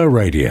 Solar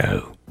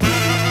Radio.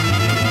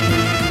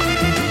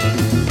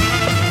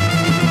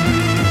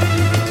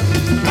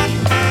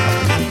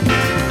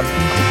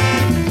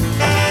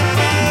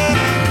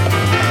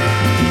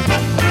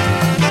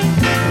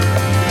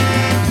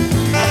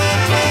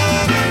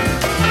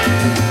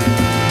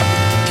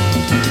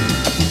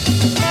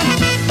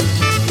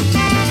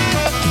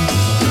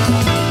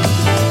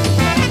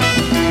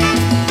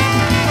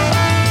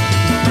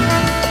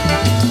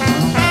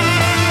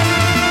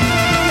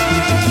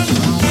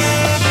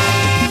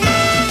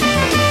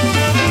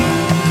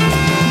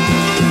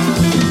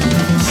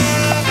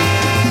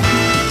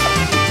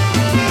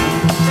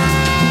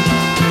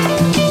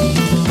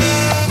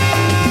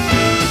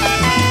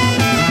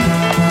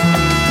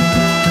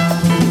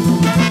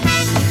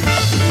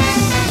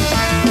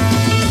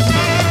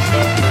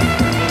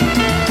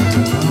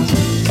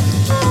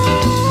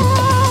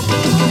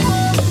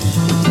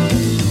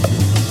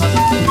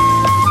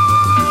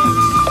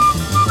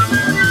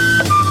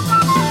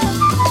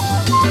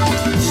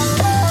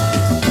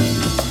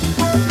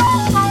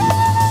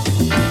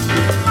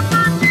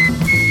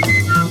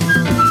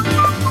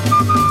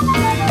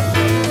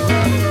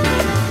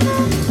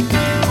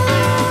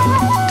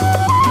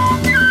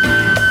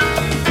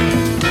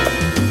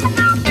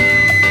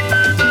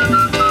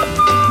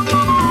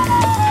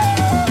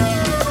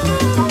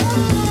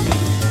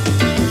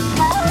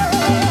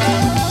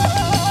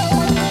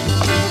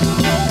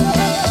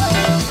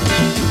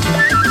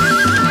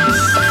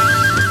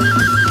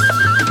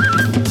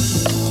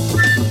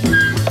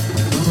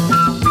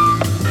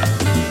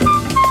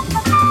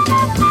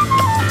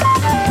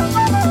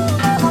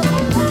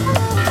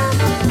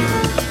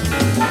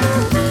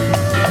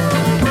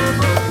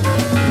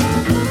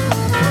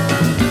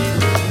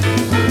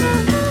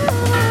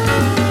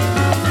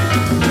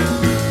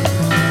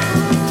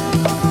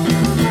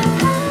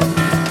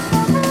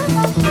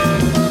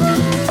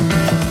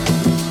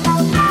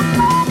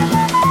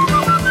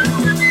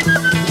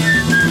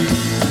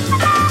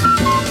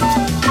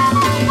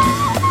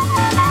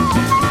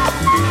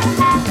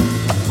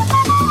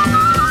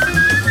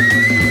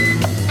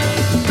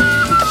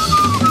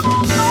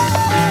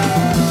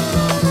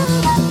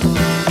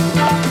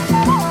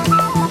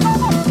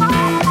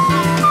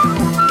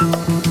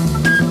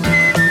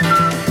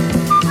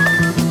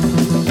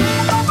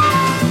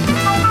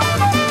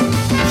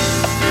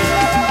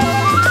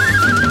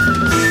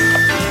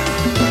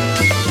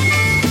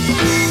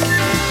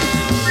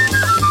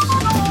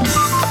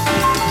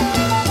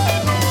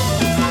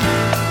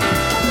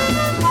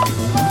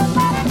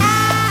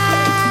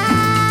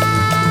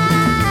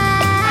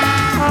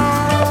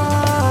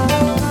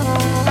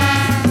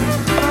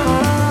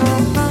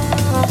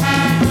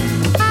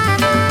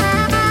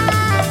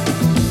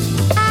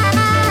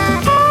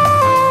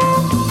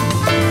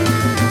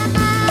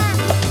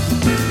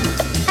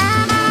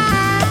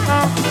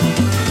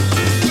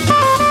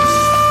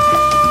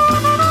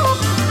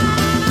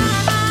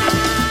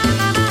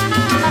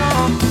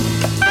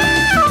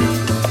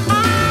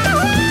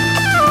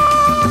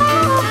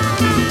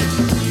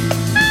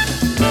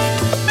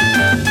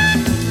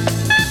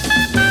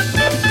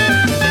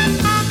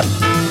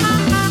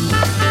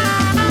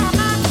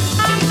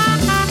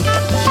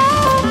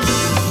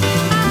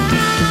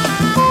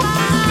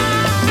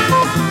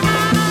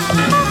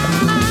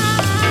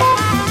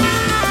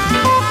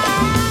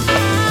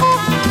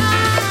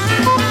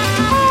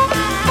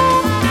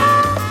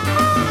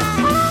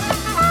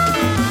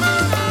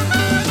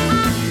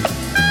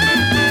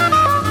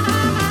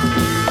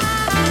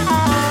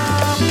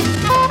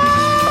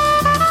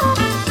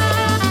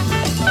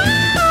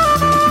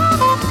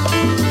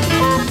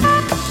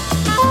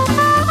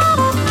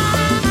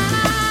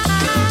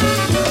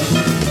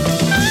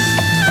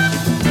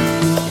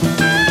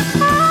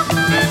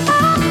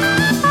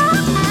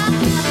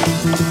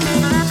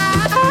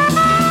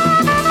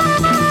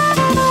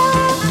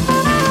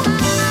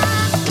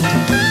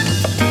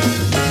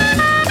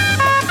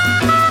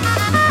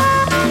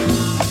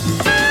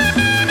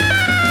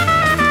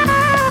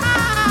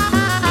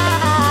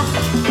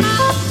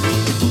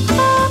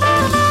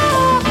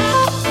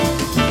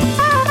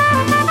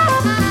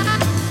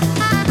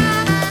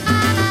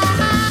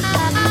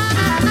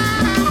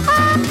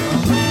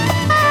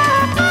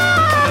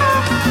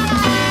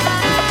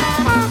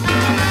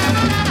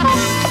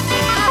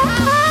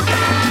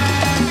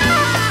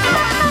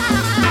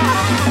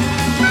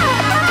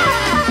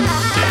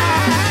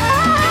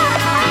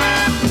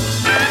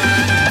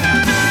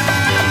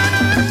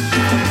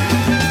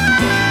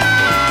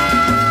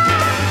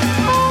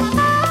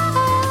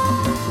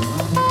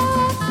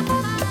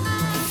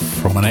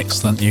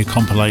 excellent new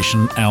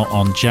compilation out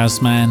on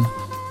Jazzman,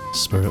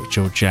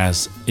 Spiritual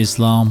Jazz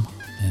Islam.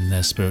 In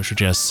their Spiritual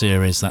Jazz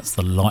series, that's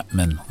the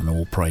Lightman, and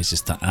all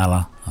praises to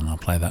Allah. And I'll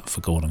play that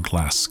for Gordon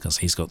Class because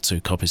he's got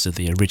 2 copies of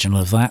the original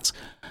of that.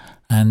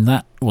 And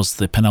that was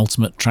the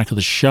penultimate track of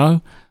the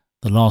show.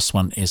 The last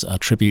one is a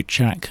tribute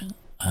track.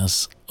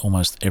 As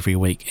almost every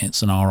week,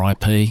 it's an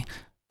RIP.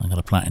 I'm going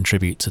to play it in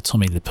tribute to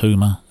Tommy the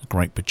Puma, who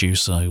great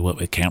producer who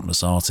worked with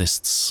countless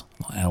artists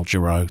like Al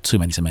Jarreau, too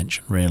many to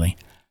mention really.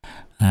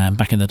 And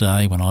back in the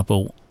day when I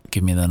bought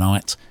Give Me the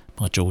Night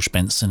by George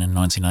Benson in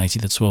 1980,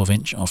 the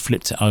 12-inch, I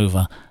flipped it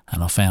over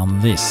and I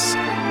found this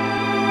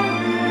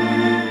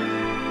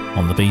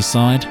on the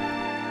B-side,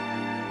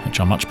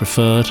 which I much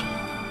preferred.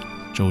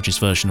 George's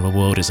version of A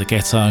World is a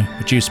Ghetto,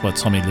 produced by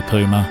Tommy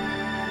Lipuma.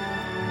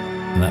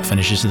 And that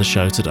finishes the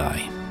show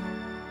today.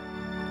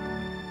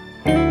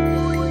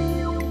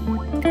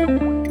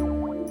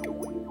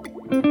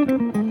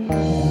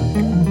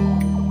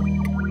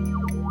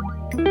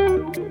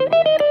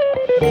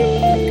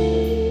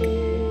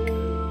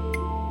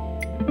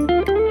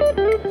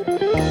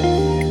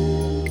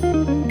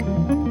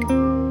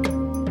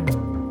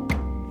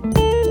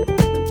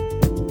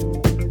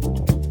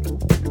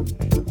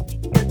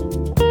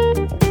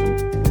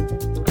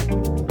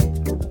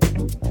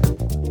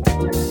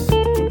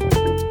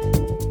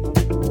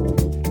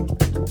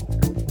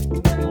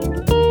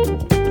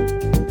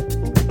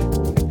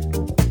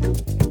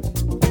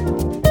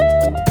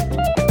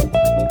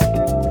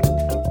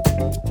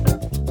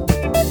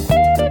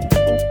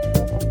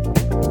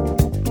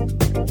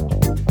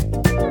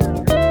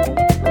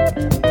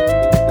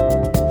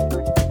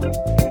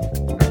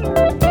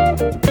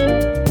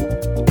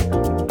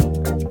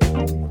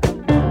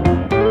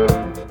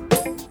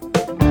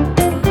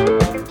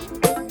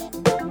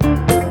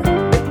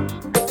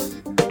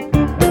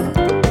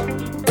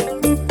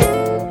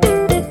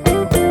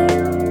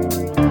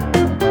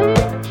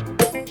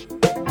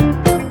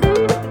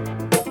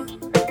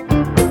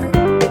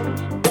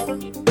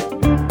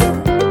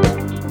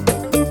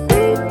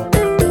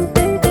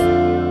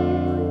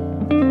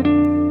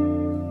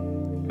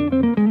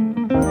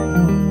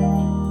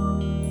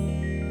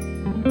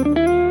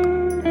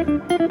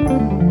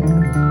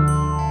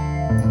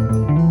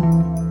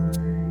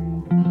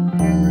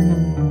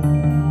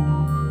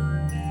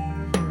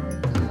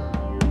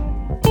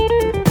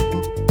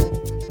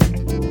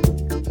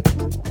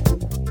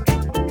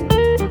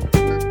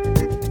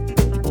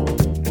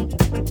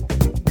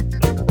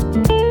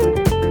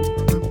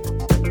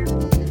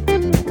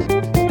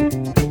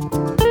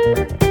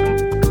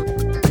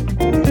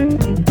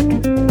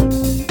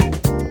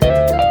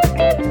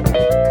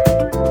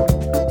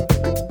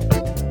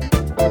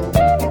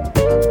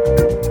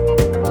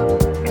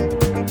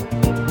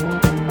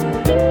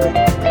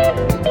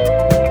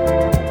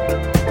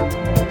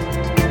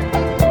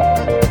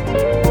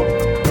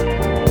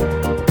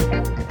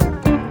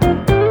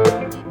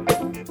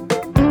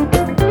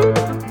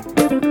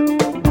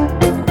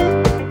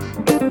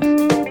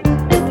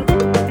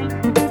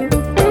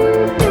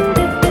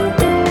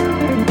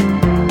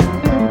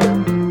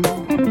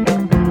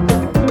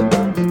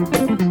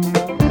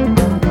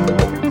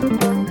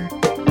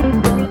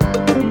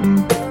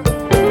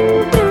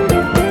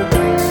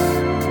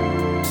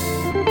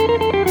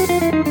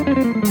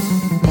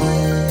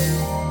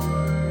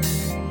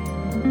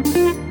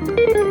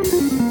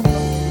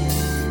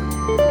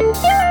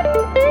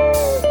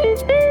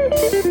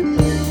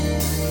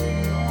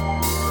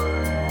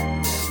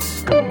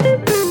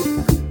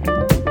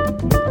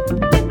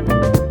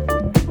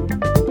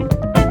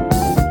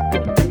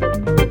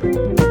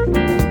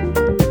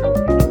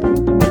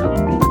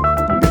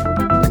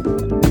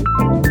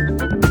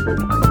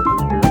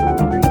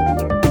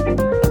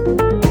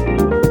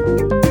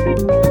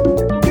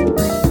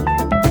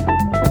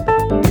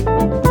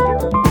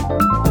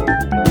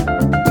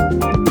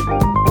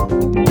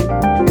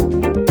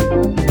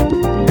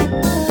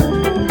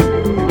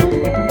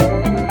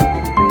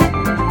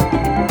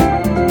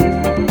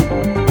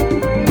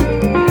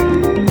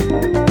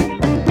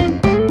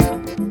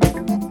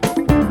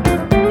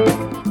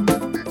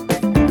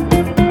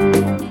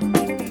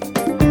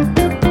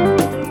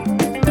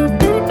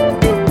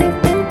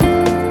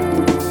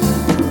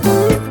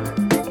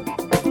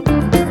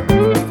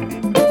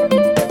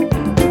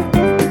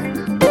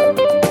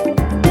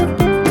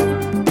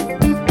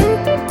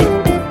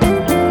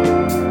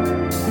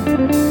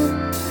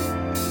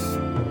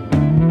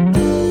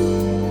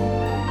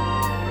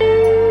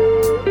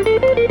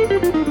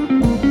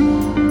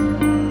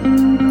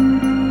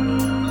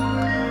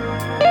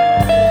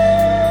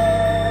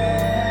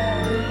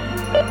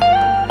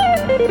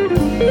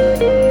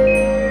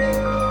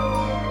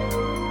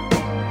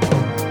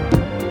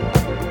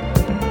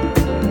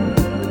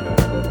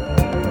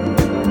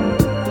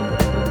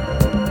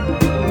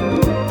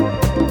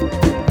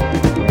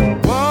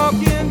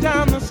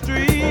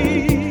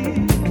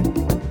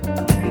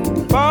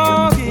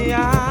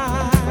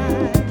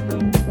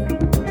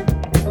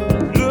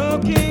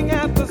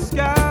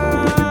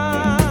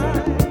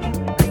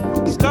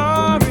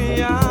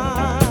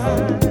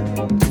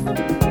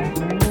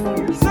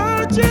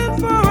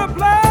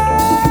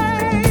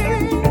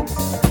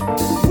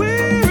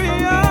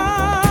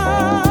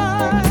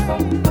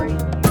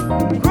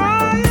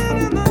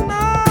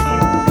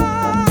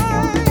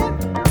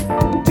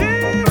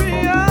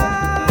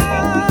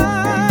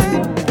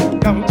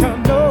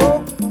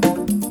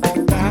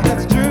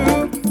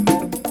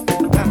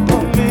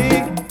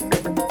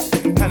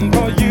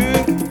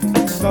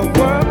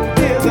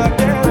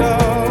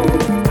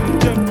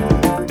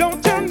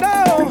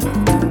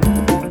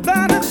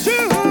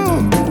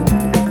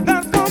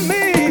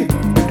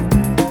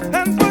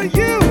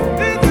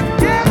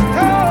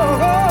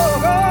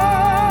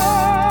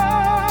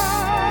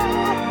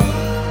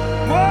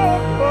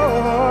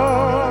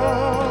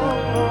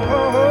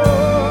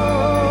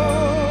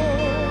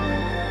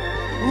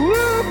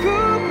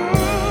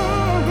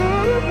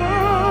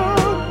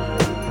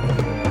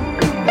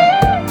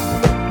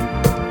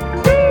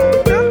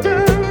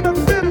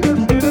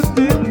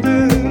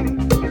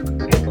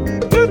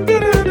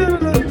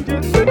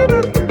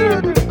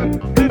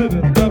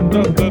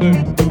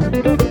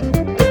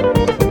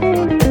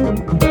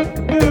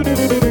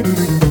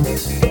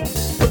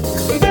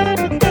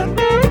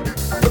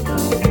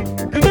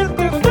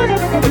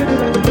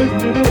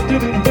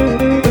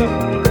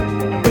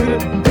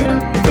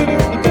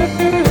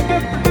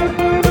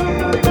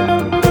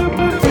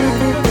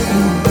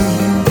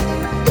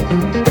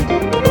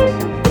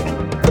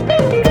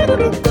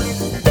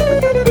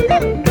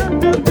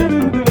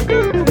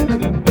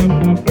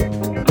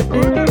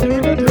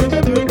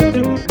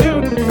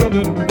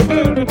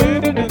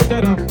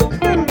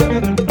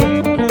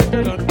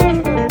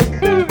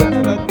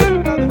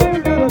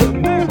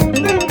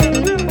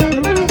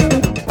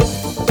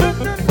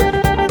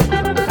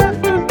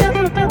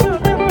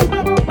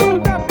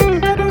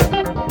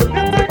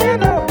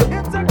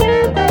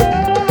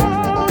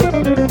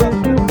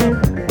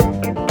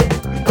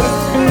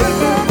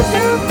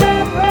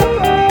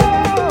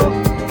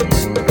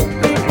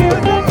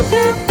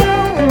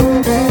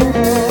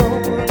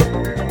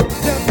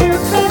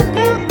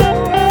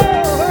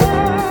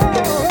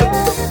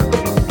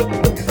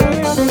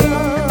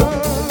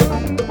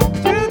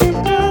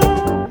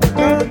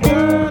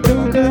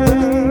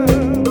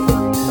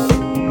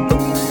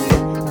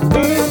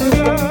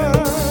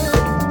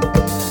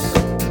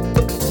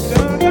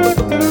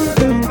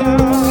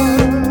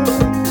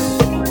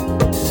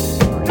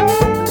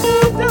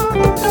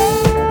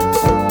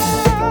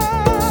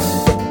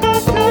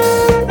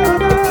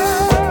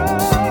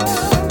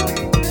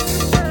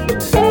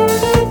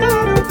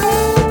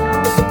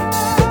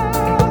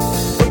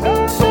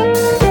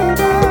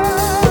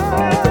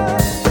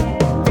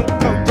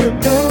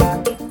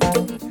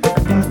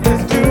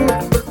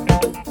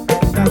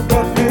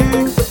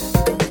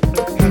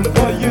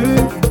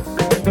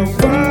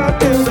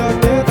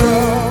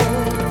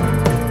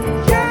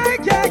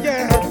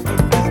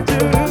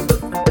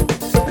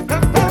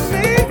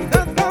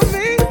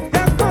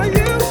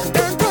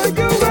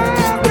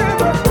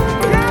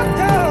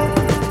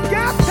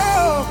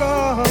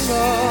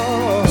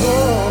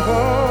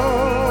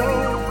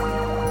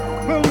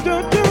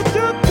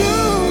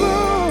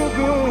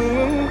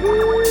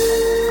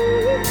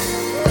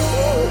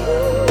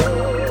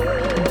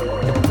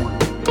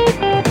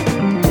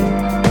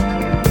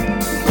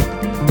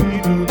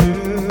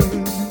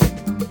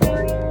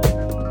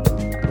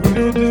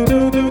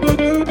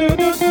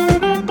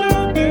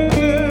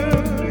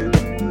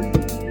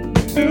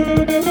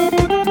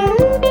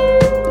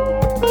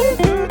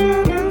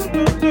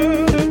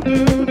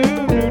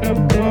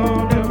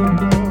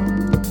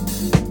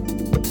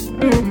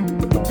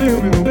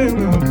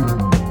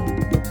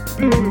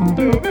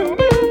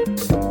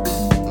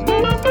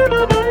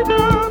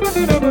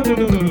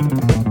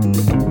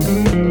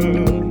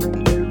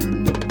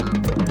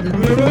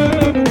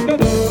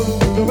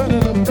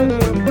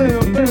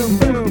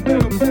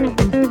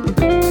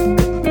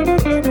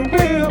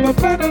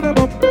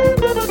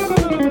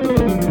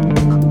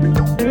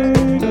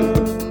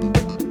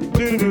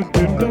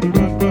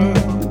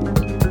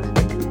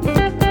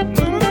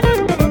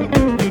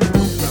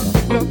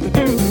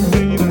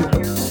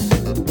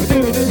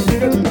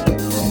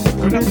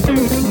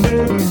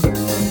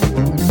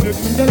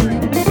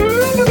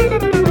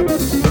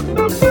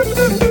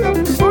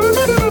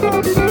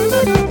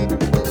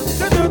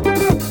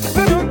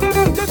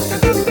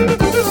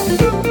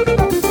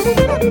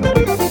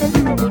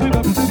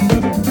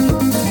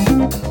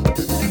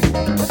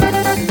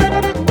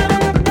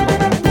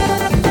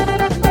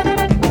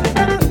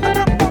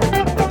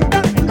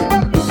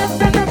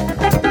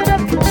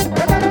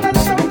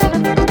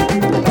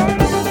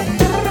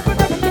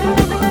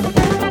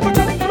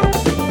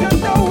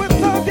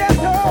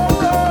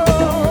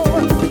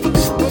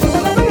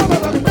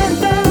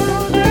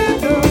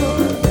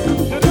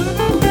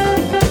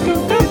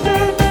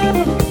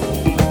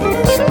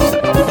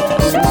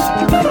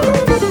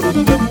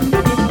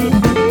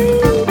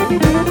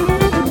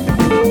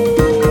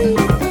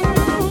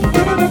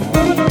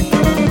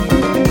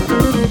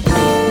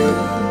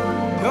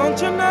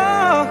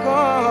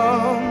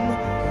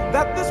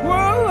 this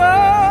world